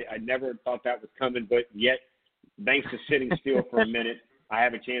 wow, I never thought that was coming, but yet, thanks to sitting still for a minute, I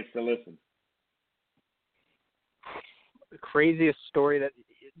have a chance to listen? The craziest story that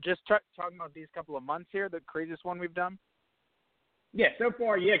just talking about these couple of months here, the craziest one we've done? Yeah, so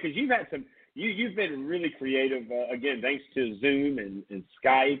far, yeah, because you've had some, you've been really creative, again, thanks to Zoom and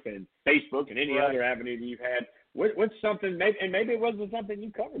Skype and Facebook and any other avenue that you've had. What's something, maybe it wasn't something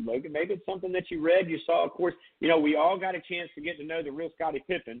you covered, Logan. Maybe it's something that you read, you saw. Of course, we all got a chance to get to know the real Scottie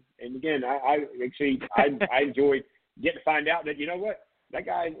Pippen. And, again, I enjoyed getting to find out that, you know what, that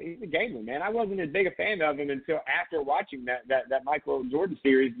guy, he's a gamer, man. I wasn't as big a fan of him until after watching that Michael Jordan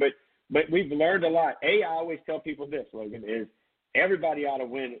series, but we've learned a lot. I always tell people this, Logan, is everybody ought to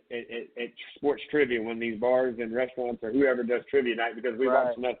win at sports trivia when these bars and restaurants or whoever does trivia night, because we've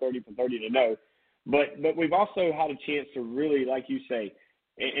watched enough 30 for 30 to know. But we've also had a chance to really, like you say,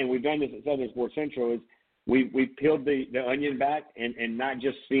 and we've done this at Southern Sports Central, is we've peeled the onion back and not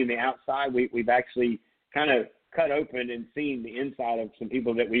just seeing the outside. We've actually kind of cut open and seen the inside of some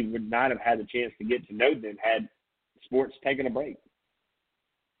people that we would not have had the chance to get to know them had sports taken a break.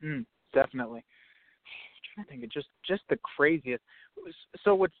 Definitely. I'm trying to think of just the craziest.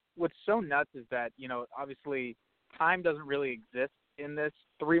 So what's so nuts is that, obviously time doesn't really exist in this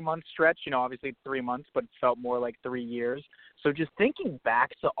 3-month stretch. Obviously it's 3 months, but it felt more like 3 years. So just thinking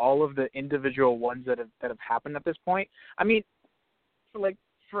back to all of the individual ones that have happened at this point, I mean,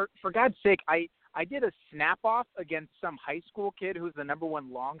 for God's sake, I did a snap off against some high school kid who's the number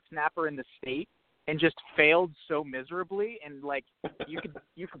 1 long snapper in the state and just failed so miserably. And you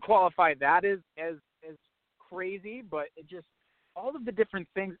could qualify that as crazy, but it just, all of the different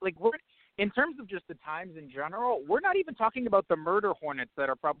things, we're, in terms of just the times in general, we're not even talking about the murder hornets that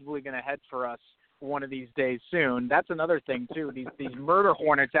are probably going to head for us one of these days soon. That's another thing too. These murder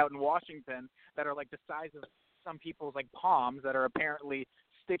hornets out in Washington that are the size of some people's palms that are apparently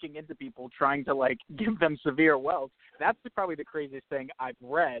sticking into people, trying to give them severe welts. That's probably the craziest thing I've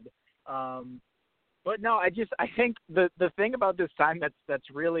read. But no, I think the thing about this time that's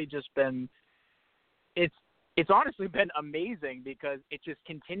really just been, it's honestly been amazing, because it just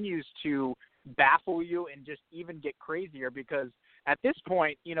continues to baffle you and just even get crazier, because at this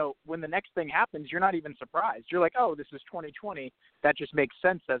point, when the next thing happens, you're not even surprised. You're like, oh, this is 2020. That just makes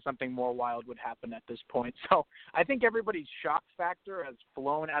sense that something more wild would happen at this point. So I think everybody's shock factor has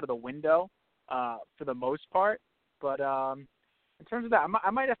flown out of the window for the most part. But in terms of that,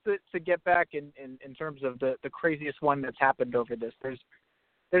 I might have to get back in terms of the craziest one that's happened over this.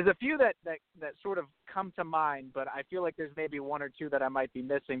 There's a few that sort of come to mind, but I feel like there's maybe 1 or 2 that I might be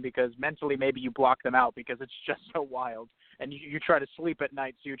missing, because mentally maybe you block them out because it's just so wild, and you try to sleep at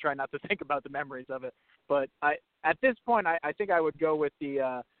night, so you try not to think about the memories of it. But at this point, I think I would go with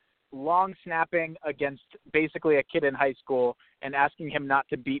the long snapping against basically a kid in high school and asking him not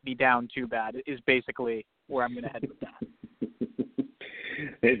to beat me down too bad is basically where I'm going to head with that.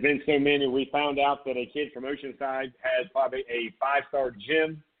 There's been so many. We found out that a kid from Oceanside has probably a 5-star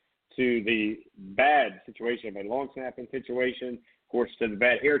gym, to the bad situation of a long snapping situation, of course, to the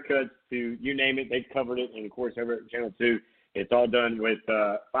bad haircuts, to you name it, they covered it. And, of course, over at Channel 2, it's all done with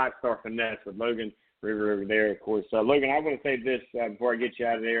 5-star finesse with Logan River over there, of course. Logan, I want to say this before I get you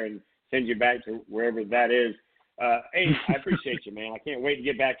out of there and send you back to wherever that is. Hey, I appreciate you, man. I can't wait to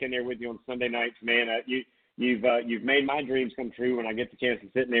get back in there with you on Sunday nights, man. You've made my dreams come true when I get the chance to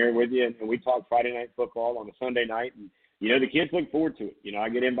sit in there with you and we talk Friday night football on a Sunday night. And, the kids look forward to it. I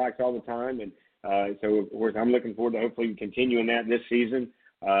get inbox all the time. And so, of course, I'm looking forward to hopefully continuing that this season.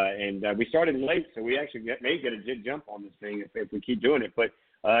 And we started late, so we actually may get a good jump on this thing if we keep doing it. But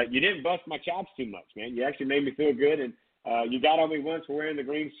you didn't bust my chops too much, man. You actually made me feel good. And you got on me once for wearing the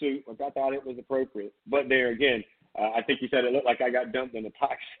green suit, which I thought it was appropriate. But there again, I think you said it looked like I got dumped in a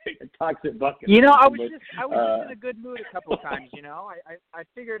toxic bucket. I was just in a good mood a couple of times. I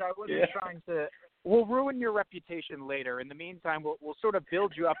figured I wasn't trying to. We'll ruin your reputation later. In the meantime, we'll sort of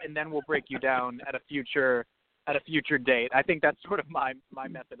build you up, and then we'll break you down at a future date. I think that's sort of my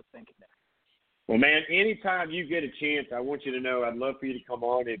method of thinking there. Well, man, anytime you get a chance, I want you to know I'd love for you to come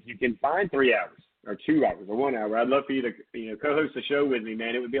on. If you can find 3 hours or 2 hours or 1 hour, I'd love for you to co-host the show with me,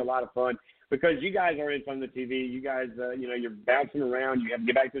 man. It would be a lot of fun. Because you guys are in front of the TV, you guys, you're bouncing around. You have to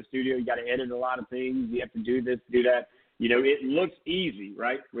get back to the studio. You got to edit a lot of things. You have to do this, do that. It looks easy,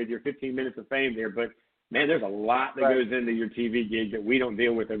 right, with your 15 minutes of fame there. But, man, there's a lot that goes into your TV gig that we don't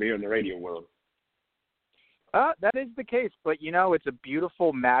deal with over here in the radio world. That is the case. But, it's a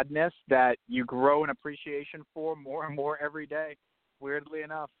beautiful madness that you grow an appreciation for more and more every day, weirdly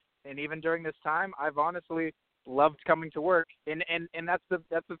enough. And even during this time, I've honestly loved coming to work, and that's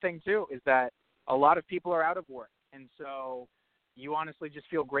the thing too, is that a lot of people are out of work, and so you honestly just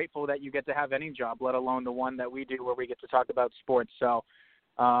feel grateful that you get to have any job, let alone the one that we do where we get to talk about sports. So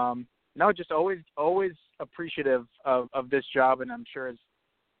no, just always appreciative of this job, and I'm sure as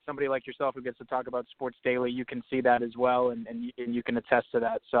somebody like yourself who gets to talk about sports daily, you can see that as well, and you can attest to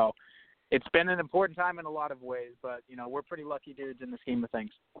that. So it's been an important time in a lot of ways, but we're pretty lucky dudes in the scheme of things.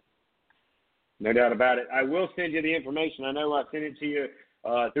 No doubt about it. I will send you the information. I know I sent it to you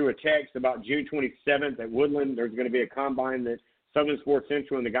through a text about June 27th at Woodland. There's going to be a combine that Southern Sports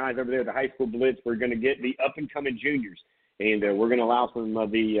Central and the guys over there at the high school Blitz, we're going to get the up-and-coming juniors. And we're going to allow some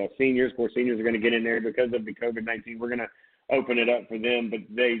of the seniors. Of course, seniors are going to get in there because of the COVID-19. We're going to open it up for them. But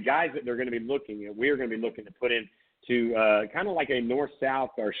the guys that they're going to be looking at, we're going to be looking to put in to kind of like a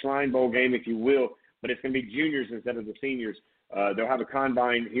North-South or Shrine Bowl game, if you will, but it's going to be juniors instead of the seniors. They'll have a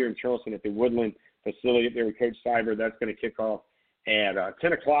combine here in Charleston at the Woodland facility up there with Coach Cyber. That's going to kick off at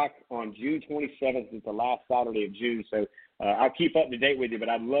 10 o'clock on June 27th. It's the last Saturday of June. So I'll keep up to date with you, but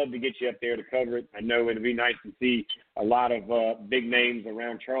I'd love to get you up there to cover it. I know it'll be nice to see a lot of big names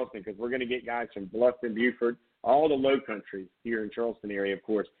around Charleston because we're going to get guys from Bluffton, Beaufort, all the low country here in Charleston area, of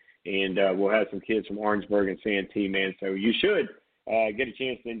course, and we'll have some kids from Orangeburg and Santee, man. So you should get a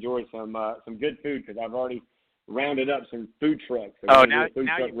chance to enjoy some good food because I've already rounded up some food trucks. So now food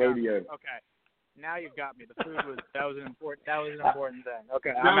truck rodeo. Okay. Now you've got me. The food was an important thing.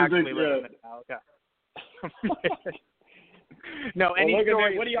 Okay, I'm actually listening now. Okay. No, any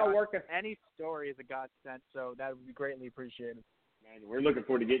story. What are y'all working? Any story is a godsend, so that would be greatly appreciated. Man, we're looking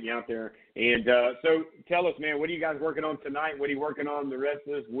forward to getting you out there. And so tell us, man, what are you guys working on tonight? What are you working on the rest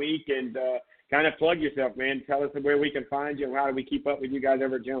of this week? And kind of plug yourself, man. Tell us where we can find you and how do we keep up with you guys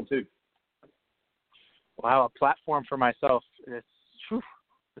over at Channel 2. Wow, a platform for myself. This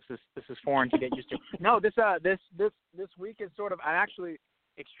is foreign to get used to. No, this week is sort of. I'm actually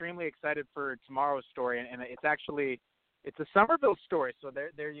extremely excited for tomorrow's story, and it's a Somerville story. So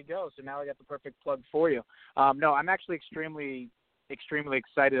there you go. So now I got the perfect plug for you. No, I'm actually extremely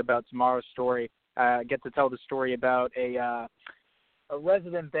excited about tomorrow's story. I get to tell the story about a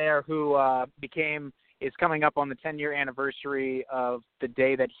resident there who is coming up on the 10-year anniversary of the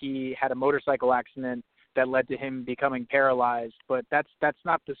day that he had a motorcycle accident that led to him becoming paralyzed. But that's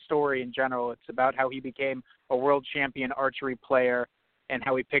not the story in general. It's about how he became a world champion archery player and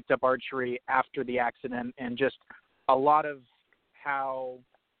how he picked up archery after the accident, and just a lot of how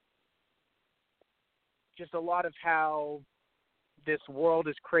this world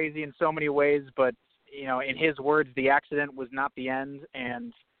is crazy in so many ways, but in his words, the accident was not the end,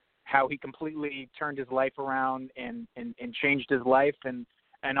 and how he completely turned his life around and changed his life, and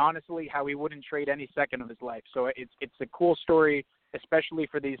honestly, how he wouldn't trade any second of his life. So it's a cool story, especially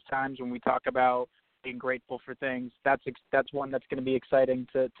for these times when we talk about being grateful for things. That's one that's going to be exciting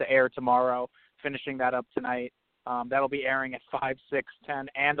to air tomorrow, finishing that up tonight. That'll be airing at 5, 6, 10,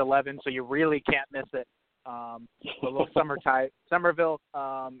 and 11, so you really can't miss it. A little Somerville,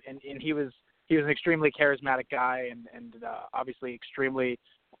 and he was an extremely charismatic guy and obviously extremely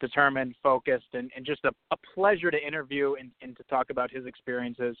determined, focused, and just a pleasure to interview and to talk about his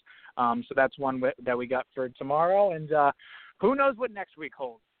experiences. So that's one that we got for tomorrow, and who knows what next week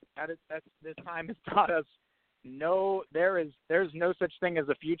holds. This time has taught us there's no such thing as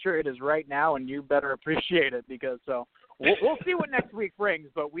a future. It is right now, and you better appreciate it because we'll see what next week brings,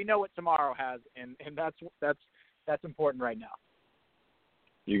 but we know what tomorrow has, and that's important right now.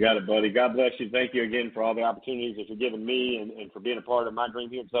 You got it, buddy. God bless you. Thank you again for all the opportunities that you're giving me and for being a part of my dream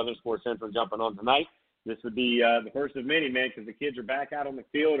here at Southern Sports Central jumping on tonight. This would be the first of many, man, because the kids are back out on the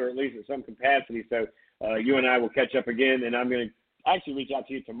field or at least at some capacity. So you and I will catch up again, and I'm going to actually reach out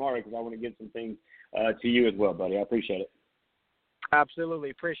to you tomorrow because I want to get some things to you as well, buddy. I appreciate it.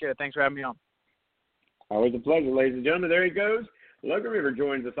 Absolutely. Appreciate it. Thanks for having me on. Always a pleasure, ladies and gentlemen. There he goes. Logan River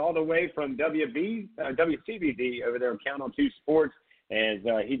joins us all the way from WCBD over there on Count on 2 Sports. As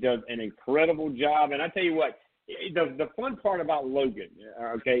he does an incredible job. And I tell you what, the fun part about Logan,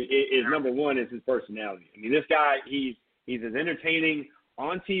 is number one is his personality. I mean, this guy, he's as entertaining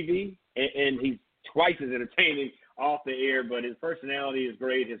on TV, and he's twice as entertaining off the air, but his personality is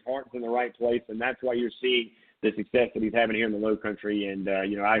great. His heart's in the right place, and that's why you're seeing the success that he's having here in the Low Country. And,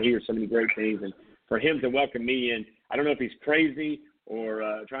 I hear so many great things. And for him to welcome me in, I don't know if he's crazy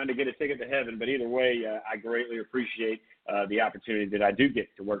or trying to get a ticket to heaven, but either way, I greatly appreciate the opportunity that I do get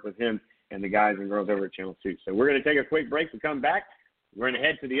to work with him and the guys and girls over at Channel 2. So we're going to take a quick break. We come back. We're going to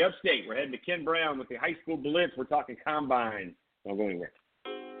head to the upstate. We're heading to Ken Brown with the high school Blitz. We're talking combine. Don't go anywhere.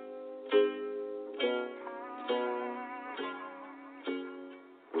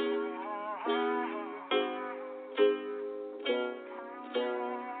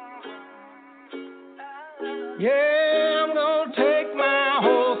 Yeah, I'm gonna take my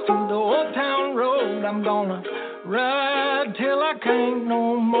horse through the old town road. I'm gonna ride till I can't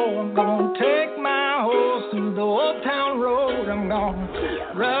no more. I'm gonna take my horse through the old town road. I'm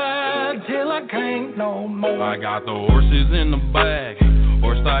gonna ride till I can't no more. I got the horses in the bag,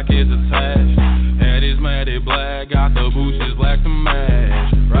 horse stock is attached. Head is matted black, got the bushes black to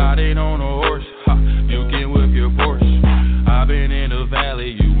match. Riding on a horse, you can whip your Porsche. I've been in the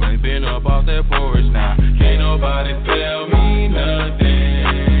valley, you ain't been up off that porch. Now, can't nobody tell me nothing.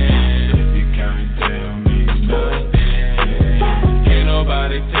 You can't tell me nothing. Can't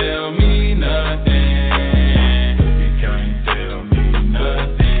nobody tell me nothing. You can't tell me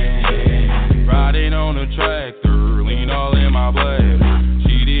nothing. Riding on a tractor,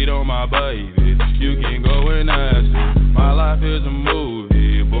 on my baby. You can go and ask her. My life is a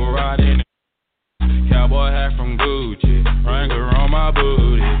movie, bull riding. Cowboy hat from Gucci, Wrangler on my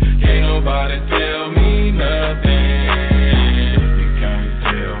booty. Can't nobody tell me nothing. You can't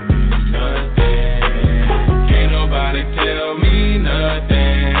tell me nothing. Can't nobody tell me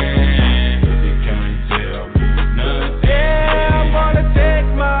nothing. You can't tell me nothing. Yeah, I'm gonna take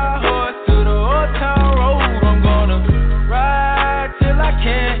my horse to the old town road. I'm gonna ride till I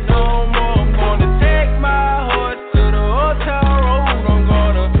can't no more. I'm gonna take my horse to the old town road. I'm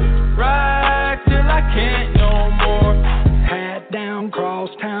gonna ride till I can't no more. Hat down, cross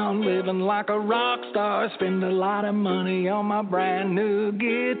town, living like a rock star. Spend a lot of money on my brand new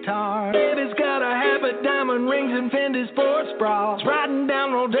guitar. Baby's got a habit, diamond rings and Fendi sports bras. Riding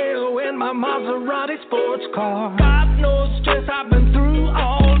down Rodeo in my Maserati sports car. Got no stress, I've been through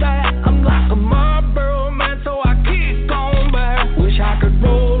all that. I'm like a Marlboro man, so I kick on back. Wish I could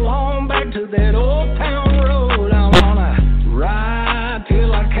roll on back to that old town road. I wanna ride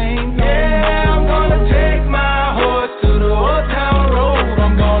till I can't no more. Yeah, I'm gonna take my horse to the old town road.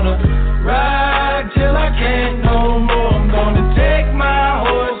 I'm gonna ride till I can't no more. I'm gonna take my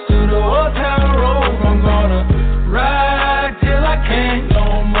horse to the old town road. I'm gonna ride till I can't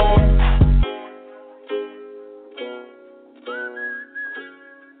no more.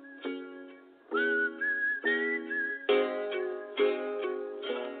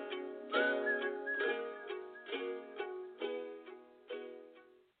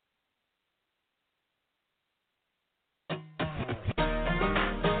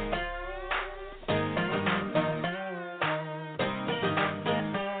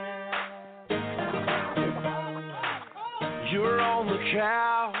 You're on the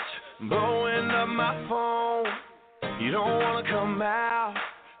couch, blowing up my phone. You don't wanna come out,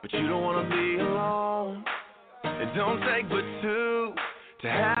 but you don't wanna be alone. It don't take but two to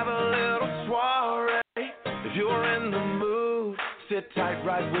have a little soiree. If you're in the mood, sit tight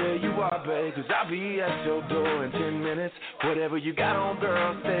right where you are, babe. 'Cause I'll be at your door in 10 minutes. Whatever you got on,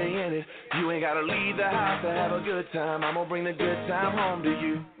 girl, stay in it. You ain't gotta leave the house to have a good time. I'm gonna bring the good time home to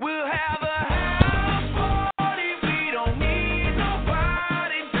you. We'll have a house party. We don't need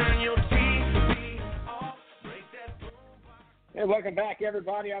nobody. Turn your TV off. Break that. Hey, welcome back,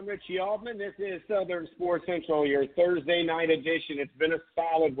 everybody. I'm Richie Altman. This is Southern Sports Central, your Thursday night edition. It's been a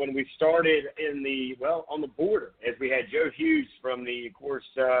solid when we started on the border, as we had Joe Hughes from the, of course,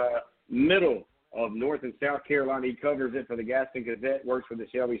 middle of North and South Carolina. He covers it for the Gaston Gazette, works for the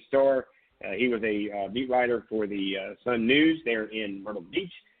Shelby Star. He was a beat writer for the Sun News there in Myrtle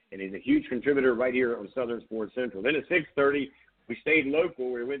Beach, and he's a huge contributor right here on Southern Sports Central. Then at 6:30, we stayed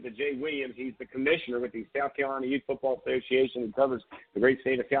local. We went to Jay Williams. He's the commissioner with the South Carolina Youth Football Association and covers the great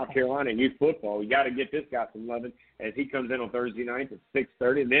state of South Carolina and youth football. We got to get this guy some loving as he comes in on Thursday nights at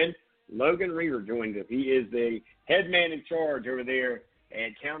 6:30. And then Logan Reeves joins us. He is the head man in charge over there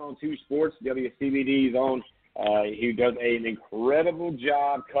at Count on 2 Sports, WCBD's own. He does an incredible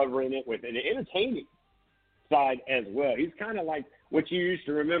job covering it with an entertaining side as well. He's kind of like what you used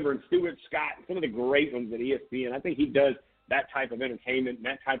to remember in Stuart Scott, some of the great ones at ESPN. I think he does that type of entertainment and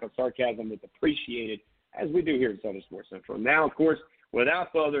that type of sarcasm that's appreciated, as we do here at Southern Sports Central. Now, of course,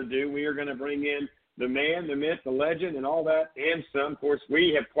 without further ado, we are going to bring in the man, the myth, the legend, and all that, and some. Of course,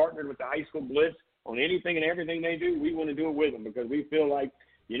 we have partnered with the high school Blitz on anything and everything they do. We want to do it with them because we feel like,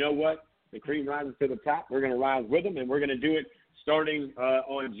 you know what, the cream rises to the top. We're going to rise with them, and we're going to do it starting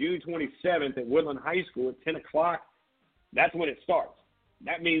on June 27th at Woodland High School at 10 o'clock. That's when it starts.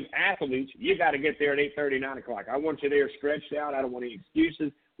 That means athletes, you got to get there at 8:30, 9 o'clock. I want you there stretched out. I don't want any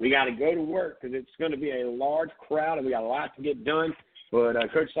excuses. We got to go to work because it's going to be a large crowd, and we got a lot to get done. But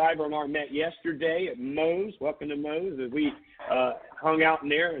Coach Cyber and I met yesterday at Moe's. Welcome to Moe's. As we hung out in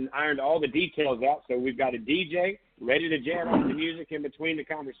there and ironed all the details out. So we've got a DJ ready to jam on the music in between the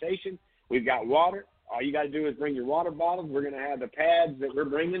conversation. We've got water. All you got to do is bring your water bottles. We're going to have the pads that we're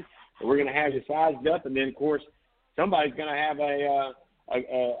bringing. We're going to have you sized up. And then, of course, somebody's going to have a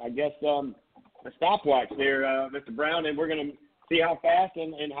stopwatch there, Mr. Brown, and we're going to see how fast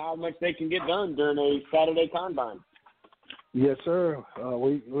and how much they can get done during a Saturday combine. Yes, sir.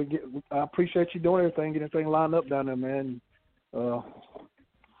 I appreciate you doing everything, getting everything lined up down there, man. I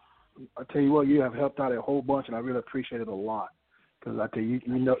tell you what, you have helped out a whole bunch, and I really appreciate it a lot. Because I tell you,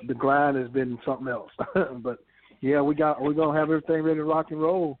 you know, the grind has been something else. But yeah, we're gonna have everything ready to rock and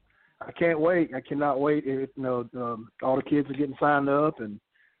roll. I can't wait. I cannot wait. All the kids are getting signed up, and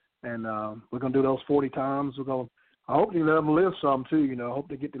we're gonna do those 40 times. I hope they let them lift some too. You know, I hope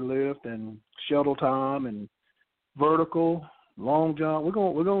they get to lift and shuttle time and vertical, long jump. We're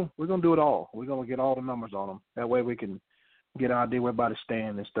gonna do it all. We're gonna get all the numbers on them. That way we can get an idea where everybody's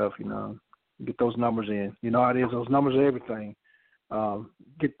standing and stuff, get those numbers in. You know how it is, those numbers are everything. And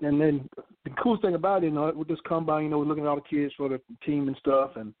then the coolest thing about it, with this combine, we're looking at all the kids for the team and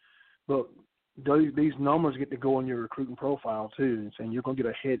stuff, but these numbers get to go on your recruiting profile too, and you're going to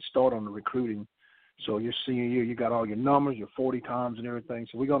get a head start on the recruiting. So your senior year, you got all your numbers, your 40 times and everything.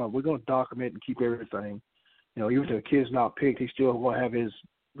 So we're gonna document and keep everything. Even if the kid's not picked, he's still going to have his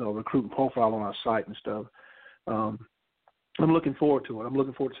recruiting profile on our site and stuff. I'm looking forward to it. I'm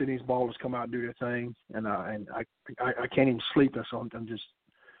looking forward to seeing these ballers come out and do their thing, and I can't even sleep. So I'm just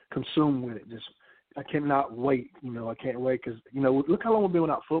consumed with it. I cannot wait. I can't wait because look how long we've been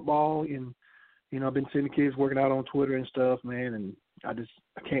without football, and I've been seeing the kids working out on Twitter and stuff, man, and I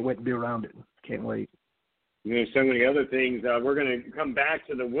can't wait to be around it. Can't wait. So many other things. We're going to come back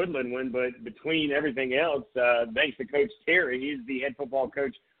to the Woodland one, but between everything else, thanks to Coach Terry, he's the head football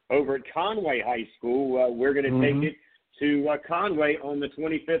coach over at Conway High School. We're going to take it to Conway on the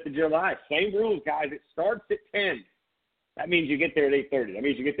 25th of July. Same rules, guys. It starts at 10. That means you get there at 8:30. That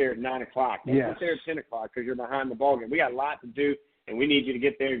means you get there at 9 o'clock. Don't get there at 10 o'clock because you're behind the ballgame. We got a lot to do, and we need you to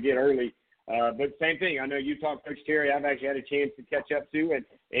get there and get early. But same thing. I know you talked to Coach Terry. I've actually had a chance to catch up to,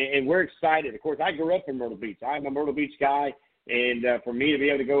 and we're excited. Of course, I grew up in Myrtle Beach. I'm a Myrtle Beach guy, and for me to be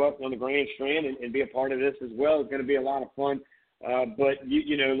able to go up on the Grand Strand and be a part of this as well is going to be a lot of fun. But,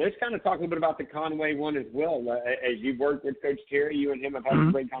 let's kind of talk a little bit about the Conway one as well. As you've worked with Coach Terry, you and him have had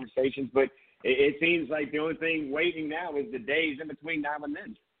some great conversations, but it seems like the only thing waiting now is the days in between now and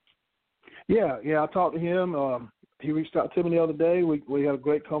then. Yeah, I talked to him. He reached out to me the other day. We had a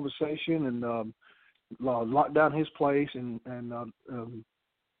great conversation and locked down his place, and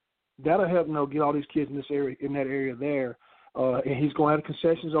that'll help get all these kids in that area there. And he's going to have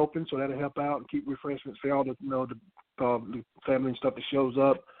concessions open, so that'll help out and keep refreshments for all the family and stuff that shows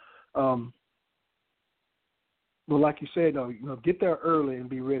up. But like you said, get there early and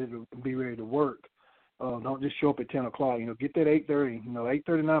be ready to work. Don't just show up at 10 o'clock. Get there at 8:30.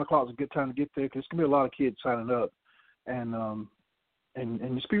 8:30, 9 o'clock is a good time to get there because there's gonna be a lot of kids signing up, and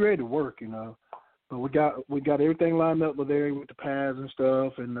just be ready to work. But we got everything lined up with the pads and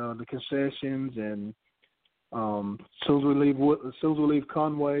stuff, and the concessions, and as soon as we leave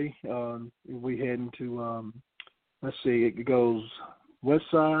Conway, we head into let's see, it goes west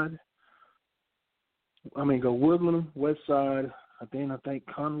side. Go Woodland, west side. Then I think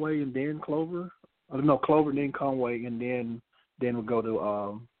Conway and then Clover. No, Clover and then Conway, and then we'll go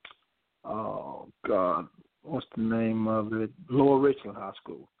to what's the name of it? Lower Richland High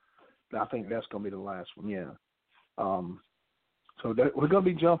School. I think that's gonna be the last one. Yeah. So we're gonna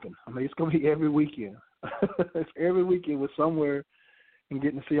be jumping. It's gonna be every weekend. It's every weekend we're somewhere and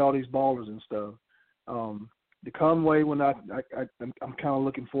getting to see all these ballers and stuff. The Conway one, I'm kind of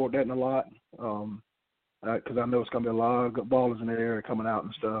looking forward to that a lot because I know it's going to be a lot of good ballers in that area coming out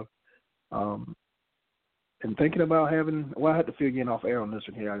and stuff. And thinking about I had to fill you in off air on this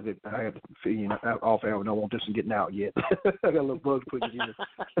one here. I had to fill you in off air. I don't want this one getting out yet. I got a little bug put in here.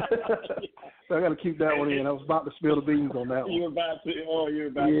 So I got to keep that one in. I was about to spill the beans on that one. You're about to.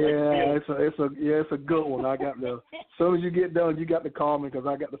 Yeah, it's a good one. As soon as you get done, you got to call me because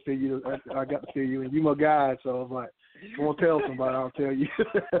I got to fill you. I got to fill you in. You my guy, so I was like, if you want to tell somebody, I'll tell you.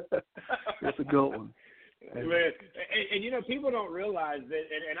 It's a good one. And people don't realize that,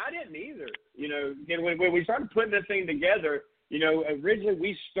 and I didn't either. When we started putting this thing together, originally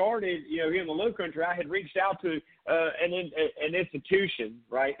we started, here in the Low Country, I had reached out to an institution,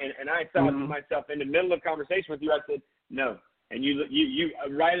 right? And I thought to myself in the middle of conversation with you, I said no. And you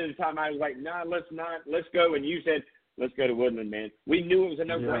right at the time I was like, nah, let's not, let's go. And you said, let's go to Woodland, man. We knew it was a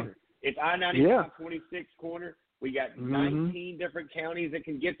no-brainer. It's I-95 26 corner. We got 19 different counties that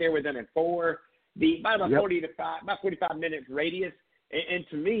can get there within about 45 minutes radius, and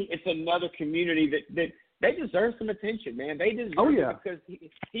to me, it's another community that they deserve some attention, man. They deserve it because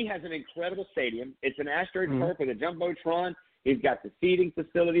he has an incredible stadium. It's an AstroTurf with a jumbotron. He's got the seating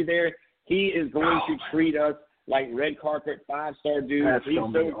facility there. He is going to treat us like red carpet, 5-star dude. He's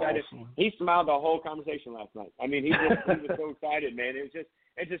so excited. Awesome. He smiled the whole conversation last night. He was so excited, man. It was just,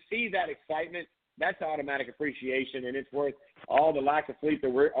 and to see that excitement. That's automatic appreciation, and it's worth all the lack of sleep that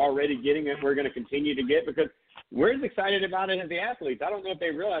we're already getting and we're going to continue to get because we're as excited about it as the athletes. I don't know if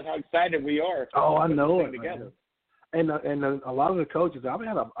they realize how excited we are. Oh, I know it, together. And a lot of the coaches,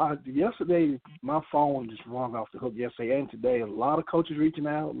 yesterday my phone just rung off the hook yesterday and today. A lot of coaches reaching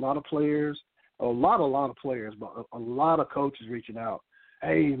out, a lot of players, but a lot of coaches reaching out.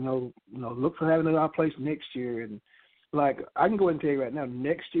 Hey, look for having it in our place next year. And like, I can go ahead and tell you right now,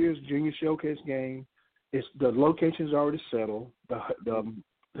 next year's Junior Showcase game, the location's already settled. The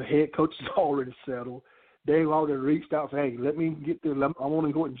head coach is already settled. they've already reached out and said, hey, let me get there. I want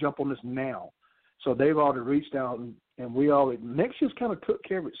to go and jump on this now. So they've already reached out, and we already – next year's kind of took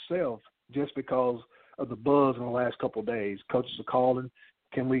care of itself just because of the buzz in the last couple of days. Coaches are calling.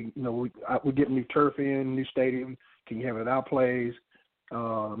 Can we – we're getting new turf in, new stadium. Can you have it at our place?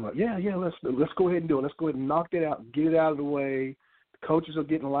 I'm like, yeah, let's go ahead and do it. Let's go ahead and knock it out, get it out of the way. The coaches are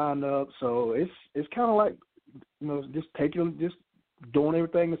getting lined up. So it's kind of like, just doing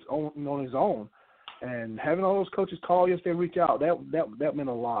everything that's on his own. And having all those coaches call yesterday and reach out, that meant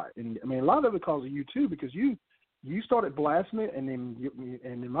a lot. And I mean, a lot of it because of you too, because you started blasting it, and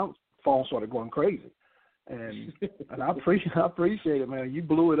then my phone started going crazy. And I appreciate it, man. You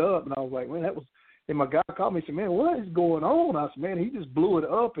blew it up, and I was like, man, that was. And my guy called me and said, man, what is going on? I said, man, he just blew it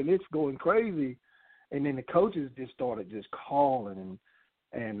up, and it's going crazy. And then the coaches just started just calling,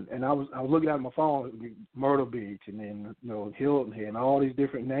 and I was looking at my phone, Myrtle Beach, and then Hilton Head, and all these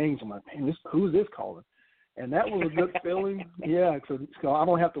different names. I'm like, man, who's this calling? And that was a good feeling. Yeah, so I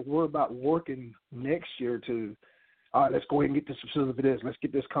don't have to worry about working next year to, all right, let's go ahead and get this facility for this. Let's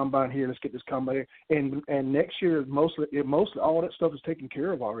get this combine here. Let's get this combine here. And next year, mostly all that stuff is taken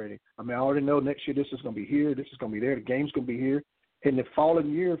care of already. I mean, I already know next year this is going to be here. This is going to be there. The game's going to be here. And the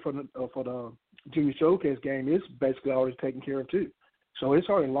following year for the Junior Showcase game is basically already taken care of too. So it's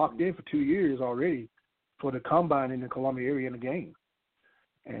already locked in for 2 years already for the combine in the Columbia area in the game.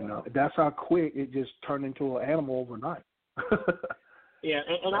 And that's how quick it just turned into an animal overnight. Yeah,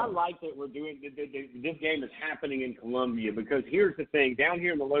 and I like that we're doing this game is happening in Columbia, because here's the thing. Down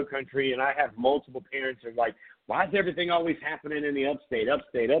here in the Low Country, and I have multiple parents who are like, why is everything always happening in the upstate?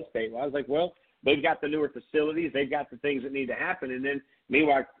 Well, I was like, well, they've got the newer facilities. They've got the things that need to happen. And then,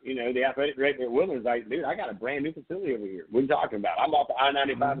 meanwhile, the athletic director at Woodland's like, dude, I got a brand new facility over here. What are you talking about? I'm off the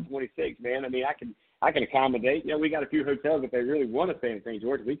I-95 and 26, man. I mean, I can accommodate. We got a few hotels if they really want to stay in St.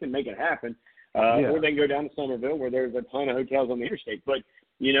 George. We can make it happen. Or they can go down to Somerville where there's a ton of hotels on the interstate. But,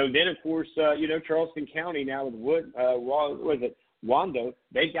 then, of course, Charleston County now with Wando,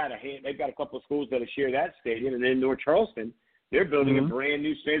 they've got a couple of schools that share that stadium. And then North Charleston, they're building a brand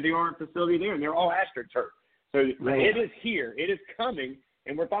new state-of-the-art facility there, and they're all AstroTurf. So it is here. It is coming,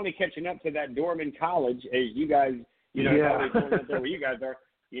 and we're finally catching up to that Dorman College, as you guys, probably going up there where you guys are.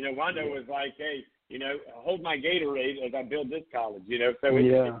 Wando was like, hey, hold my Gatorade as I build this college, So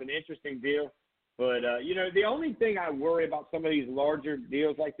it's an interesting deal. But, the only thing I worry about some of these larger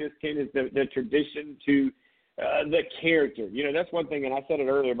deals like this, Ken, is the tradition to the character. That's one thing, and I said it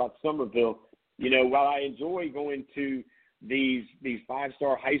earlier about Somerville. While I enjoy going to these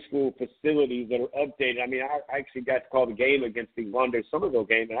five-star high school facilities that are updated, I mean, I actually got to call the game against the Wando Somerville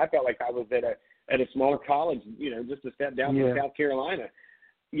game, and I felt like I was at a smaller college, just a step down from South Carolina.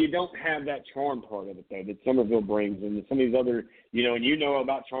 You don't have that charm part of it, though, that Somerville brings. And some of these other, and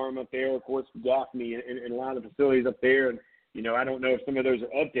about charm up there, of course, Gaffney and a lot of the facilities up there. And, I don't know if some of those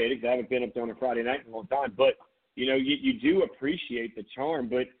are updated because I haven't been up there on a Friday night in a long time. But, you do appreciate the charm.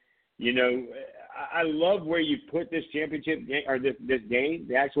 But, I love where you put this championship game, or this game,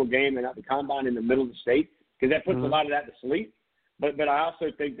 the actual game, and not the combine, in the middle of the state, because that puts a lot of that to sleep. But I also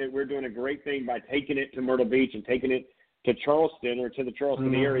think that we're doing a great thing by taking it to Myrtle Beach and taking it to Charleston, or to the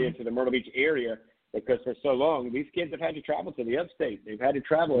Charleston area, to the Myrtle Beach area, because for so long these kids have had to travel to the upstate. They've had to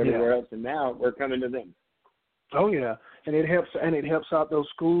travel everywhere else, and now we're coming to them. Oh yeah, and it helps out those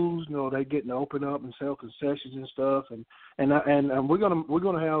schools. They getting to open up and sell concessions and stuff, and we're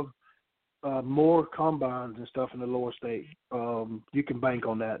gonna have more combines and stuff in the lower state. You can bank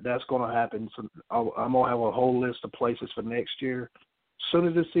on that. That's gonna happen. So I'm gonna have a whole list of places for next year. As soon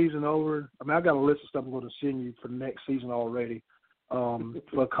as this season over, I mean, I got a list of stuff I'm going to send you for the next season already,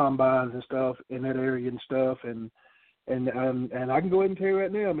 for combines and stuff in that area and stuff, and I can go ahead and tell you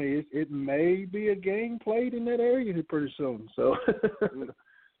right now, I mean, it may be a game played in that area here pretty soon. So,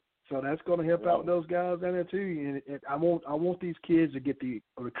 so that's going to help out those guys down there too. And I want these kids to get the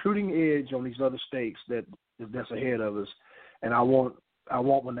recruiting edge on these other states that's ahead of us, and I want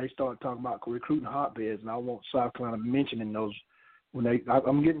when they start talking about recruiting hotbeds, and I want South Carolina mentioning those.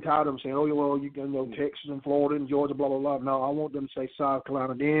 I'm getting tired of them saying, oh, well, you can Texas and Florida and Georgia, blah, blah, blah. No, I want them to say South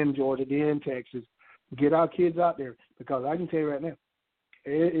Carolina, then Georgia, then Texas. Get our kids out there, because I can tell you right now,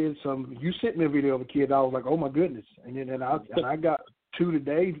 it is you sent me a video of a kid, I was like, oh, my goodness. And then I got two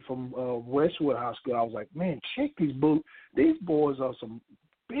today from Westwood High School. I was like, man, check these boys. These boys are some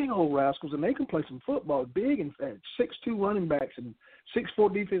big old rascals, and they can play some football, big and fat, 6'2" running backs and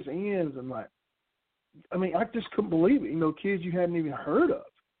 6'4" defensive ends. And like, I mean, I just couldn't believe it. Kids you hadn't even heard of,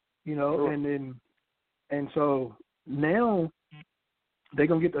 sure. And so now they're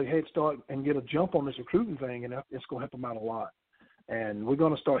going to get the head start and get a jump on this recruiting thing, and it's going to help them out a lot. And we're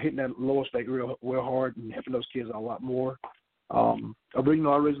going to start hitting that lower state real hard and helping those kids out a lot more. I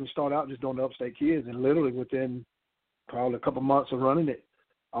originally started out just doing the upstate kids, and literally within probably a couple months of running it,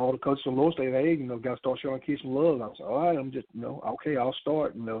 all the coaches on lower state, hey, got to start showing kids some love. And I was like, all right, I'm just, okay, I'll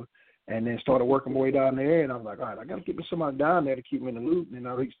start, and then started working my way down there. And I was like, all right, I got to get me somebody down there to keep me in the loop. And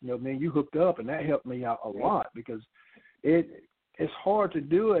I reached, man, you hooked up, and that helped me out a lot because it's hard to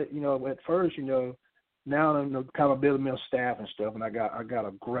do it, at first, Now I'm kind of building my staff and stuff, and I got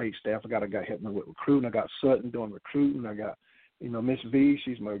a great staff. I got a guy helping me with recruiting. I got Sutton doing recruiting. I got, Miss V,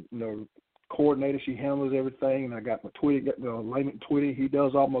 she's my coordinator. She handles everything. And I got my Twitty, Layman Twitty. He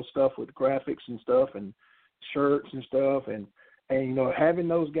does all my stuff with graphics and stuff and shirts and stuff. And having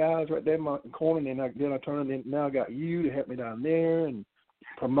those guys right there in my corner, and then I turn in. Now I got you to help me down there and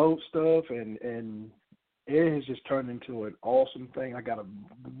promote stuff and it has just turned into an awesome thing. I got a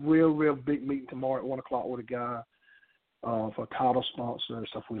real big meeting tomorrow at 1 o'clock with a guy for a title sponsor.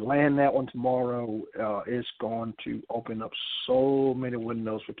 So if we land that one tomorrow, it's going to open up so many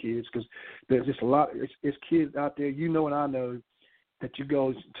windows for kids because there's just a lot. It's kids out there, and I know that you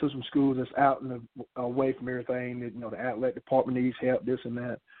go to some schools that's out and away from everything. That, the athletic department needs help, this and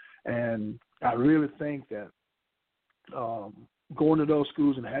that. And I really think that going to those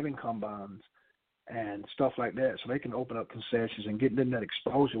schools and having combines and stuff like that, so they can open up concessions and get them that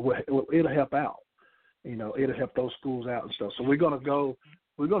exposure. It'll help out. It'll help those schools out and stuff. So we're going to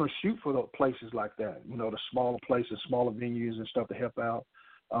shoot for those places like that, the smaller places, smaller venues and stuff to help out.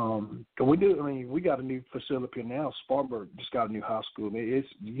 We got a new facility now. Spartanburg just got a new high school. You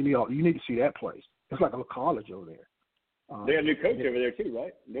need to see that place. It's like a college over there. They got a new coach over there too,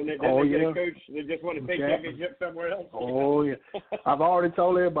 right? Don't they get a coach that just won a big championship somewhere else? Oh, yeah. I've already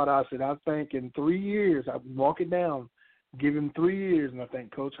told everybody, I said, I think in 3 years, I walk it down, give him 3 years, and I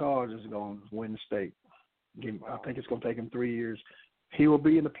think Coach Hodge is going to win the state. I think it's going to take him 3 years. He will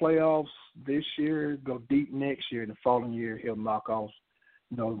be in the playoffs this year, go deep next year, and the following year he'll knock off,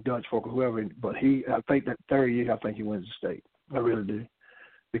 Dutch Fork or whoever. But I think that third year, I think he wins the state. I really do.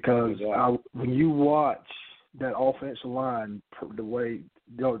 Because when you watch that offensive line, the way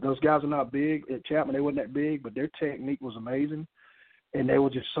those guys are not big at Chapman, they wasn't that big, but their technique was amazing, and they were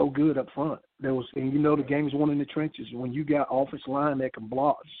just so good up front. The game's won in the trenches. When you got offensive line that can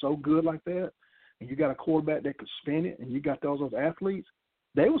block so good like that, and you got a quarterback that could spin it, and you got those athletes,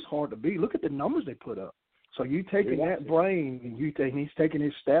 they was hard to beat. Look at the numbers they put up. So you taking that brain, and he's taking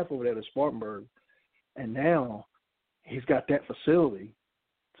his staff over there to Spartanburg, and now he's got that facility.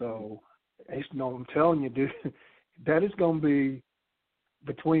 So I'm telling you, dude, that is going to be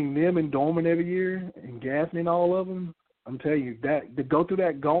between them and Dorman every year and Gaffney and all of them. I'm telling you, that to go through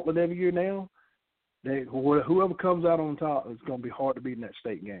that gauntlet every year now, whoever comes out on top, it's going to be hard to beat in that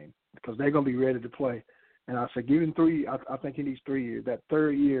state game because they're going to be ready to play. And I said, give him 3. I think he needs 3 years. That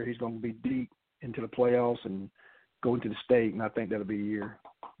third year, he's going to be deep into the playoffs and go into the state, and I think that'll be a year,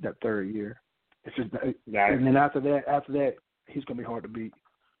 that third year. And then after that, he's going to be hard to beat.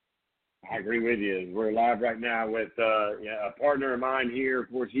 I agree with you. We're live right now with a partner of mine here.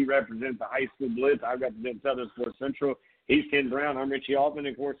 Of course, he represents the high school Blitz. I represent Southern Sports Central. He's Ken Brown. I'm Richie Altman.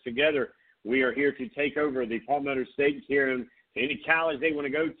 Of course, together we are here to take over the Palmetto State here in any college they want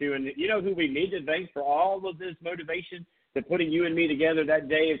to go to. And you know who we need to thank for all of this motivation to putting you and me together that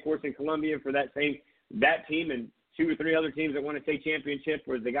day, of course, in Columbia for that team and 2 or 3 other teams that won a state championship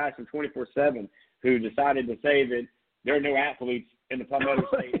was the guys from 24/7 who decided to say that there are no athletes in the Palmetto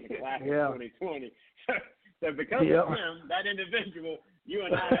State in the class of 2020. So because of him, that individual, you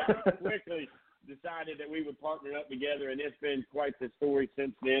and I quickly decided that we would partner up together, and it's been quite the story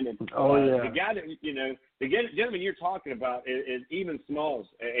since then. And the guy that, the gentleman you're talking about is Even Smalls,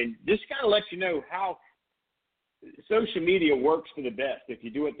 and just kind of lets you know how social media works for the best if you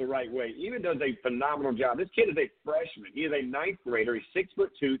do it the right way. Even does a phenomenal job. This kid is a freshman. He is a 9th grader. He's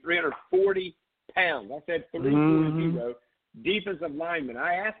 6'2", 340 pounds. I said 340. Defensive lineman.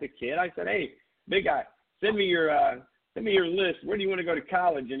 I asked the kid, I said, hey, big guy, send me your list. Where do you want to go to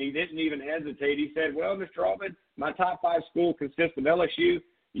college? And he didn't even hesitate. He said, well, Mr. Altman, my top 5 schools consist of LSU,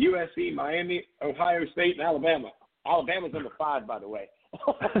 USC, Miami, Ohio State, and Alabama. Alabama's number 5, by the way.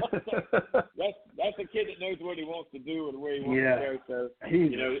 That's a kid that knows what he wants to do and where he wants to go. So,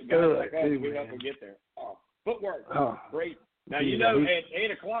 guys like us, we help him get there. Footwork, great. Now, at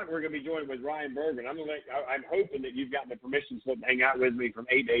 8 o'clock, we're going to be joined with Ryan Bergen. I'm hoping that you've gotten the permission slip to hang out with me from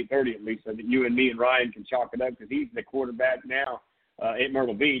 8 to 8:30 at least so that you and me and Ryan can chalk it up because he's the quarterback now at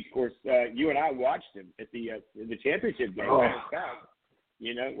Myrtle Beach. Of course, you and I watched him at the championship game.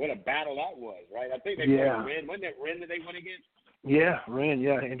 What a battle that was, right? I think they played Wren. Wasn't it Wren that they won against? Yeah, Wren,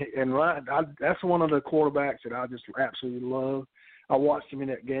 yeah. And Ryan, that's one of the quarterbacks that I just absolutely love. I watched him in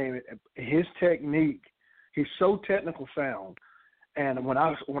that game. His technique, he's so technical sound. And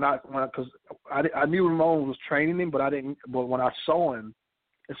because I knew Ramon was training him, but I didn't. But when I saw him,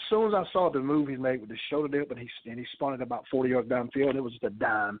 as soon as I saw the move he made with the shoulder dip, and he spun it about 40 yards downfield, it was just a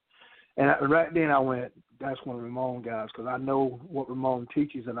dime. And right then I went, that's one of Ramon guys, because I know what Ramon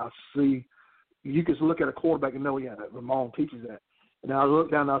teaches, and I see, you can look at a quarterback and know, yeah, that Ramon teaches that. And I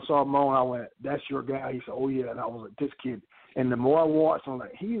looked down and I saw Ramon, and I went, that's your guy. He said, oh, yeah. And I was like, this kid. And the more I watched, I'm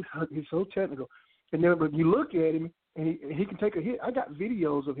like, he's so technical. And then but you look at him, and he can take a hit. I got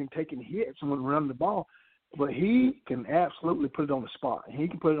videos of him taking hits and running the ball, but he can absolutely put it on the spot. He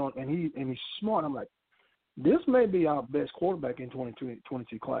can put it on, and he's smart. I'm like, this may be our best quarterback in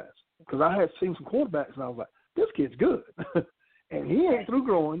 22 class, because I had seen some quarterbacks, and I was like, this kid's good. And he ain't through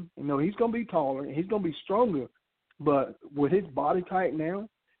growing. You know, he's going to be taller, and he's going to be stronger. But with his body type now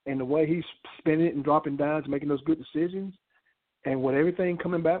and the way he's spinning it and dropping dimes, making those good decisions, and with everything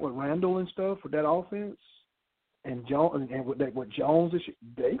coming back with Randall and stuff with that offense, and with Jones,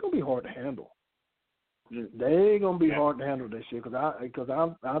 they're going to be hard to handle. They're going to be hard to handle this year, because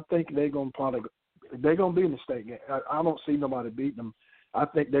I think they're going to be in the state game. I don't see nobody beating them. I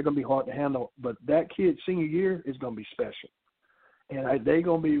think they're going to be hard to handle. But that kid's senior year is going to be special, and it's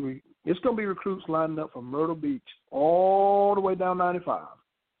going to be recruits lining up from Myrtle Beach all the way down 95,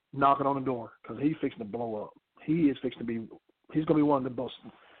 knocking on the door, because he's fixing to blow up. He's going to be one of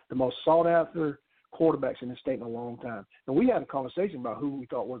the most sought after quarterbacks in the state in a long time. And we had a conversation about who we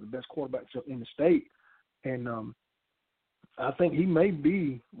thought was the best quarterbacks in the state, and I think he may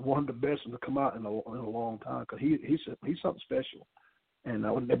be one of the best to come out in a long time, because he's something special. And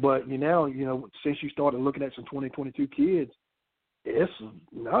but since you started looking at some 2022 kids,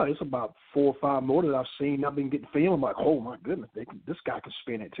 it's about 4 or 5 more that I've seen. I've been getting feeling like, oh my goodness, this guy can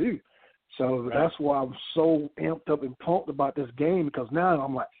spin it too. So that's why I'm so amped up and pumped about this game, because now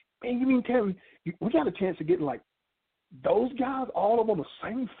I'm like, man, you mean tell me we got a chance to get like those guys all up on the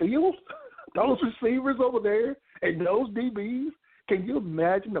same field, those receivers over there, and those DBs? Can you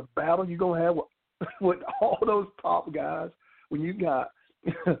imagine the battle you're gonna have with all those top guys when you got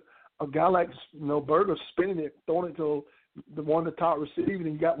a guy like Berger spinning it, throwing it to one of the top receivers,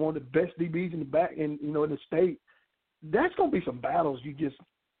 and you got one of the best DBs in the back, in the state? That's gonna be some battles you just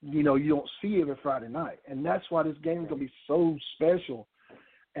you don't see every Friday night, and that's why this game is gonna be so special.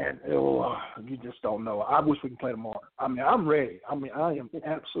 And you just don't know. I wish we can play tomorrow. I mean, I'm ready. I am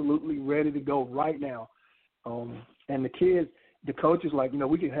absolutely ready to go right now. And the kids, the coaches, like,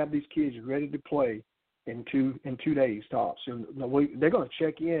 we can have these kids ready to play in 2 days tops. And they're going to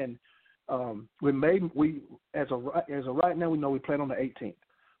check in. As of right now, we know we played on the 18th.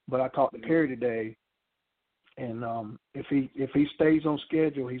 But I talked to Perry today, and if he stays on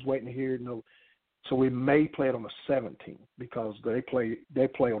schedule, he's waiting to hear. So we may play it on the 17th, because they play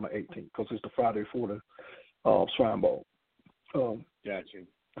on the 18th, because it's the Friday before the Shrine Bowl. Gotcha.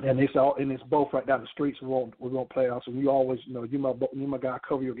 And it's both right down the street, so we won't play out. So you always, you my guy,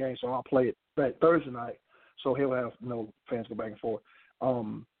 cover your game, so I'll play it that Thursday night, so he'll have fans go back and forth.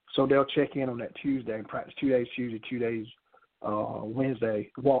 So they'll check in on that Tuesday and practice 2 days Tuesday, 2 days Wednesday,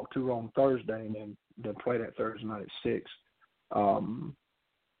 walk through on Thursday, and then play that Thursday night at 6.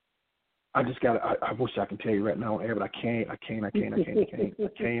 I just I wish I could tell you right now on air, but I can't. I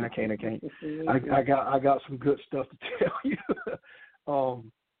got some good stuff to tell you.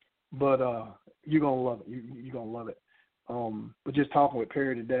 But you're gonna love it. You're gonna love it. But just talking with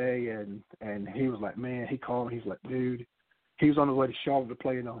Perry today, and he was like, man, he called me. He's like, dude, he was on his way to Charlotte to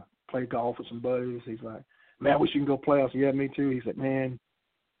play golf with some buddies. He's like, man, I wish you can go play. I said, yeah, me too. He said, man.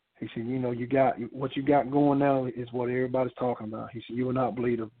 He said, you got what you got going now is what everybody's talking about. He said, you will not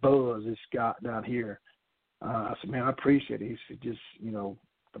believe the buzz it's got down here. I said, man, I appreciate it. He said, just,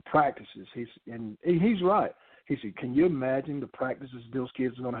 the practices. He's right. He said, can you imagine the practices those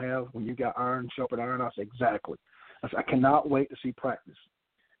kids are going to have when you got iron, sharpen iron? I said, exactly. I said, I cannot wait to see practice.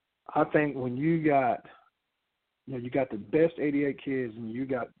 I think when you got the best 88 kids, and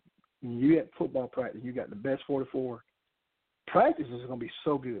you at football practice, you got the best 44, practice is going to be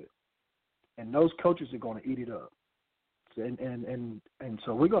so good, and those coaches are going to eat it up. And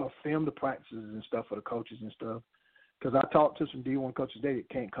so we're going to film the practices and stuff for the coaches and stuff, because I talked to some D1 coaches today that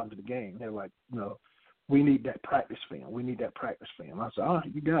can't come to the game. They're like, we need that practice film. We need that practice film. I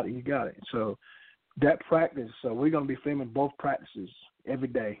said, you got it. So that practice, so we're going to be filming both practices every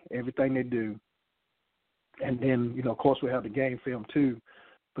day, everything they do. And then, of course, we have the game film too,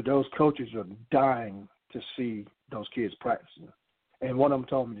 but those coaches are dying to see those kids practicing. And one of them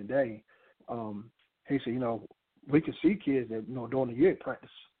told me today, he said, we can see kids that, during the year practice,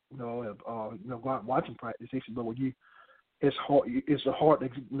 go out watching practice. He said, but when it's hard. It's hard to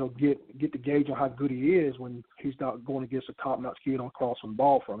get the gauge on how good he is when he's not going against a top-notch kid on crossing the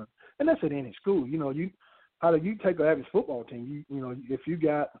ball from him. And that's at any school. How do you take an average football team? If you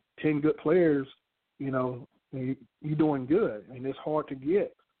got 10 good players, you're doing good. And it's hard to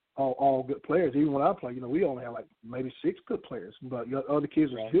get all good players. Even when I play, we only have like maybe 6 good players, but other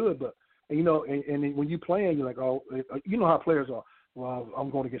kids are good. But and when you playing, you're like, oh, how players are. Well,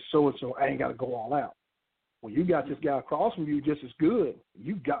 I'm going to get so and so. I ain't got to go all out. Well, you got this guy across from you just as good.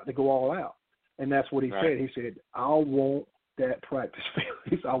 You got to go all out, and that's what he said. He said, "I want that practice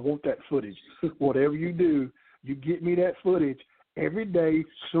film. I want that footage. Whatever you do, you get me that footage every day.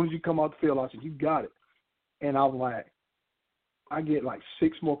 As soon as you come out the field, I said, you got it." And I'm like, I get like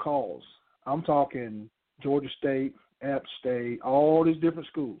 6 more calls. I'm talking Georgia State, App State, all these different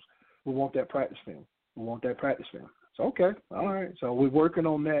schools. We want that practice film. We want that practice film. So, okay, all right. So we're working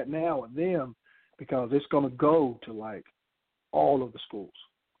on that now with them because it's going to go to like all of the schools.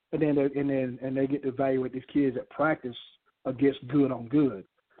 And then they get to evaluate these kids at practice against good on good.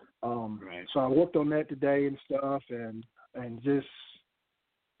 So I worked on that today and stuff, and just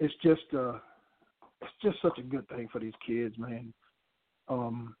it's just such a good thing for these kids, man,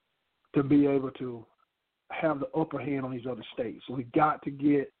 to be able to have the upper hand on these other states. So we got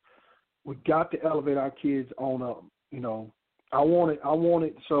to elevate our kids on up. I want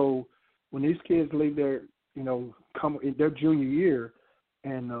it so when these kids leave their come in their junior year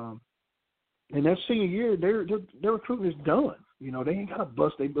and their senior year, their recruiting is done. They ain't got to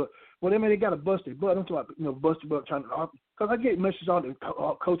bust their butt. Well, they got to bust their butt. I'm talking about, bust their butt trying to, because I get messages all the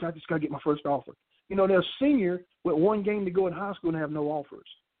coach, I just got to get my first offer. They're a senior with 1 game to go in high school and have no offers.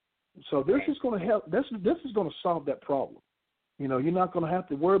 So this is going to help. This is going to solve that problem. You're not going to have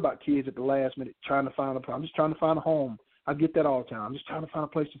to worry about kids at the last minute trying to find I'm just trying to find a home. I get that all the time. I'm just trying to find a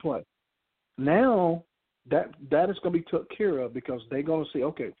place to play. Now that is going to be took care of because they're going to see,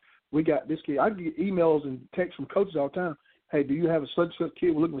 okay, we got this kid. I get emails and texts from coaches all the time. Hey, do you have a such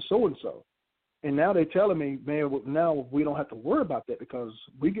kid? We're looking for so-and-so. And now they're telling me, man, now we don't have to worry about that because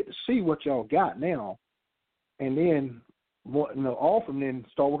we get to see what y'all got now and then offer and then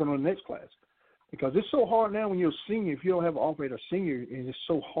start working on the next class. Because it's so hard now when you're a senior, if you don't have an offer at a senior, and it's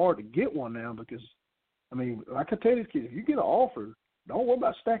so hard to get one now because, I can tell these kids, if you get an offer, don't worry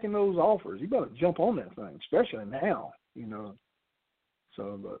about stacking those offers. You better jump on that thing, especially now,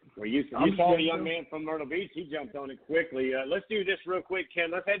 So, well, you saw the young man from Myrtle Beach. He jumped on it quickly. Let's do this real quick,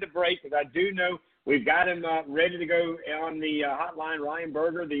 Ken. Let's head to break because I do know we've got him ready to go on the hotline. Ryan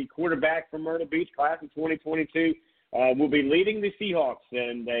Berger, the quarterback from Myrtle Beach, class of 2022, will be leading the Seahawks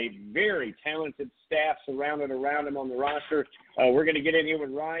and a very talented staff surrounded around him on the roster. We're going to get in here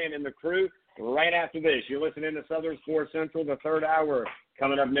with Ryan and the crew right after this. You're listening to Southern Sports Central, the third hour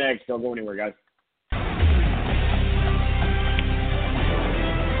coming up next. Don't go anywhere, guys.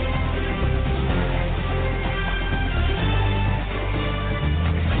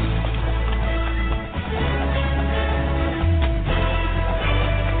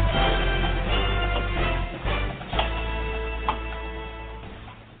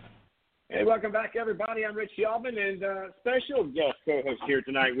 Hey, welcome back, everybody. I'm Rich Yalvin, and special guest co-host here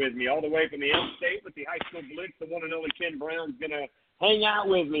tonight with me, all the way from the upstate with the high school Blitz. The one and only Ken Brown's going to hang out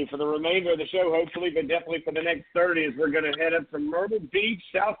with me for the remainder of the show, hopefully, but definitely for the next 30 as we're going to head up from Myrtle Beach,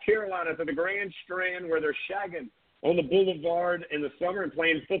 South Carolina, to the Grand Strand where they're shagging on the boulevard in the summer and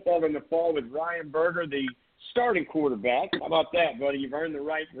playing football in the fall with Ryan Berger, the starting quarterback. How about that, buddy? You've earned the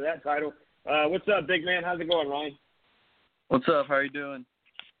right for that title. What's up, big man? How's it going, Ryan? What's up? How are you doing?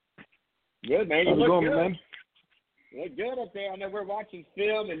 Good, man. You How's it look going, good. man? You look good up there. I know we're watching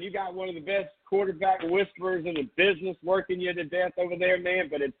film, and you got one of the best quarterback whisperers in the business working you to death over there, man,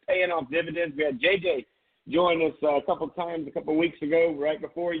 but it's paying off dividends. We had JJ join us a couple of weeks ago, right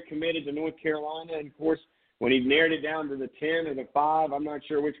before he committed to North Carolina, and, of course, when he narrowed it down to the 10 or the 5, I'm not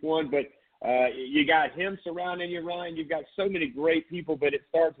sure which one, but you got him surrounding you, Ryan. You've got so many great people, but it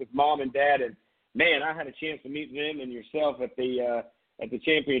starts with mom and dad, and, man, I had a chance to meet them and yourself at the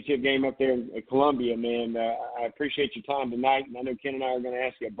championship game up there in Columbia, man. I appreciate your time tonight, and I know Ken and I are going to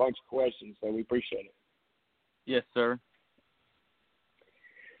ask you a bunch of questions, so we appreciate it. Yes, sir.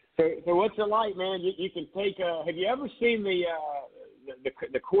 So what's it like, man? You can take have you ever seen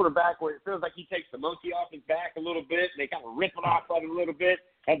the quarterback where it feels like he takes the monkey off his back a little bit and they kind of rip it off of him a little bit?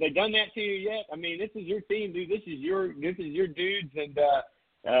 Have they done that to you yet? I mean, this is your team, dude. This is your dudes, and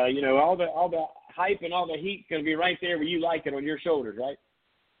all the hype and all the heat's going to be right there where you like it on your shoulders, right?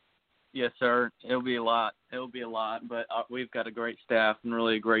 Yes, sir. It'll be a lot, but we've got a great staff and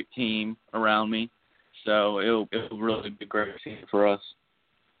really a great team around me, so it'll really be a great team for us.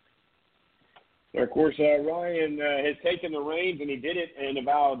 Of course, Ryan has taken the reins, and he did it in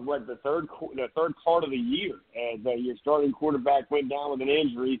about the third part of the year. As your starting quarterback went down with an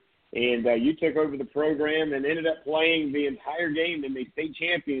injury, and you took over the program and ended up playing the entire game in the state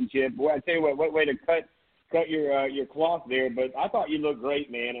championship. Boy, I tell you what way to cut your cloth there. But I thought you looked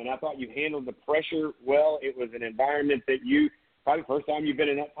great, man, and I thought you handled the pressure well. It was an environment that probably the first time you've been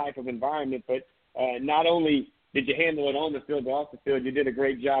in that type of environment, but not only did you handle it on the field, but off the field, you did a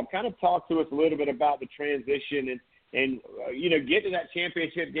great job. Kind of talk to us a little bit about the transition and get to that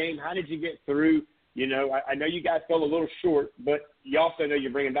championship game. How did you get through? I know you guys fell a little short, but you also know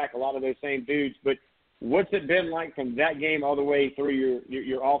you're bringing back a lot of those same dudes. But what's it been like from that game all the way through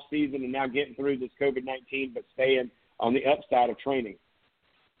your off season and now getting through this COVID-19, but staying on the upside of training?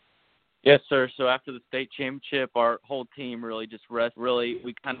 Yes, sir. So after the state championship, our whole team really just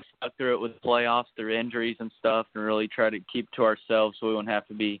we kind of stuck through it with playoffs, through injuries and stuff, and really tried to keep to ourselves so we wouldn't have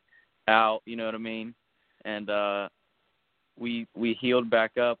to be out, you know what I mean? And we healed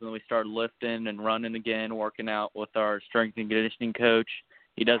back up, and then we started lifting and running again, working out with our strength and conditioning coach.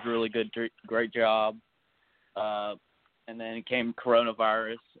 He does a really great job. And then came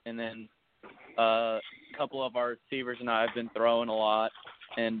coronavirus, and then a couple of our receivers and I have been throwing a lot.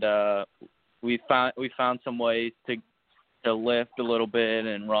 And we found some ways to lift a little bit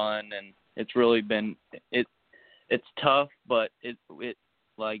and run, and it's really been it's tough, but it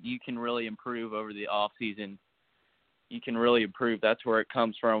like you can really improve over the off season. You can really improve. That's where it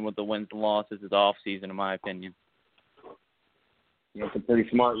comes from with the wins and losses is the off season, in my opinion. That's a pretty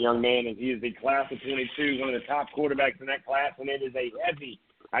smart young man, and he is the class of 22, one of the top quarterbacks in that class, and it is a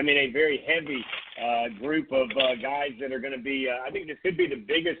very heavy group of guys that are going to be I think this could be the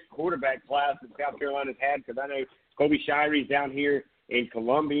biggest quarterback class that South Carolina's had, because I know Kobe Shire's down here in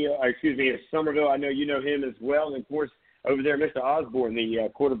in Somerville. I know you know him as well. And, of course, over there, Mr. Osborne, the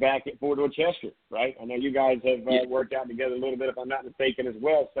quarterback at Fort Dorchester, right? I know you guys have worked out together a little bit, if I'm not mistaken, as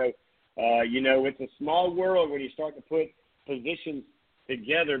well. So, it's a small world when you start to put positions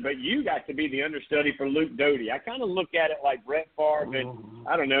together, but you got to be the understudy for Luke Doty. I kind of look at it like Brett Favre and,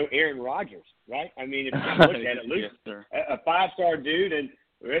 I don't know, Aaron Rodgers, right? I mean, if you kind of look at it, Luke's a five-star dude, and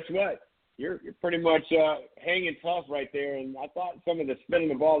guess what? You're pretty much hanging tough right there, and I thought some of the spinning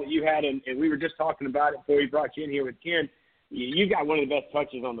the ball that you had, and we were just talking about it before we brought you in here with Ken, you got one of the best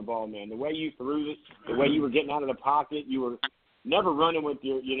touches on the ball, man. The way you threw it, the way you were getting out of the pocket, you were never running with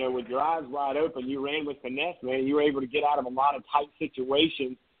your eyes wide open. You ran with finesse, man. You were able to get out of a lot of tight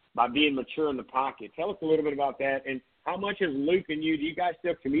situations by being mature in the pocket. Tell us a little bit about that, and how much is Luke and you? Do you guys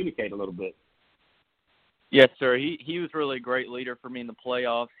still communicate a little bit? Yes, sir. He was really a great leader for me in the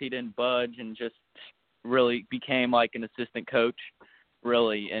playoffs. He didn't budge and just really became like an assistant coach,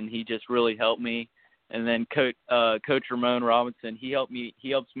 really, and he just really helped me. And then Coach Ramon Robinson, he helps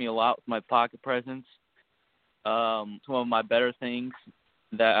me a lot with my pocket presence. One of my better things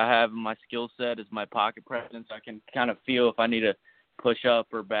that I have in my skill set is my pocket presence. I can kind of feel if I need to push up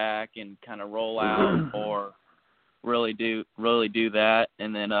or back and kind of roll out or really do that.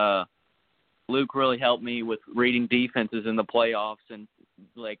 And then Luke really helped me with reading defenses in the playoffs and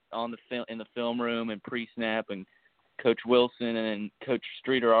like in the film room and pre-snap, and Coach Wilson and Coach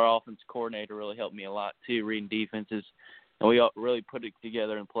Streeter, our offense coordinator, really helped me a lot too, reading defenses. And we all really put it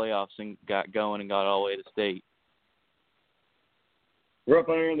together in playoffs and got going and got all the way to state. We're up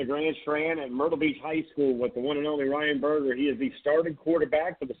there in the Grand Strand at Myrtle Beach High School with the one and only Ryan Berger. He is the starting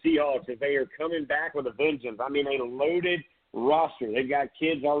quarterback for the Seahawks as they are coming back with a vengeance. I mean, a loaded roster. They've got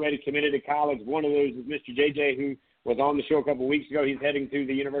kids already committed to college. One of those is Mr. JJ, who was on the show a couple of weeks ago. He's heading to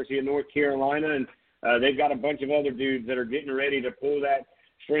the University of North Carolina, and they've got a bunch of other dudes that are getting ready to pull that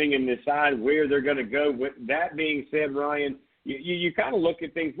string and decide where they're going to go. With that being said, Ryan, you kind of look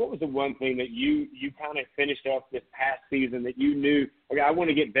at things. What was the one thing that you kind of finished off this past season that you knew, okay, I want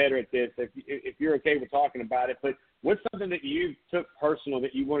to get better at this, if you're okay with talking about it, but what's something that you took personal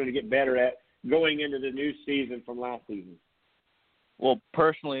that you wanted to get better at going into the new season from last season? Well,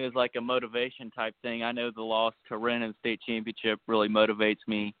 personally, it's like a motivation type thing. I know the loss to Wren in the state championship really motivates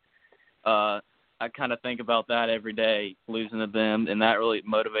me. I kind of think about that every day, losing to them, and that really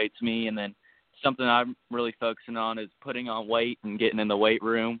motivates me. And then something I'm really focusing on is putting on weight and getting in the weight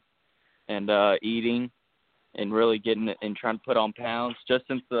room and eating and really getting it and trying to put on pounds. Just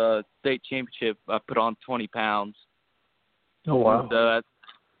since the state championship, I put on 20 pounds. Oh, wow.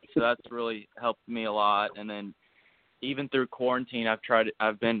 So that's really helped me a lot. And then even through quarantine,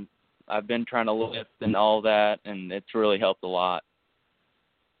 I've been trying to lift and all that, and it's really helped a lot.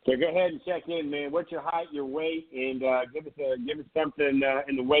 So go ahead and check in, man. What's your height, your weight, and give us something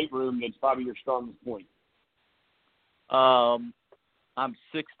in the weight room that's probably your strongest point. I'm I'm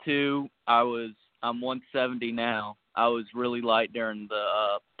 6'2". I'm 170 now. I was really light during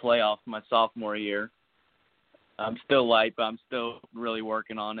the playoffs my sophomore year. I'm still light, but I'm still really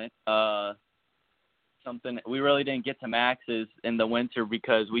working on it. We really didn't get to maxes in the winter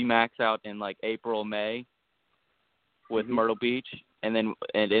because we max out in like April, May with Myrtle Beach, and then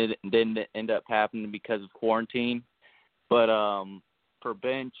it didn't end up happening because of quarantine. But per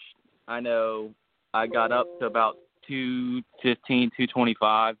bench, I know I got up to about 215,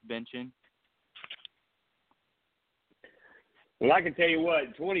 225 benching. Well, I can tell you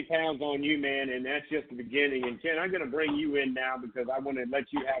what, 20 pounds on you, man, and that's just the beginning. And, Ken, I'm going to bring you in now because I want to let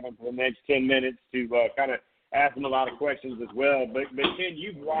you have him for the next 10 minutes to kind of ask him a lot of questions as well. But Ken,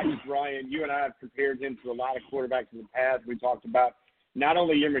 you've watched Ryan. You and I have compared him to a lot of quarterbacks in the past. We talked about not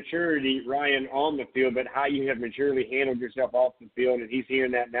only your maturity, Ryan, on the field, but how you have maturely handled yourself off the field. And he's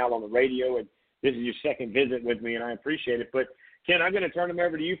hearing that now on the radio. And this is your second visit with me, and I appreciate it. But, Ken, I'm going to turn him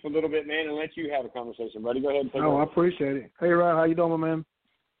over to you for a little bit, man, and let you have a conversation, buddy. Go ahead and take it. I appreciate it. Hey, Ryan, how you doing, my man?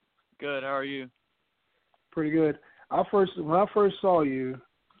 Good. How are you? Pretty good. When I first saw you,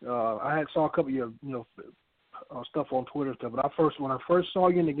 I saw a couple of your stuff on Twitter and stuff. But when I first saw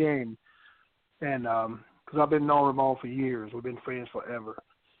you in the game, and because I've been knowing Ramon for years, we've been friends forever.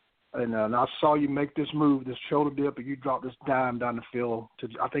 And I saw you make this move, this shoulder dip, and you dropped this dime down the field to,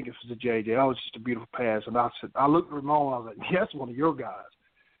 I think it was to JJ. That was just a beautiful pass. And I looked at Ramon, I was like, yeah, that's one of your guys.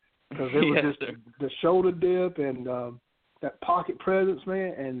 Because it was just the shoulder dip and that pocket presence,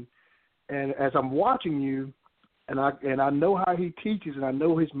 man. And as I'm watching you, and I know how he teaches, and I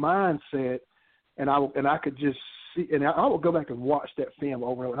know his mindset, and I could just see, and I would go back and watch that film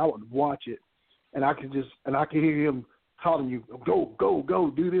over and over, and I would watch it, and I could hear him telling you, go,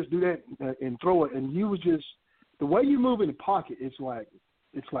 do this, do that, and throw it. And you was just, the way you move in the pocket, it's like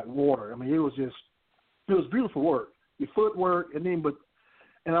water. I mean, it was beautiful work, your footwork, and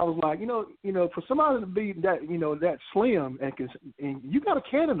I was like, for somebody to be that, that slim, and you got a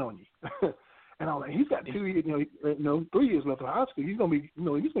cannon on you. And I was like, he's got 3 years left in high school. He's gonna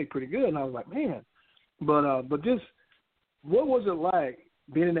be pretty good. And I was like, man, but just what was it like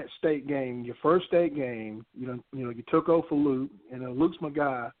being in that state game, your first state game? You took over for Luke, and Luke's my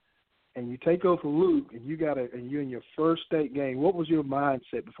guy, and you take over for Luke, and you're in your first state game. What was your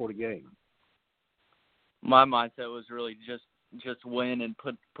mindset before the game? My mindset was really just win and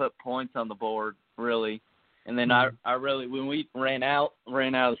put points on the board, really. And then I really, when we ran out of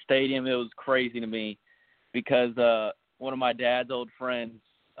the stadium, it was crazy to me because one of my dad's old friends,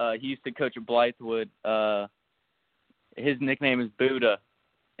 he used to coach at Blythewood. His nickname is Buddha,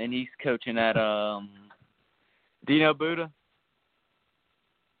 and he's coaching at do you know Buddha?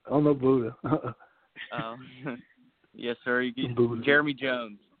 I don't know Buddha. Yes, sir. Jeremy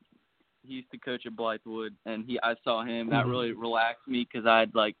Jones. He used to coach at Blythewood, and I saw him. That really relaxed me because I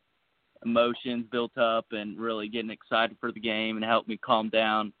had emotions built up and really getting excited for the game, and helped me calm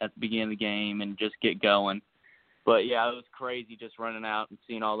down at the beginning of the game and just get going. But yeah, it was crazy just running out and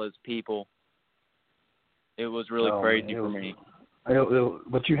seeing all those people. It was really crazy for me.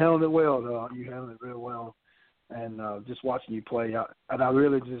 But you handled it well, though. You handled it real well, and just watching you play, I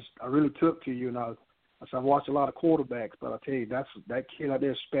really took to you. And I watched a lot of quarterbacks, but I tell you, that kid out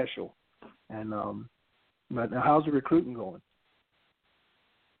there is special. And but now, how's the recruiting going?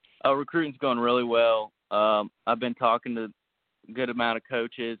 Recruiting's going really well. I've been talking to a good amount of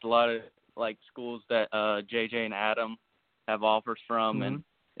coaches, a lot of schools that JJ and Adam have offers from, and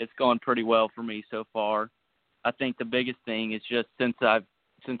it's going pretty well for me so far. I think the biggest thing is just since I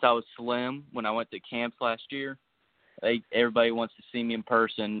was slim when I went to camps last year, everybody wants to see me in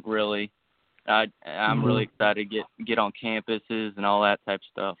person. Really, I'm really excited to get on campuses and all that type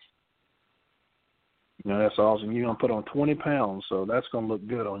of stuff. That's awesome. You're going to put on 20 pounds, so that's going to look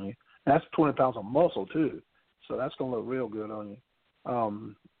good on you. That's 20 pounds of muscle, too, so that's going to look real good on you.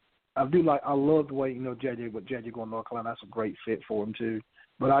 I love the way, JJ going to North Carolina, that's a great fit for him, too.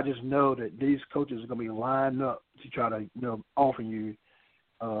 But I just know that these coaches are going to be lined up to try to, offer you.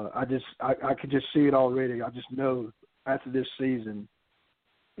 I could just see it already. I just know after this season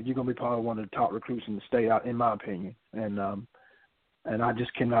that you're going to be probably one of the top recruits in the state, in my opinion. And I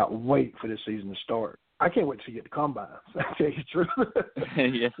just cannot wait for this season to start. I can't wait to get the combines. I tell you the truth.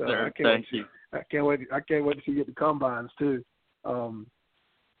 Yes, sir. Thank you. I can't wait to see you get the combines too.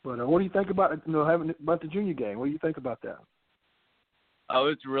 But what do you think about about the junior game? What do you think about that? Oh,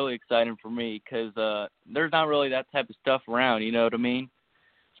 it's really exciting for me because there's not really that type of stuff around. You know what I mean?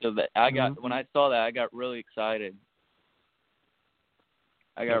 So that when I saw that, I got really excited.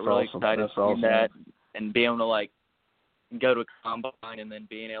 Excited seeing that and being able to go to a combine and then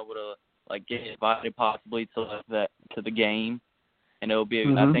being able to get invited possibly to the game. and it'll be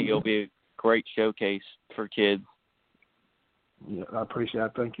Mm-hmm. I think it'll be a great showcase for kids. Yeah, I appreciate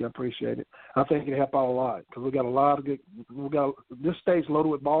it. Thank you. I appreciate it. I think it'll help out a lot because we got a lot of good. This state's loaded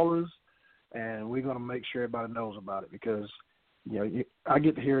with ballers, and we're going to make sure everybody knows about it because, I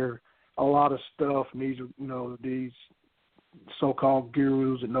get to hear a lot of stuff from these so-called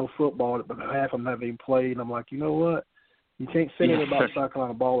gurus that know football, but half of them haven't even played. And I'm like, you know what? You can't say anything about South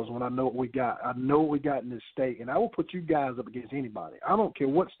Carolina ballers when I know what we got. I know what we got in this state, and I will put you guys up against anybody. I don't care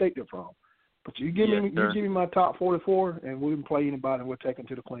what state they're from. But you give me my top 44, and we can play anybody, and we'll take them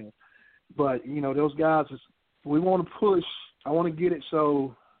to the clean. But those guys, we want to push. I want to get it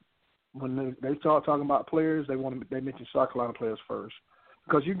so when they start talking about players, they mention South Carolina players first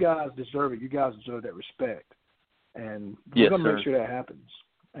because you guys deserve it. You guys deserve that respect, and we're gonna make sure that happens.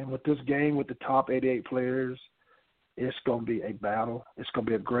 And with this game, with the top 88 players, it's gonna be a battle. It's gonna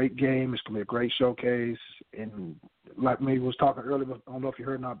be a great game. It's gonna be a great showcase. And like me was talking earlier, I don't know if you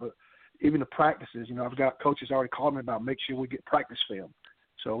heard or not, but even the practices, I've got coaches already calling me about make sure we get practice film.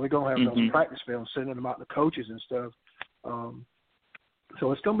 So we're going to have those practice films, sending them out to coaches and stuff.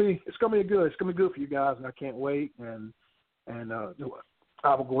 So it's going to be good for you guys, and I can't wait. And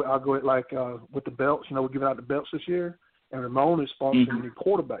I'll go like with the belts. We're giving out the belts this year, and Ramon is sponsoring the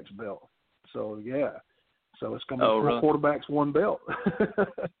quarterback's belt. So so it's going to be 4 quarterbacks, 1 belt.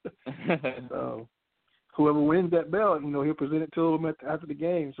 So whoever wins that belt, he'll present it to them after the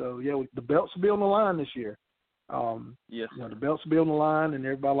game. So, the belts will be on the line this year. The belts will be on the line, and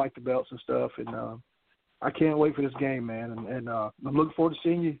everybody like the belts and stuff. And I can't wait for this game, man. And I'm looking forward to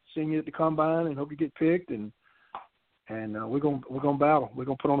seeing you at the combine, and hope you get picked. And we're gonna battle. We're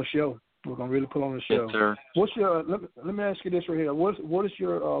gonna put on a show. We're gonna really put on a show. Yes, sir. What's your? Let me ask you this right here. What is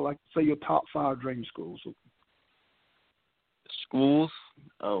your your top 5 dream schools? Schools?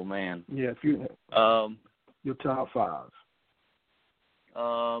 Oh man. Yeah, if you your top 5.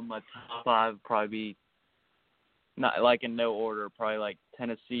 My top 5 would probably be not like in no order. Probably like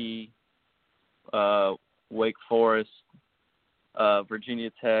Tennessee, Wake Forest, Virginia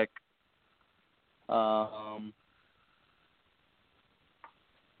Tech. I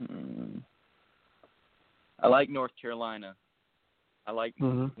like North Carolina.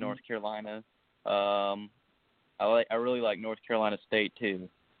 North Carolina. I really like North Carolina State too.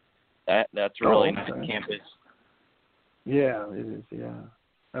 That's a really nice campus. Yeah, it is. Yeah,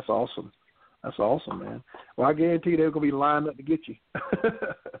 that's awesome. That's awesome, man. Well, I guarantee they're gonna be lined up to get you.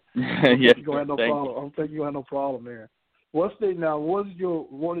 Yes, you're gonna have no problem. I don't think you'll have no problem there.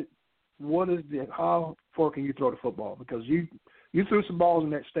 How far can you throw the football? Because you threw some balls in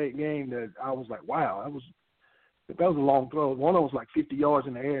that state game that I was like, wow, that was a long throw. One of them was like 50 yards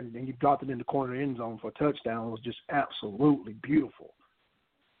in the air, and then you dropped it in the corner of the end zone for a touchdown. It was just absolutely beautiful.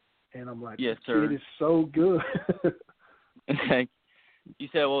 And I'm like, yes, sir. It is so good. You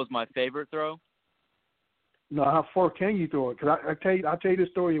said what was my favorite throw? No, how far can you throw it? Because I tell you this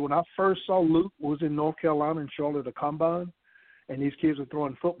story. When I first saw Luke was in North Carolina in Charlotte at the combine, and these kids were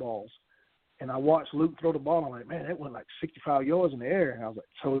throwing footballs, and I watched Luke throw the ball. I'm like, man, that went like 65 yards in the air. And I was like,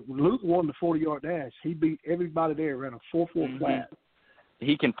 so Luke won the 40-yard dash. He beat everybody there, ran a 4.4 flat.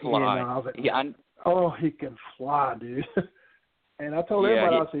 He can fly. And I was like, he can fly, dude. And I told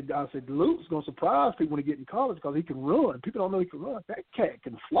everybody, I said, Luke's going to surprise people when he get in college because he can run. People don't know he can run. That cat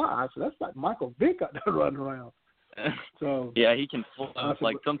can fly. So that's like Michael Vick out there running around. So yeah, he can fly.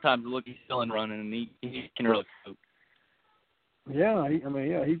 Like sometimes look, he's still in running, and he can really cope. Yeah,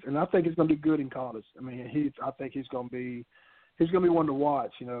 and I think he's going to be good in college. I think he's going to be one to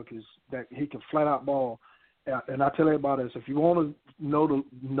watch, because that he can flat out ball. And I tell everybody this: if you want to know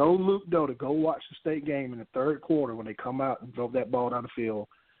Luke Doty, go watch the state game in the third quarter when they come out and drove that ball down the field.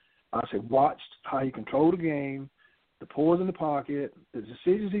 I said, watch how he controlled the game, the pulls in the pocket, the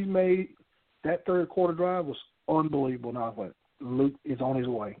decisions he's made. That third quarter drive was unbelievable. And I went, Luke is on his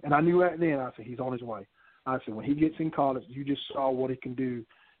way. And I knew right then. I said, he's on his way. I said, when he gets in college, you just saw what he can do,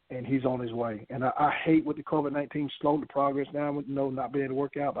 and he's on his way. And I hate with the COVID-19 slowed the progress down with not being able to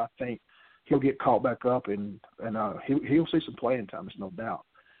work out, but I think he'll get caught back up, and he'll see some playing time. There's no doubt.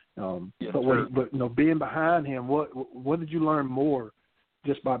 But being behind him, what did you learn more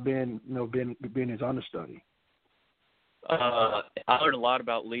just by being his understudy? I learned a lot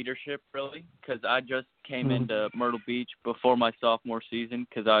about leadership, really, because I just came into Myrtle Beach before my sophomore season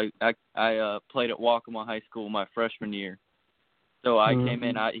because I played at Waccamaw High School my freshman year. So I came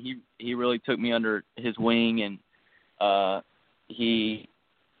in. He really took me under his wing, and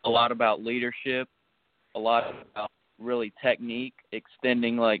a lot about leadership, a lot about really technique,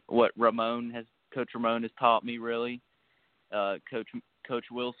 extending like what Coach Ramon has taught me really. Coach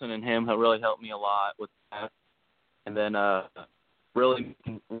Wilson and him have really helped me a lot with that. And then really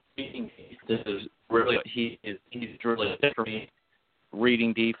reading is really he's really good for me.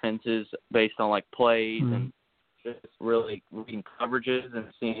 Reading defenses based on like plays and just really reading coverages and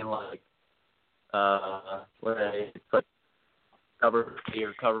seeing like put cover 3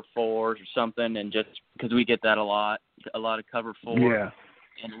 or cover 4s or something, and just because we get that a lot of cover 4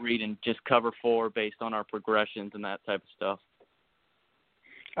 and reading just cover 4 based on our progressions and that type of stuff.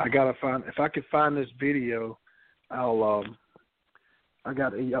 I gotta find, if I could find this video, I'll I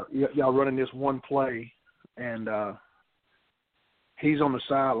got y'all running this one play, and he's on the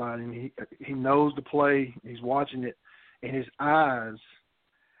sideline, and he knows the play, he's watching it, and his eyes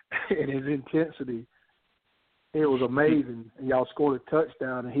and his intensity, it was amazing. And y'all scored a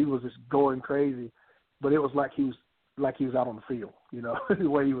touchdown, and he was just going crazy, but it was like he was out on the field, you know, the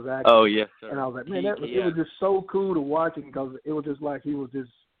way he was acting. Oh yes, sir. And I was like, man, it was just so cool to watch it, because it was just like it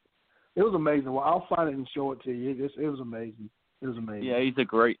was amazing. Well, I'll find it and show it to you. It was amazing. It was amazing. Yeah, he's a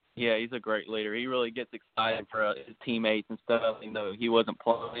great leader. He really gets excited for his teammates and stuff. Even though he wasn't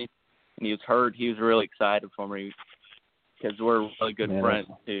playing and he was hurt, he was really excited for me because we're really good friends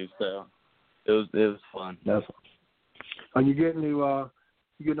too. So it was fun. Are you getting to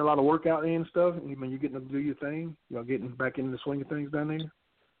you getting a lot of workout in and stuff? I mean, you getting to do your thing? Y'all getting back into the swing of things down there?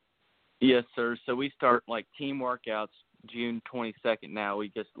 Yes, sir. So we start like team workouts June 22nd. Now we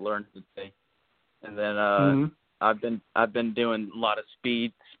just learned today, and then I've been doing a lot of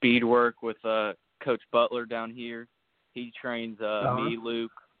speed work with Coach Butler down here. He trains me,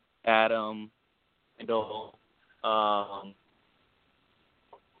 Luke, Adam, Kendall, and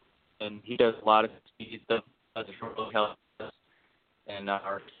he does a lot of speed stuff. That's really helps us and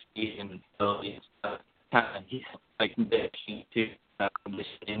our speed and ability and stuff. Kind of he's like conditioning too,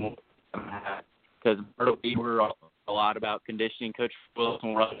 conditioning because Myrtle Beach we're a lot about conditioning. Coach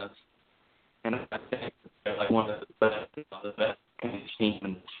Wilson runs us. And I think they're like one of the best conditioning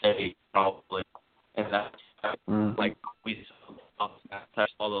in the state, probably. And that's like we saw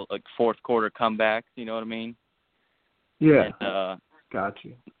all the like fourth quarter comebacks. You know what I mean? Yeah. And, got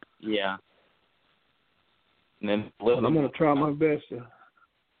you. Yeah. And then I'm gonna try my best to.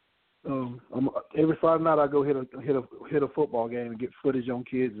 Every Friday night I go hit a football game and get footage on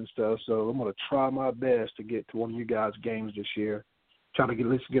kids and stuff. So I'm gonna try my best to get to one of you guys' games this year. Try to at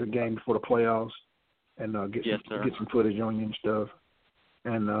least get a game before the playoffs, and get some footage on you and stuff.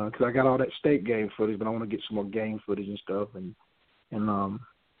 And because I got all that state game footage, but I want to get some more game footage and stuff. And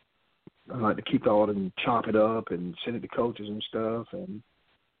I like to keep all that and chop it up and send it to coaches and stuff.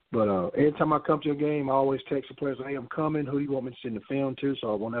 But every time I come to a game, I always text the players, hey, I'm coming. Who do you want me to send the film to?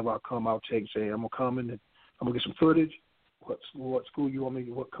 So whenever I come, I'll text, say, I'm coming. And I'm gonna get some footage. What school you want me?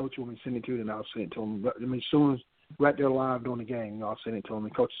 What coach you want me to send it to? And I'll send it to them. I mean, as soon as right there live during the game, I'll send it to them.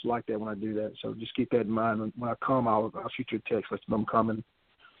 And coaches like that when I do that. So just keep that in mind. When I come, I'll shoot you a text, let them know I'm coming.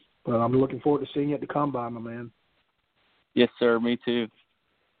 But I'm looking forward to seeing you at the combine, my man. Yes, sir. Me too.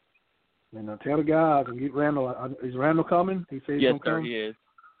 And tell the guys and get Randall. Is Randall coming? He says yes, he's sir. come? He is.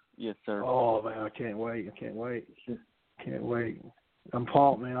 Yes, sir. Oh man, I can't wait. I'm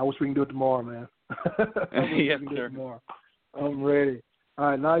pumped, man. I wish we can do it tomorrow, man. Yes, sir. Tomorrow. I'm ready. All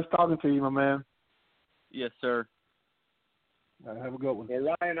right, nice talking to you, my man. Yes, sir. All right, have a good one.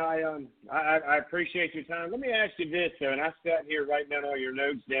 Well, Ryan, I appreciate your time. Let me ask you this, though, and I sat here writing down all your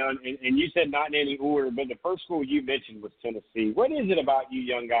notes down, and you said not in any order, but the first school you mentioned was Tennessee. What is it about you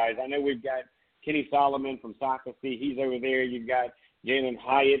young guys? I know we've got Kenny Solomon from Socracy. He's over there. You've got Jalen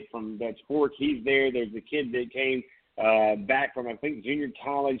Hyatt from Dutch Fork. He's there. There's the kid that came back from, I think, junior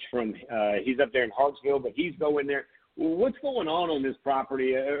college from he's up there in Hartsville, but he's going there. Well, what's going on this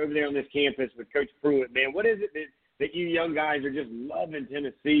property over there on this campus with Coach Pruitt, man? What is it that you young guys are just loving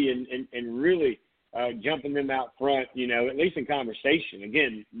Tennessee and really jumping them out front, you know, at least in conversation?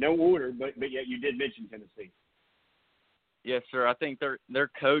 Again, no order, but yet you did mention Tennessee. Yes, sir. I think their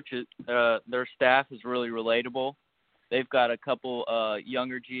coaches, their staff is really relatable. They've got a couple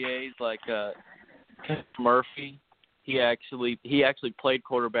younger GAs like Murphy. He actually played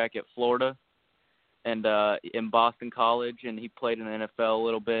quarterback at Florida and in Boston College, and he played in the NFL a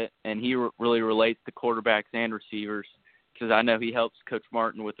little bit. And he really relates to quarterbacks and receivers because I know he helps Coach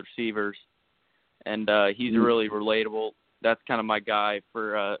Martin with receivers, and he's really relatable. That's kind of my guy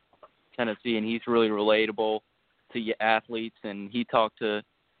for Tennessee, and he's really relatable to athletes. And he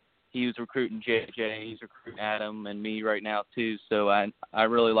was recruiting JJ, he's recruiting Adam and me right now too. So I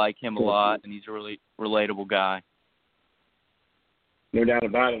really like him a lot, and he's a really relatable guy. No doubt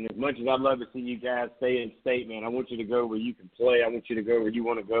about it. And as much as I'd love to see you guys stay in state, man, I want you to go where you can play. I want you to go where you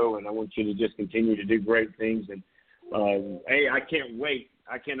want to go, and I want you to just continue to do great things. And, hey, I can't wait.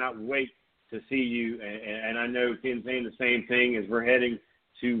 I cannot wait to see you. And I know Ken's saying the same thing as we're heading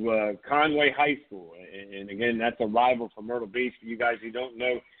to Conway High School. And again, that's a rival for Myrtle Beach. For you guys who don't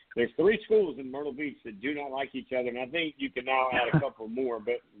know, there's 3 schools in Myrtle Beach that do not like each other, and I think you can now add a couple more.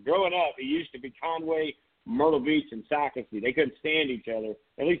 But growing up, it used to be Conway, Myrtle Beach, and Sacasy. They couldn't stand each other,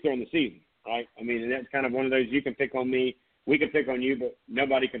 at least during the season, right? I mean, and that's kind of one of those, you can pick on me, we can pick on you, but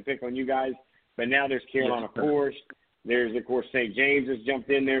nobody can pick on you guys. But now there's Carolina Forest. There's, of course, St. James has jumped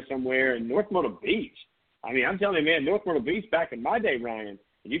in there somewhere, and North Myrtle Beach. I mean, I'm telling you, man, North Myrtle Beach back in my day, Ryan,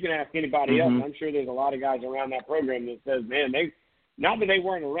 and you can ask anybody else, I'm sure there's a lot of guys around that program that says, man, not that they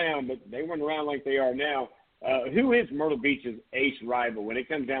weren't around, but they weren't around like they are now. Who is Myrtle Beach's ace rival when it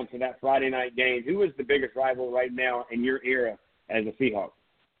comes down to that Friday night game? Who is the biggest rival right now in your era as a Seahawk?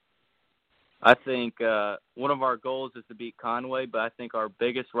 I think one of our goals is to beat Conway, but I think our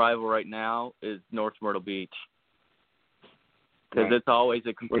biggest rival right now is North Myrtle Beach, because it's always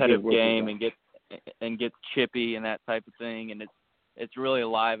a competitive game and gets chippy and that type of thing, and it's really a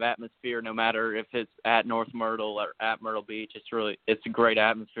live atmosphere. No matter if it's at North Myrtle or at Myrtle Beach, it's a great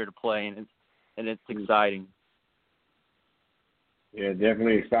atmosphere to play, and it's exciting. Yeah,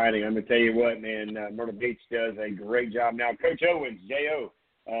 definitely exciting. I'm gonna tell you what, man, Myrtle Beach does a great job now. Coach Owens, J.O.,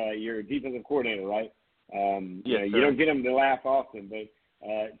 you're a defensive coordinator, right? You don't get him to laugh often, but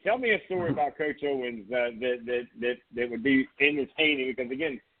tell me a story about Coach Owens that would be entertaining, because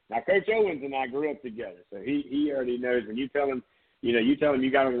again, now Coach Owens and I grew up together, so he already knows when you tell him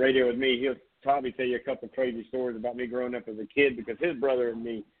you got on the radio with me, he'll probably tell you a couple of crazy stories about me growing up as a kid, because his brother and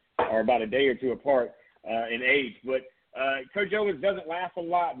me are about a day or two apart in age. But Coach Owens doesn't laugh a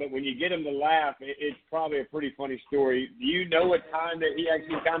lot, but when you get him to laugh, it's probably a pretty funny story. Do you know a time that he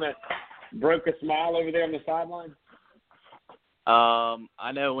actually kind of broke a smile over there on the sideline?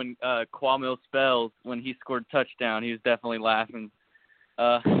 I know when Kwame Spells, when he scored a touchdown, he was definitely laughing.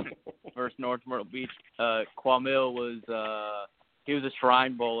 Versus North Myrtle Beach, Kwame was he was a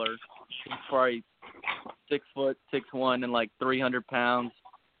Shrine Bowler. He's probably 6'6", and like 300 pounds,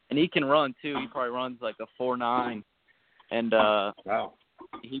 and he can run too. He probably runs like a 4.9, and wow.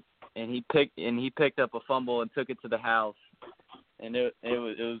 He picked up a fumble and took it to the house, and it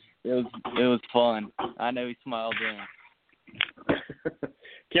was fun. I know he smiled in.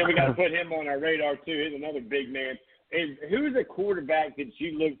 Ken, we got to put him on our radar too. He's another big man. Who's a quarterback that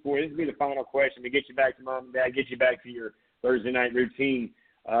you look for? This will be the final question to get you back to mom and dad, get you back to your Thursday night routine.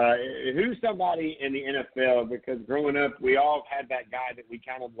 Who's somebody in the NFL? Because growing up, we all had that guy that we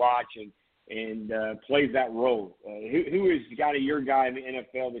kind of watch and plays that role. Who is your guy in the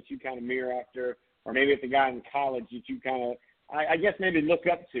NFL that you kind of mirror after, or maybe it's a guy in college that you kind of, I guess maybe look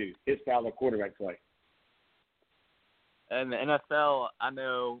up to his style of quarterback play? In the NFL, I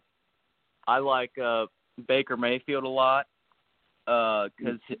know I like Baker Mayfield a lot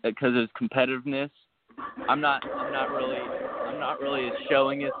because of his competitiveness. I'm not really as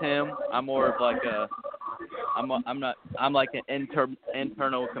showing as him. I'm more of like I'm like an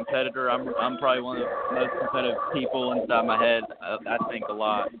internal competitor. I'm probably one of the most competitive people inside my head. I think a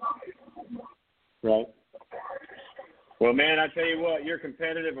lot. Right. Well, man, I tell you what, you're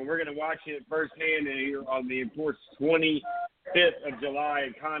competitive, and we're going to watch it firsthand here on the, of course, 25th of July,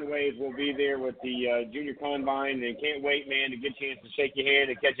 and Conway's will be there with the Junior Combine, and can't wait, man, to get a chance to shake your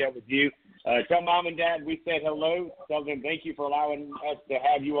hand and catch up with you. Tell Mom and Dad we said hello. Tell them thank you for allowing us to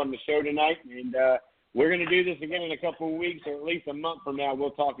have you on the show tonight, and we're going to do this again in a couple of weeks, or at least a month from now.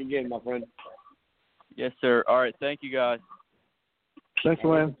 We'll talk again, my friend. Yes, sir. All right, thank you, guys. Thanks,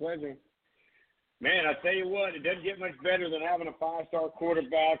 Lynn. Pleasure. Man, I tell you what, it doesn't get much better than having a five-star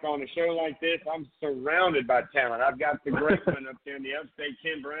quarterback on a show like this. I'm surrounded by talent. I've got the great one up there in the upstate,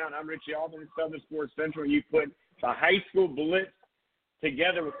 Ken Brown. I'm Richie Alvin at Southern Sports Central. You put the high school Blitz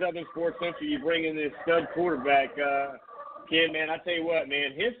together with Southern Sports Central. You bring in this stud quarterback, Ken, man, I tell you what,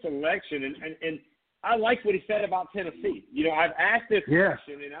 man, his selection, and I like what he said about Tennessee. You know, I've asked this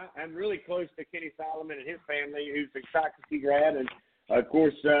question, and I'm really close to Kenny Solomon and his family, who's a Sacasy grad, and of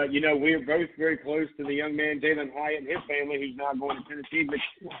course, we're both very close to the young man, Jalen Hyatt, and his family, who's now going to Tennessee. But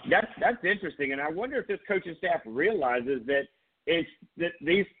that's interesting, and I wonder if this coaching staff realizes that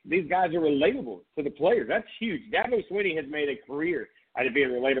these guys are relatable to the players. That's huge. Dabo Swinney has made a career out of being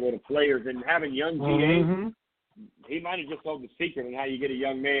relatable to players, and having young GAs, he might have just told the secret on how you get a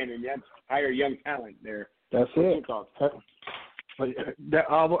young man, and that's hire young talent there. That's it.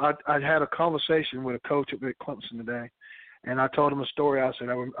 I had a conversation with a coach at Clemson today. And I told him a story. I said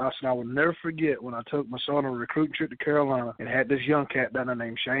I will never forget when I took my son on a recruiting trip to Carolina and had this young cat down there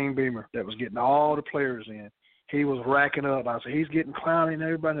named Shane Beamer that was getting all the players in. He was racking up. I said, he's getting clowny and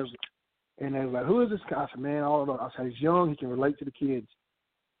everybody was, and they was like, who is this guy? I said, man, all of them. I said, he's young. He can relate to the kids.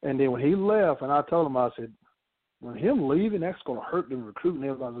 And then when he left, and I told him, I said, when him leaving, that's going to hurt them recruiting.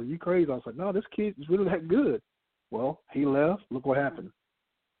 Everybody was like, you crazy? I was like, no, this kid is really that good. Well, he left. Look what happened.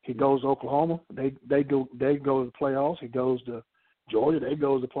 He goes to Oklahoma. They go to the playoffs. He goes to Georgia. They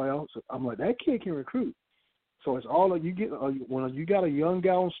go to the playoffs. I'm like, that kid can recruit. So it's all that you get. When you got a young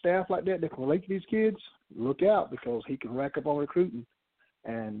guy on staff like that can relate to these kids, look out, because he can rack up on recruiting.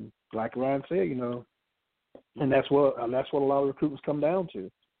 And like Ryan said, and that's what a lot of recruiters come down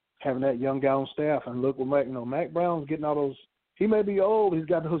to, having that young guy on staff. And look what Mac Brown's getting all those. He may be old. He's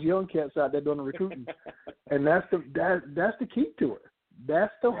got those young cats out there doing the recruiting, and that's the key to it.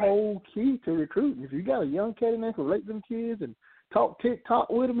 That's the whole key to recruiting. If you got a young cat in there who relate to them kids and talk TikTok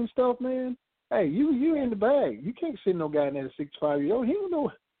with them and stuff, man, hey, you in the bag. You can't send no guy in there at 65 years old. He don't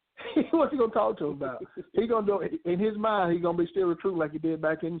know what you gonna talk to him about. He gonna do in his mind. He gonna be still recruiting like he did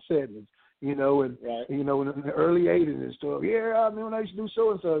back in the 70s, and in the early 80s and stuff. Yeah, I mean when I used to do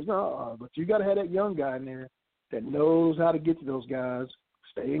so and so. No, but you got to have that young guy in there that knows how to get to those guys,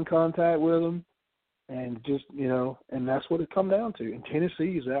 stay in contact with them. And just, and that's what it comes down to. And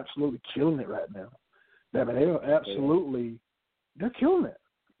Tennessee is absolutely killing it right now. I mean, they're killing it.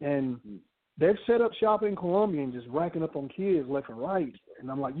 And they've set up shop in Columbia and just racking up on kids left and right. And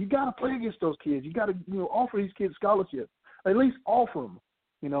I'm like, you got to play against those kids. You got to, offer these kids scholarships. At least offer them,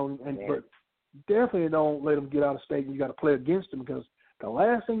 but definitely don't let them get out of state and you got to play against them, because the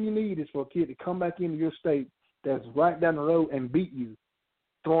last thing you need is for a kid to come back into your state that's right down the road and beat you,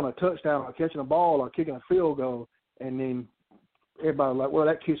 throwing a touchdown or catching a ball or kicking a field goal, and then everybody like, well,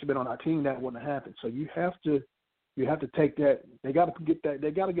 that kid should have been on our team. That wouldn't have happened. So you have to take that. They got to get that.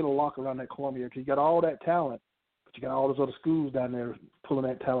 They got to get a lock around that Columbia, because you got all that talent, but you got all those other schools down there pulling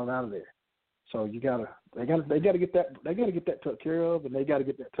that talent out of there. So they got to get that. They got to get that took care of, and they got to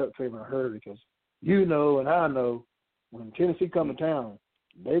get that took care of in a hurry, because and I know when Tennessee come to town,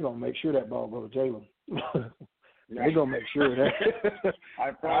 they're gonna make sure that ball goes to Jalen. They're going to make sure that.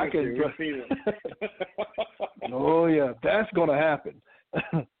 I promise you, we'll see it. Oh, yeah, that's going to happen.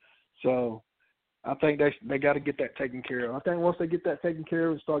 So I think they got to get that taken care of. I think once they get that taken care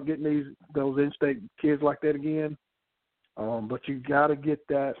of and start getting those in-state kids like that again, but you got to get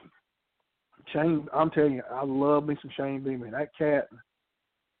that. Shane, I'm telling you, I love me some Shane Beamer. That cat,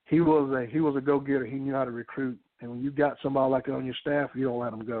 he was a go-getter. He knew how to recruit. And when you got somebody like that on your staff, you don't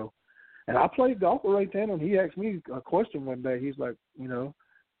let them go. And I played golf with Ray Tanner, and he asked me a question one day. He's like,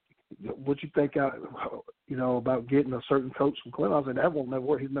 what you think about getting a certain coach from Clemson? I said, that won't never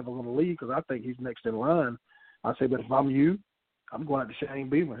work. He's never going to leave, because I think he's next in line. I said, but if I'm you, I'm going out to Shane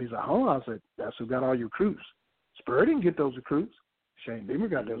Beamer. He's like, I said, that's who got all your recruits. Spur didn't get those recruits. Shane Beamer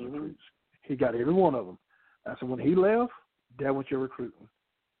got those recruits. He got every one of them. I said, when he left, that was your recruiting.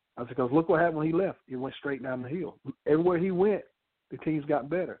 I said, because look what happened when he left. It went straight down the hill. Everywhere he went, the teams got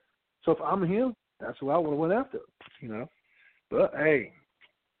better. So if I'm him, that's who I would have went after, But, hey,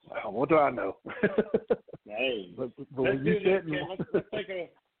 what do I know? Hey. But when you said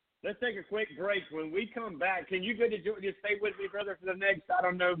let's take a quick break. When we come back, can you just stay with me, brother, for the next,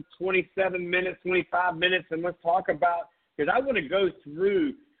 27 minutes, 25 minutes, and let's talk about, because I want to go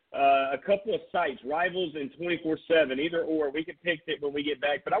through a couple of sites, Rivals and 24/7, either or. We can pick it when we get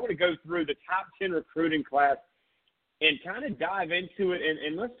back. But I want to go through the top 10 recruiting class and kind of dive into it,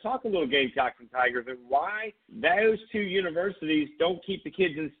 and let's talk a little Gamecocks and Tigers and why those two universities don't keep the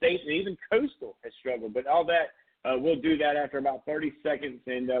kids in state, and even Coastal has struggled. But all that, we'll do that after about 30 seconds,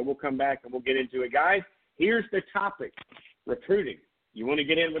 and we'll come back and we'll get into it. Guys, here's the topic, recruiting. You want to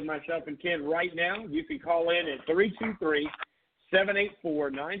get in with myself and Ken right now? You can call in at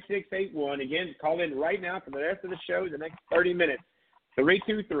 323-784-9681. Again, call in right now for the rest of the show, the next 30 minutes.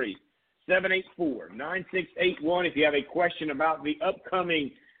 323-784-9681 if you have a question about the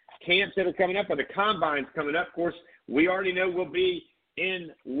upcoming camps that are coming up or the combines coming up. Of course, we already know we'll be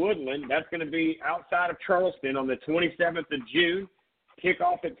in Woodland. That's going to be outside of Charleston on the 27th of June.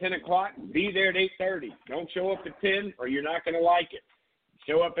 Kickoff at 10 o'clock. Be there at 8:30. Don't show up at 10 or you're not going to like it.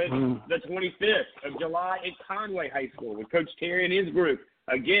 Show up at the 25th of July at Conway High School with Coach Terry and his group.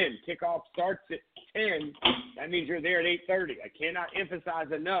 Again, kickoff starts at 10. That means you're there at 8:30. I cannot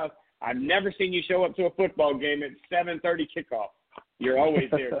emphasize enough, I've never seen you show up to a football game at 7:30 kickoff. You're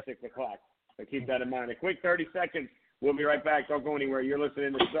always there at 6 o'clock. So keep that in mind. A quick 30 seconds. We'll be right back. Don't go anywhere. You're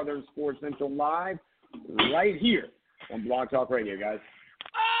listening to Southern Sports Central live right here on Blog Talk Radio, guys.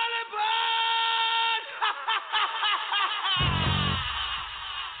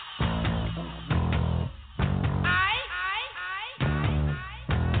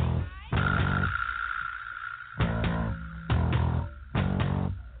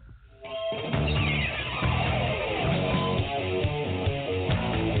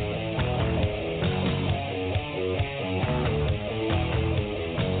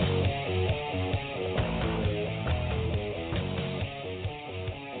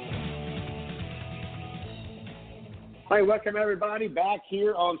 Hey, welcome everybody back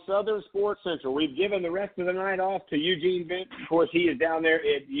here on Southern Sports Central. We've given the rest of the night off to Eugene Bent. Of course, he is down there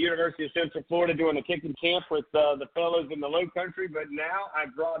at the University of Central Florida doing a kicking camp with the fellows in the Low Country. But now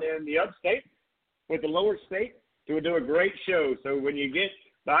I've brought in the Upstate with the Lower State to do a great show. So when you get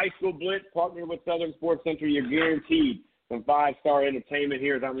the high school Blitz partnered with Southern Sports Central, you're guaranteed some five-star entertainment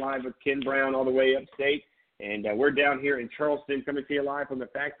here as I'm live with Ken Brown all the way upstate. And we're down here in Charleston coming to you live from the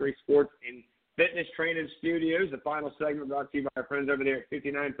Factory Sports and Fitness Training Studios. The final segment brought to you by our friends over there at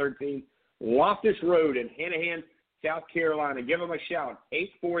 5913 Loftus Road in Hanahan, South Carolina. Give them a shout,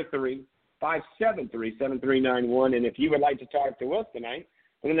 843-573-7391. And if you would like to talk to us tonight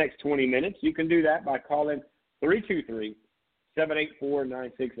for the next 20 minutes, you can do that by calling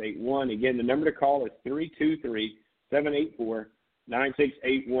 323-784-9681. Again, the number to call is 323-784-9681.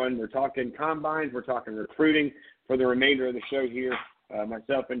 We're talking combines. We're talking recruiting for the remainder of the show here,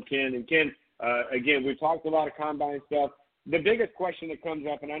 myself and Ken. And Ken, again, we've talked a lot of combine stuff. The biggest question that comes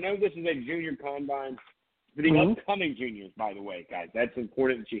up, and I know this is a junior combine for the upcoming juniors, by the way, guys. That's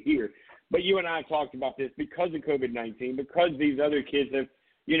important that you hear. But you and I talked about this because of COVID-19, because these other kids have,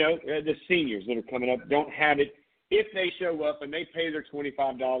 the seniors that are coming up don't have it. If they show up and they pay their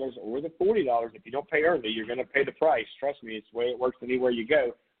 $25 or the $40, if you don't pay early, you're going to pay the price. Trust me, it's the way it works anywhere you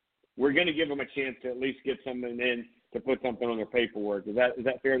go. We're going to give them a chance to at least get something in to put something on their paperwork. Is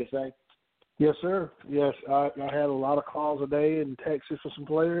that fair to say? Yes, sir. Yes, I had a lot of calls a day and texts for some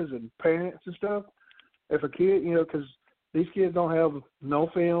players and parents and stuff. If a kid, because these kids don't have no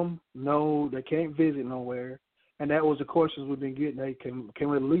film, they can't visit nowhere, and that was the questions we've been getting. They can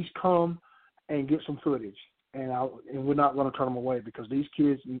we at least come and get some footage, and we're not going to turn them away because these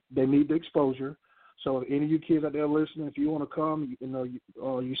kids, they need the exposure. So if any of you kids out there listening, if you want to come,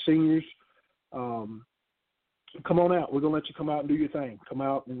 you seniors, come on out. We're going to let you come out and do your thing. Come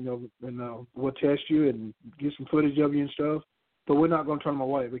out and, we'll test you and get some footage of you and stuff. But we're not going to turn them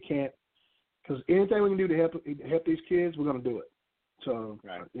away. We can't, because anything we can do to help these kids, we're going to do it. So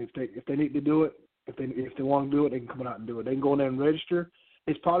if they need to do it, if they want to do it, they can come out and do it. They can go in there and register.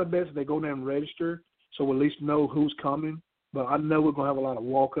 It's probably best if they go in there and register so we'll at least know who's coming. But I know we're going to have a lot of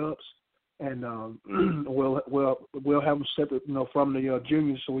walk-ups, and we'll have them separate, from the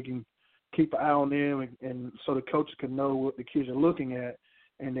juniors so we can keep an eye on them, and so the coaches can know what the kids are looking at,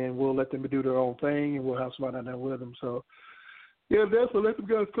 and then we'll let them do their own thing, and we'll have somebody out there with them. So, yeah, definitely let them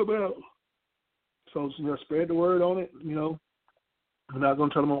guys come out. So, spread the word on it. We're not going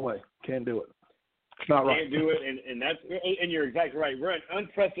to turn them away. Can't do it. It's not right. Can't do it, and you're exactly right. We're in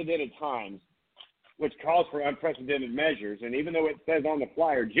unprecedented times, which calls for unprecedented measures. And even though it says on the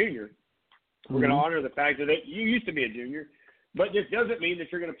flyer junior, we're going to honor the fact that you used to be a junior. But this doesn't mean that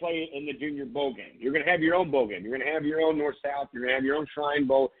you're going to play in the junior bowl game. You're going to have your own bowl game. You're going to have your own North-South. You're going to have your own Shrine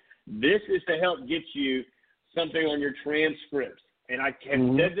Bowl. This is to help get you something on your transcripts. And I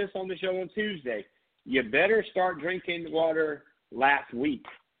have said this on the show on Tuesday. You better start drinking water last week.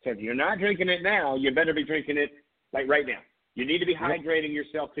 So if you're not drinking it now, you better be drinking it like right now. You need to be hydrating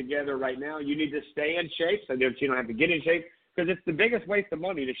yourself together right now. You need to stay in shape so that you don't have to get in shape, because it's the biggest waste of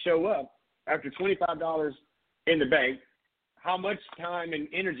money to show up after $25 in the bank. How much time and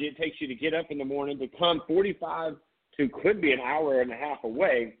energy it takes you to get up in the morning, to come 45 to could be an hour and a half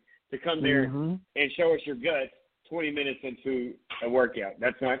away to come there and show us your guts 20 minutes into a workout.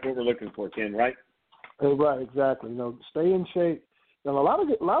 That's not what we're looking for, Ken, right? Right, exactly. Stay in shape. A lot of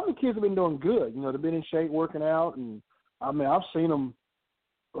the kids have been doing good. They've been in shape, working out, and I've seen them,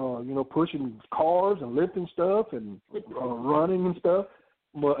 pushing cars and lifting stuff and running and stuff.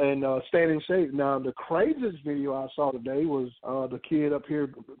 And staying in shape. Now, the craziest video I saw today was the kid up here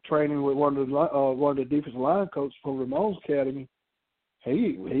training with one of the defensive line coaches from Ramon's Academy.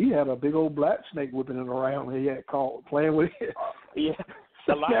 He had a big old black snake whipping it around. He had caught playing with it. Yeah,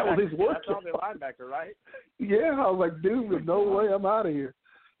 that was his work. That's on the linebacker, right? Yeah, I was like, dude, there's no way I'm out of here.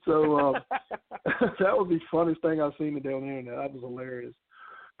 So that was the funniest thing I've seen down there, and that was hilarious.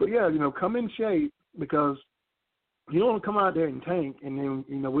 But yeah, come in shape, because you don't want to come out there and tank, and then,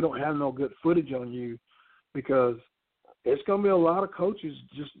 we don't have no good footage on you, because it's going to be a lot of coaches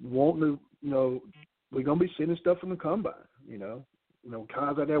just wanting to, we're going to be sending stuff from the combine,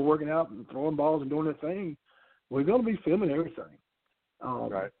 guys out there working out and throwing balls and doing their thing. We're going to be filming everything.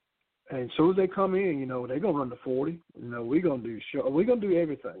 Right. And as soon as they come in, they're going to run the 40. We're going to do we're going to do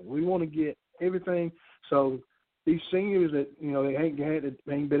everything. We want to get everything. So these seniors that, they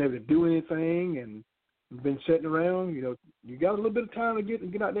ain't been able to do anything and been sitting around, you got a little bit of time to get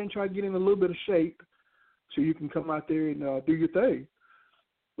out there and try to get in a little bit of shape so you can come out there and do your thing.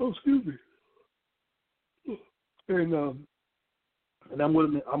 Oh, excuse me. And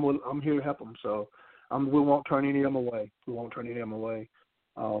I'm here to help them. So We won't turn any of them away.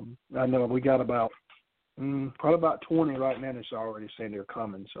 I know we got probably about 20 right now that's already saying they're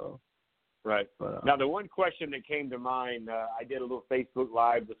coming. So. Right. Now, the one question that came to mind, I did a little Facebook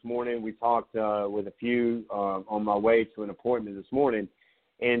Live this morning. We talked with a few on my way to an appointment this morning,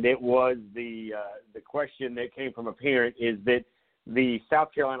 and it was the question that came from a parent is that the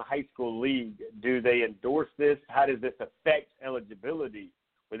South Carolina High School League, do they endorse this? How does this affect eligibility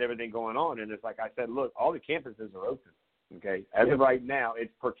with everything going on? And it's like I said, look, all the campuses are open, okay? As of right now,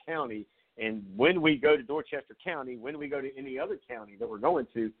 it's per county. And when we go to Dorchester County, when we go to any other county that we're going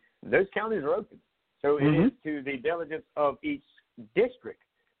to, those counties are open. So it is to the diligence of each district,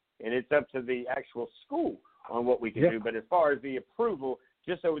 and it's up to the actual school on what we can do. But as far as the approval,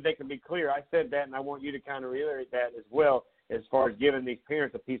 just so they can be clear, I said that, and I want you to kind of reiterate that as well, as far as giving these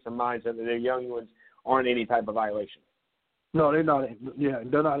parents a peace of mind so that their young ones aren't any type of violation. No, they're not.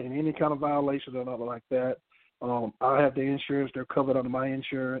 They're not in any kind of violation or nothing like that. I have the insurance. They're covered under my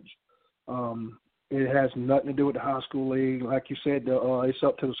insurance. It has nothing to do with the high school league. Like you said, it's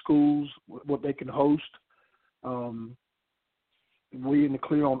up to the schools what they can host. We in the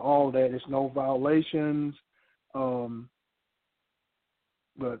clear on all of that. There's no violations.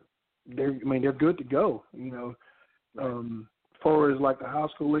 But they're good to go. As far as like the high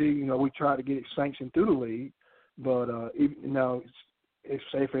school league, we try to get it sanctioned through the league. But if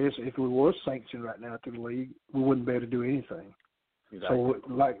it was sanctioned right now through the league, we wouldn't be able to do anything. Exactly.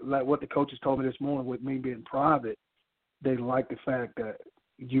 So, like what the coaches told me this morning, with me being private, they like the fact that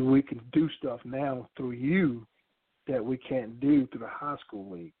we can do stuff now through you that we can't do through the high school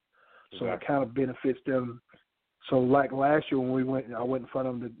league. So it kind of benefits them. So, like last year when I went in front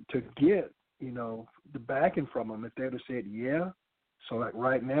of them to get the backing from them. If they would have said so like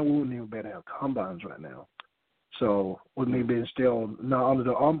right now we wouldn't even be able to have combines right now. So with me being still not under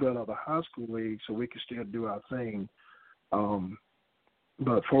the umbrella of the high school league, so we can still do our thing.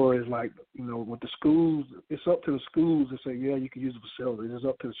 But for as like, with the schools, it's up to the schools to say, you can use the facilities. It's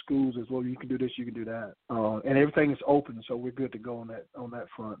up to the schools as well. You can do this, you can do that. And everything is open, so we're good to go on that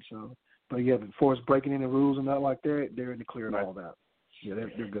front. So, but as far as breaking any rules and not like that, they're in the clear and all that. Yeah,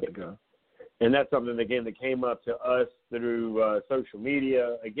 they're good to go. And that's something, again, that came up to us through social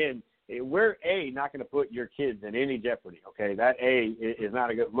media. Again, we're, not going to put your kids in any jeopardy, okay? That, is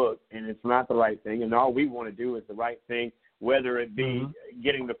not a good look, and it's not the right thing. And all we want to do is the right thing, whether it be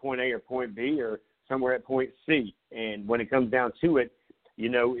getting to point A or point B or somewhere at point C. And when it comes down to it,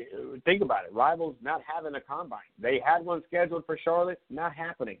 think about it. Rivals not having a combine. They had one scheduled for Charlotte, not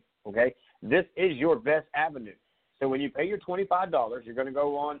happening, okay? This is your best avenue. So when you pay your $25, you're going to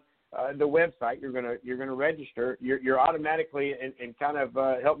go on the website. You're gonna register. You're automatically and kind of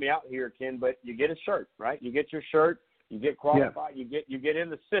help me out here, Ken. But you get a shirt, right? You get your shirt. You get qualified. Yeah. You get in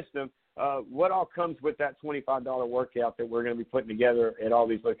the system. What all comes with that $25 workout that we're going to be putting together at all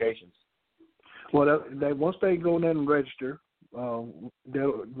these locations? Well, once they go in there and register,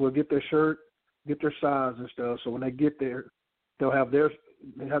 we'll get their shirt, get their size and stuff. So when they get there, they'll have their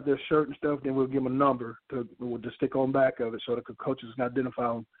shirt and stuff. Then we'll give them a number to stick on the back of it so the coaches can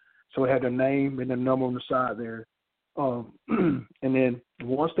identify them. So we have their name and their number on the side there. And then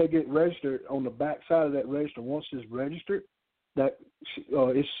once they get registered, on the back side of that register, once it's registered, that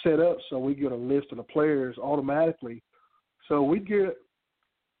it's set up so we get a list of the players automatically. So we get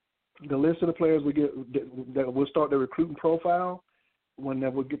the list of the players. We'll start their recruiting profile. When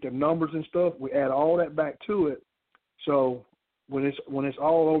we'll get their numbers and stuff, we add all that back to it. So when it's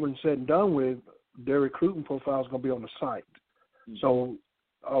all over and said and done with, their recruiting profile is going to be on the site. Mm-hmm. So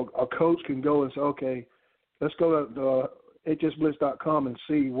a coach can go and say, okay, let's go to hsblitz.com and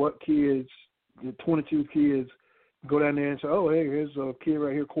see what kids, the 22 kids, go down there and say, oh, hey, here's a kid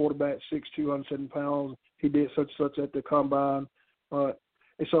right here, quarterback, 6'2", 107 pounds. He did such and such at the combine. And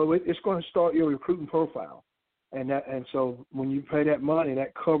so it's going to start your recruiting profile. And so when you pay that money,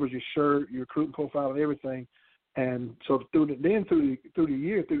 that covers your shirt, your recruiting profile, and everything. And so through the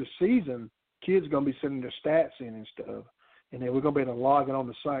year, through the season, kids are going to be sending their stats in and stuff. And then we're going to be able to log it on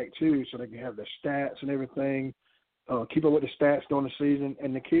the site, too, so they can have their stats and everything, keep up with the stats during the season.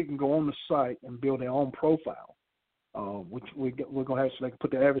 And the kid can go on the site and build their own profile, which we're going to have so they can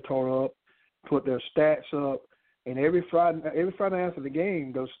put their avatar up, put their stats up. And every Friday after the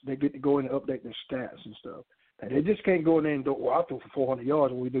game, they get to go in and update their stats and stuff. And they just can't go in there and go, I threw for 400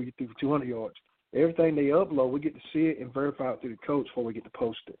 yards, and we do you threw for 200 yards. Everything they upload, we get to see it and verify it through the coach before we get to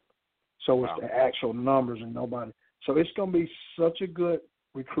post it. So it's the actual numbers and nobody. So it's going to be such a good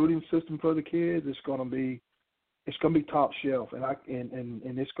recruiting system for the kids. It's going to be top shelf, and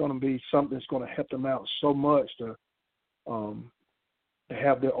it's going to be something that's going to help them out so much to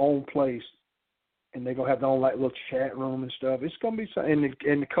have their own place and they're gonna have their own like little chat room and stuff. It's gonna be something,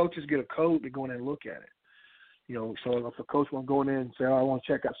 and the coaches get a code to go in and look at it. You know, so if a coach want to go in there and say, "Oh, I want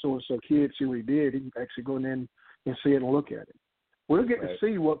to check out so and so kid, see what he did," he can actually go in there and see it and look at it. We'll get to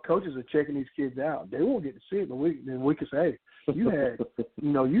see what coaches are checking these kids out. They won't get to see it, but we can say, "Hey, you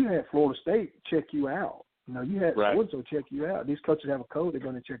had Florida State check you out. You know, you had so and so check you out." These coaches have a code; they're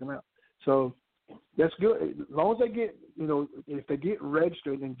going to check them out. So that's good. As long as they get, you know, if they get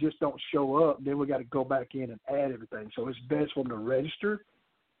registered and just don't show up, then we got to go back in and add everything. So it's best for them to register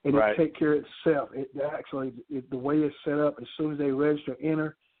and it take care of itself. The way it's set up, as soon as they register,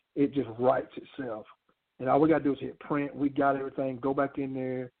 enter, it just writes itself. And all we got to do is hit print. We got everything. Go back in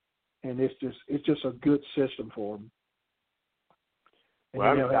there, and it's just a good system for them. Well,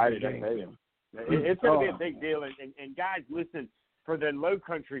 I'm excited. It's going to be a big deal. And guys, listen, for the Low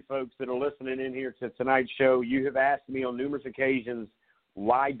Country folks that are listening in here to tonight's show, you have asked me on numerous occasions,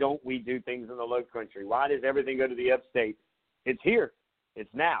 why don't we do things in the Low Country? Why does everything go to the Upstate? It's here.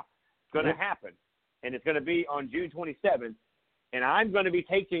 It's now. It's going to happen. And it's going to be on June 27th. And I'm going to be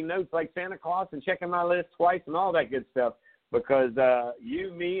taking notes like Santa Claus and checking my list twice and all that good stuff because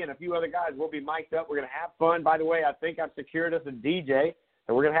you, me, and a few other guys will be mic'd up. We're going to have fun. By the way, I think I've secured us a DJ.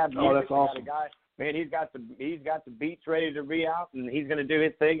 So we're going to have music. Oh, that's awesome. Guy, man, he's got the beats ready to be out, and he's going to do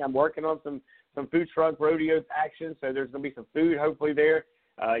his thing. I'm working on some food truck rodeo action, so there's going to be some food hopefully there.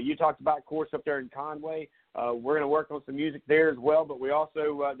 You talked about course up there in Conway. We're going to work on some music there as well, but we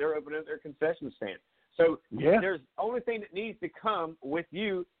also they're opening up their concession stand. So there's the only thing that needs to come with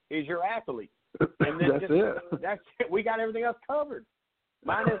you is your athlete. And then that's it. We got everything else covered.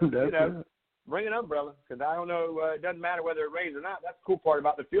 Mine is, bring an umbrella because I don't know. It doesn't matter whether it rains or not. That's the cool part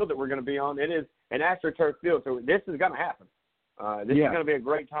about the field that we're going to be on. It is an AstroTurf field, so this is going to happen. This is going to be a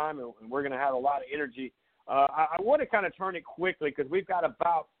great time, and we're going to have a lot of energy. I want to kind of turn it quickly because we've got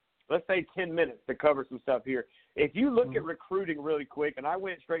about, let's say, 10 minutes to cover some stuff here. If you look at recruiting really quick, and I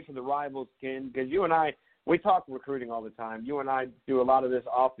went straight to the rivals, Ken, because you and I, we talk recruiting all the time. You and I do a lot of this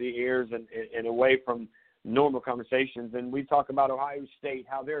off the airs and away from normal conversations, and we talk about Ohio State,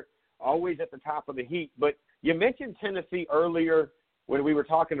 how they're always at the top of the heap. But you mentioned Tennessee earlier when we were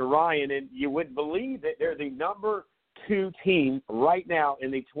talking to Ryan, and you wouldn't believe that they're the number 2 team right now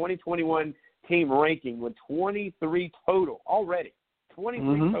in the 2021 team ranking with 23 total already.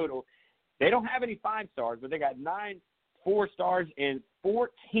 23 total. They don't have any 5-stars, but they got 9 4-stars and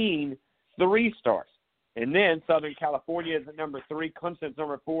 14 3-stars. And then Southern California is at number 3, Clemson's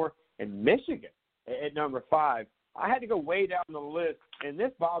number 4, and Michigan at number 5. I had to go way down the list, and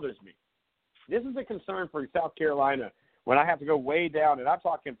this bothers me. This is a concern for South Carolina when I have to go way down, and I'm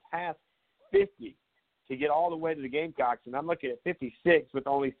talking past 50 to get all the way to the Gamecocks, and I'm looking at 56 with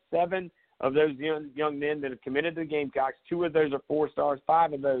only 7 of those young men that have committed to the Gamecocks. 2 of those are 4-stars,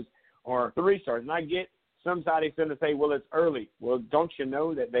 5 of those are 3-stars. And I get somebody's going to say, well, it's early. Well, don't you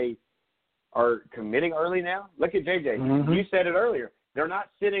know that they are committing early now? Look at JJ. You said it earlier. They're not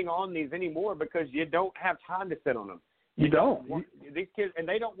sitting on these anymore because you don't have time to sit on them. You don't. These kids, and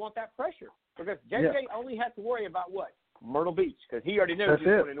they don't want that pressure because JJ only has to worry about what? Myrtle Beach, because he already knows he's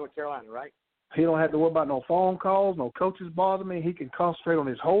going to North Carolina, right? He don't have to worry about no phone calls, no coaches bothering me. He can concentrate on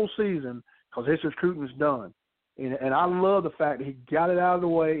his whole season because his recruiting is done. And I love the fact that he got it out of the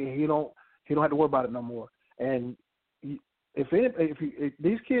way and he don't have to worry about it no more. And if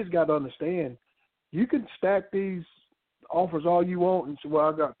these kids got to understand, you can stack these offers all you want and say, well,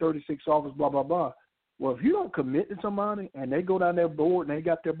 I got 36 offers, blah, blah, blah. Well, if you don't commit to somebody and they go down their board and they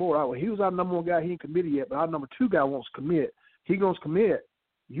got their board, well, he was our number 1 guy, he ain't committed yet, but our number 2 guy wants to commit. He goes to commit.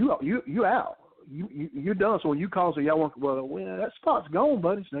 You out. You're done. So when you call, say, y'all want, well, that spot's gone,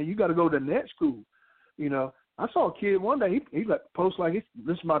 buddy. So now you got to go to the next school. You know, I saw a kid one day. He like post like this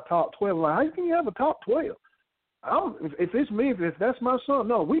is my top 12. I'm like, how can you have a top 12? If it's me, if that's my son,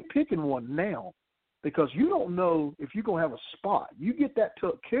 no, we picking one now because you don't know if you're gonna have a spot. You get that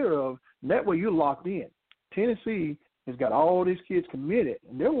took care of, and that way you're locked in. Tennessee has got all these kids committed,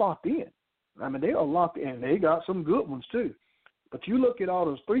 and they're locked in. I mean, they are locked in. They got some good ones too. But you look at all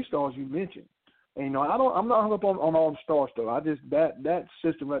those 3-stars you mentioned, and you know I'm not hung up on all the star stuff. I just that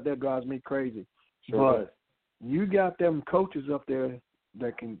system right there drives me crazy. Sure. But you got them coaches up there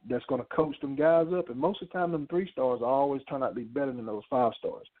that's going to coach them guys up, and most of the time them 3-stars always turn out to be better than those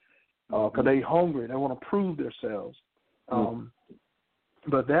 5-stars because they hungry, they want to prove themselves.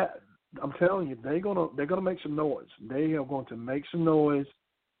 But that I'm telling you, they're gonna make some noise. They are going to make some noise,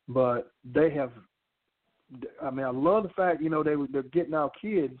 but they have. I mean, I love the fact they're getting our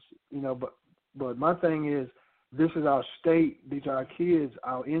kids, but my thing is, this is our state. These are our kids.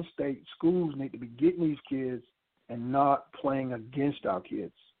 Our in-state schools need to be getting these kids and not playing against our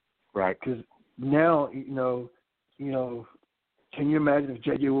kids. Right. Because now, can you imagine if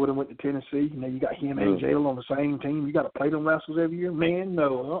J.J. would have went to Tennessee? You got him and Jalen on the same team. You got to play them rascals every year? Man,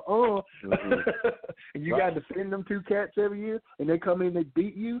 no. And you got to defend them two cats every year, and they come in, they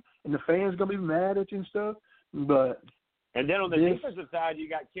beat you, and the fans going to be mad at you and stuff. And then on the defensive side, you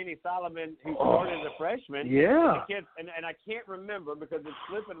got Kenny Solomon, who started as a freshman. Yeah. And I can't remember because it's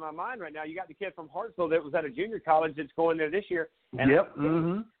slipping my mind right now. You got the kid from Hartsville that was at a junior college that's going there this year. And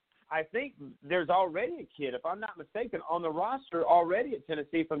I think there's already a kid, if I'm not mistaken, on the roster already at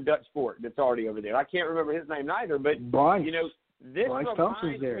Tennessee from Dutch Fort that's already over there. I can't remember his name either, but Bryce. This Bryce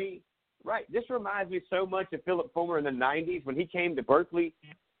reminds me. Right, this reminds me so much of Philip Fulmer in the '90s when he came to Berkeley,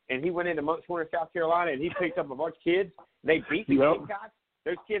 and he went into Moncks Corner, South Carolina, and he picked up a bunch of kids. They beat the Gamecocks.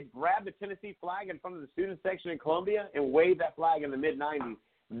 Those kids grabbed the Tennessee flag in front of the student section in Columbia and waved that flag in the mid '90s.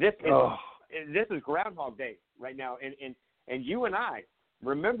 This is Groundhog Day right now, and you and I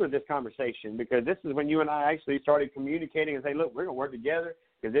remember this conversation because this is when you and I actually started communicating and saying, look, we're going to work together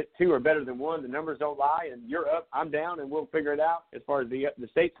because two are better than one. The numbers don't lie, and you're up, I'm down, and we'll figure it out as far as the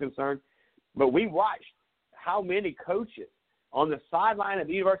state's concerned. But we watched how many coaches on the sideline of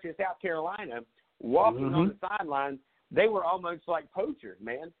the University of South Carolina walking on the sideline, they were almost like poachers,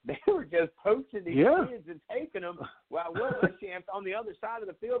 man. They were just poaching these kids and taking them while Will Muschamp on the other side of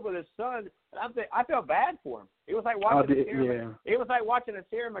the field with his son. I felt bad for him. It was like watching it was like watching a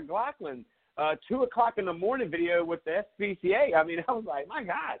Sarah McLachlan 2 o'clock in the morning video with the SPCA. I mean, I was like, my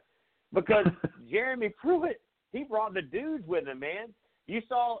God, because Jeremy Pruitt, he brought the dudes with him, man. You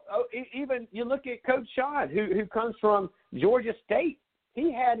saw even you look at Coach Sean, who comes from Georgia State.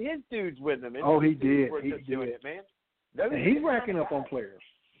 He had his dudes with him. And he did. He doing it, man. And he's racking up on players.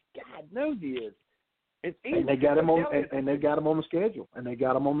 God knows he is. It's easy. And they got him on. And they got him on the schedule.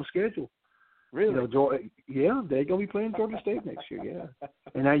 Really? They're gonna be playing Georgia State next year. Yeah.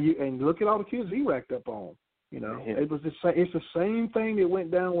 And now and look at all the kids he racked up on. It was it's the same thing that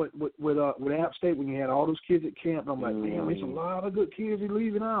went down with App State when you had all those kids at camp. I'm like, damn, there's a lot of good kids he's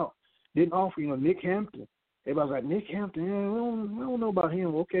leaving out. Didn't offer, Nick Hampton. Everybody's like, Nick Hampton, we don't know about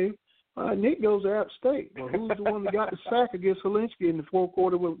him. Okay. Nick goes to App State. Well, who's the one that got the sack against Helinski in the fourth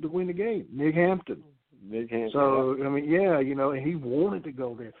quarter to win the game? Nick Hampton. So, I mean, and he wanted to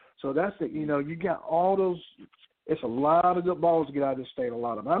go there. So that's you got all those. It's a lot of good balls to get out of this state, a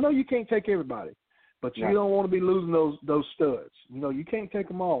lot of them. I know you can't take everybody, but you don't want to be losing those studs. You can't take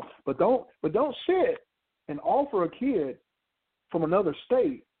them all. But don't sit and offer a kid from another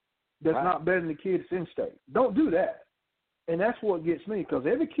state that's not better than the kid that's in state. Don't do that. And that's what gets me, because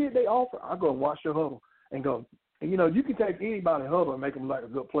every kid they offer, I go and watch their huddle and go, you can take anybody huddle and make them like a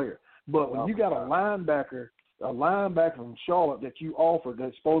good player. But when you got a linebacker from Charlotte that you offer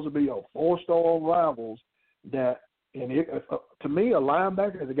that's supposed to be a 4-star rivals, to me, a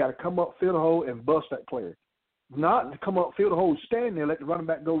linebacker has got to come up, fill the hole, and bust that player. Not to come up, fill the hole, stand there, let the running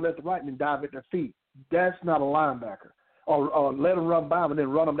back go left to right, and then dive at their feet. That's not a linebacker. Or let them run by them and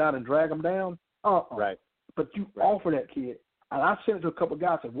then run them down and drag them down. Right. But you offer that kid. And I sent it to a couple of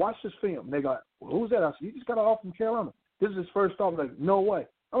guys. I said, watch this film. And they go, well, who's that? I said, you just got to offer from Carolina. This is his first stop. They're like, no way.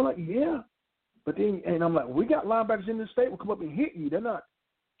 I'm like, yeah. But then, and I'm like, we got linebackers in this state will come up and hit you. They're not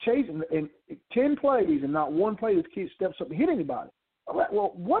chasing. And 10 plays and not one play this kid steps up and hit anybody. I'm like,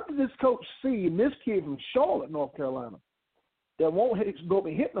 well, what did this coach see in this kid from Charlotte, North Carolina, that won't go up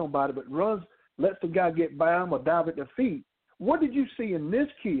and hit nobody but runs, lets the guy get by him or dive at their feet? What did you see in this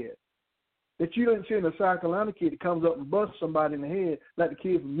kid that you didn't see in a South Carolina kid that comes up and busts somebody in the head like the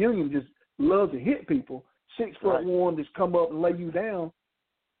kid from Union just loves to hit people, 6'1", just come up and lay you down?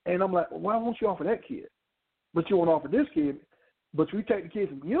 And I'm like, well, why won't you offer that kid? But you won't offer this kid. But we take the kid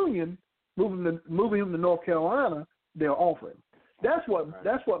from Union, moving him to North Carolina, they'll offer him. That's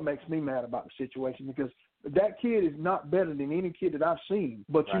what makes me mad about the situation, because that kid is not better than any kid that I've seen.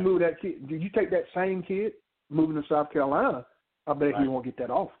 But you move that kid, you take that same kid, moving to South Carolina, I bet he won't get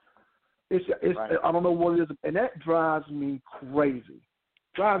that offer. It's I don't know what it is, and that drives me crazy.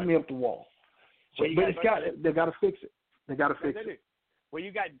 Drives me up the wall. So, but they got to fix it. They got to fix it. Well,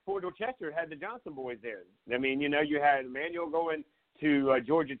 you got Fort Dorchester had the Johnson boys there. I mean, you had Emmanuel going to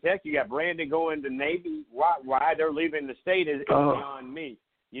Georgia Tech. You got Brandon going to Navy. Why they're leaving the state is beyond me.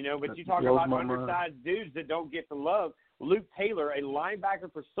 But you talk about undersized dudes that don't get the love. Luke Taylor, a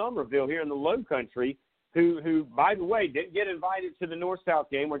linebacker for Summerville here in the Low Country, who, by the way, didn't get invited to the North-South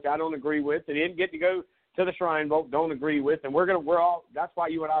game, which I don't agree with. They didn't get to go to the Shrine Bowl, don't agree with. And that's why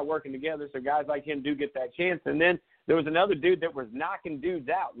you and I are working together, so guys like him do get that chance. And then there was another dude that was knocking dudes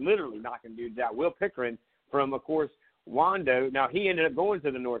out, literally knocking dudes out, Will Pickering from, of course, Wando. Now, he ended up going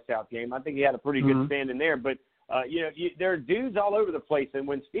to the North-South game. I think he had a pretty good standing there. But, there are dudes all over the place. And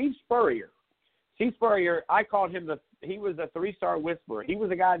when Steve Spurrier Steve Spurrier, I called him he was a 3-star whisperer. He was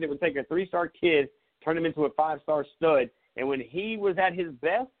a guy that would take a 3-star kid, turn him into a 5-star stud, and when he was at his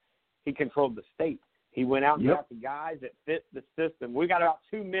best, he controlled the state. He went out and got the guys that fit the system. We got about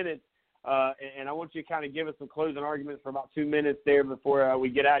 2 minutes, and I want you to kind of give us some closing arguments for about 2 minutes there before we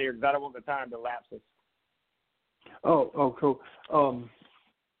get out of here, because I don't want the time to lapse us. Oh, cool.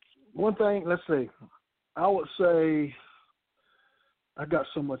 One thing, let's see. I would say I got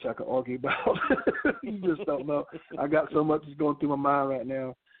so much I could argue about. You just don't know. I got so much that's going through my mind right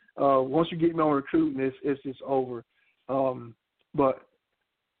now. Once you get me on recruiting, it's just over. But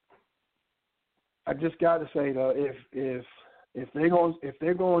I just got to say though, if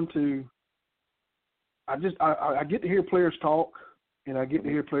they're going to, I get to hear players talk, and I get to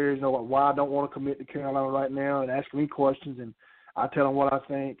hear players know why I don't want to commit to Carolina right now, and ask me questions, and I tell them what I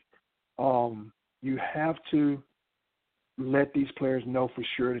think. You have to let these players know for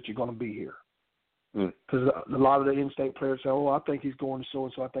sure that you're going to be here. Because a lot of the in-state players say, I think he's going to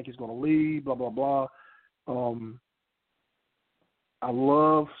so-and-so, I think he's going to leave, blah, blah, blah. I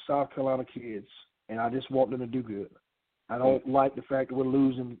love South Carolina kids, and I just want them to do good. I don't like the fact that we're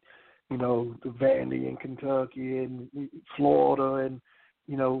losing, to Vandy and Kentucky and Florida, and,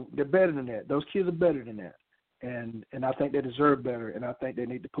 they're better than that. Those kids are better than that. And I think they deserve better, and I think they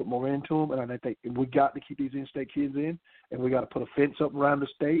need to put more into them, and I think we got to keep these in-state kids in, and we got to put a fence up around the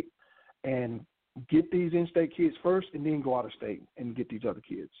state and get these in-state kids first and then go out of state and get these other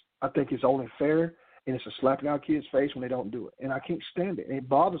kids. I think it's only fair, and it's a slap in our kids' face when they don't do it. And I can't stand it. And it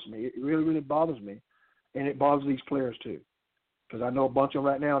bothers me. It really, really bothers me. And it bothers these players too. Because I know a bunch of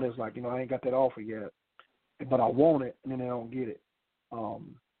them right now that's like, I ain't got that offer yet, but I want it, and then they don't get it. But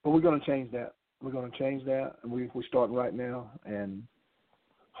we're going to change that. We're going to change that, and we're starting right now. And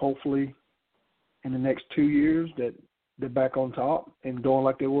hopefully in the next 2 years that they're back on top and doing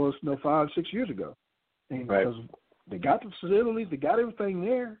like they was 5, 6 years ago. And because they got the facilities, they got everything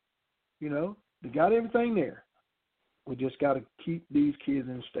there, they got everything there. We just got to keep these kids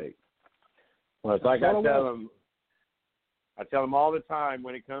in state. Well, it's like I tell them all the time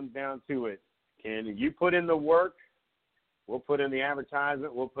when it comes down to it, Ken, you put in the work, we'll put in the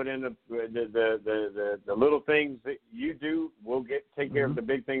advertisement, we'll put in the little things that you do, we'll take care of the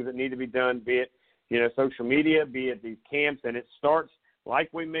big things that need to be done, be it, social media, be it these camps, and it starts, like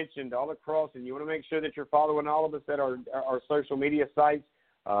we mentioned, all across, and you want to make sure that you're following all of us at our social media sites.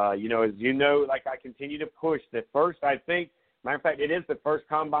 As like I continue to push the first, I think, matter of fact, it is the first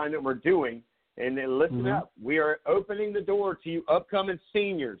combine that we're doing, and then listen up, we are opening the door to you upcoming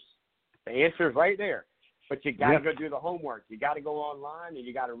seniors. The answer is right there. But you got to go do the homework. You got to go online, and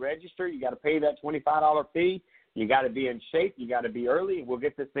you got to register. You got to pay that $25 fee. You got to be in shape. You got to be early, and we'll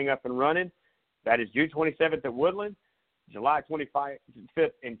get this thing up and running. That is June 27th at Woodland, July 25th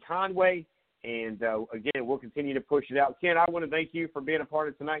in Conway, and, again, we'll continue to push it out. Ken, I want to thank you for being a part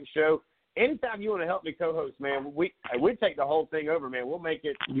of tonight's show. Anytime you want to help me co-host, man, we take the whole thing over, man. We'll make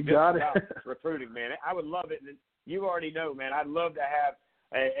it about recruiting, man. I would love it. And you already know, man, I'd love to have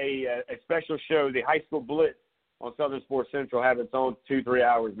a special show, the High School Blitz on Southern Sports Central, have its own 2-3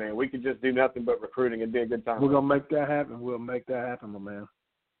 hours, man. We could just do nothing but recruiting. It'd be a good time. We're going to make that happen. We'll make that happen, my man.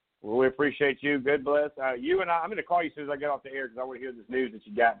 Well, we appreciate you. Good bless. You and I'm going to call you as soon as I get off the air because I want to hear this news that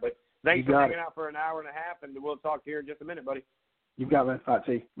you got. But thanks for hanging out for an hour and a half, and we'll talk here in just a minute, buddy. You got it, man. All right,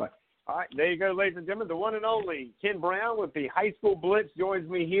 see you. Bye. All right, there you go, ladies and gentlemen. The one and only Ken Brown with the High School Blitz joins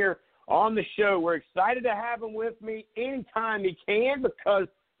me here on the show. We're excited to have him with me anytime he can because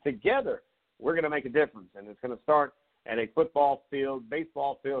together we're going to make a difference, and it's going to start at a football field,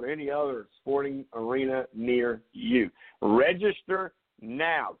 baseball field, or any other sporting arena near you. Register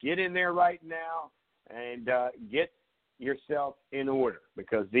now. Get in there right now and get yourself in order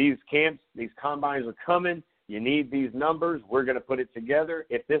because these camps, these combines are coming. You need these numbers. We're going to put it together.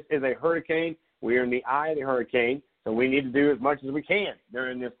 If this is a hurricane, we are in the eye of the hurricane, so we need to do as much as we can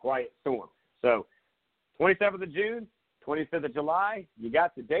during this quiet storm. So 27th of June, 25th of July, you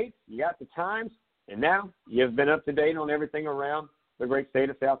got the dates, you got the times, and now you've been up to date on everything around the great state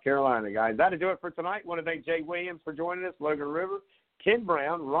of South Carolina, guys. That'll do it for tonight. I want to thank Jay Williams for joining us, Logan River, Ken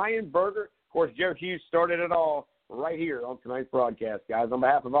Brown, Ryan Berger. Of course, Joe Hughes started it all right here on tonight's broadcast, guys. On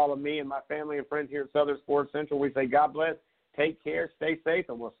behalf of all of me and my family and friends here at Southern Sports Central, we say God bless, take care, stay safe,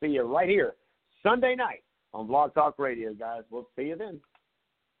 and we'll see you right here Sunday night on Blog Talk Radio, guys. We'll see you then.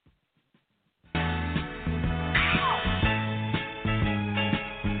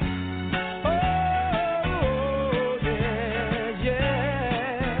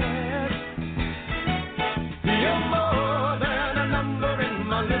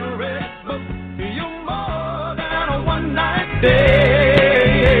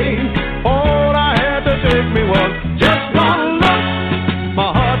 Day. All I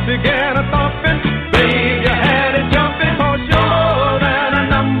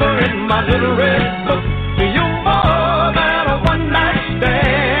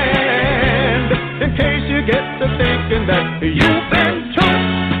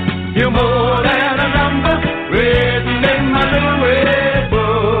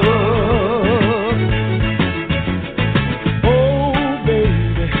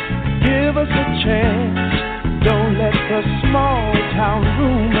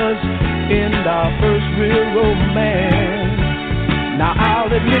end our first real romance. Now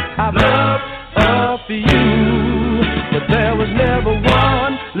I'll admit I've loved of you, but there was never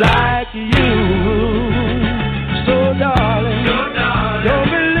one like you.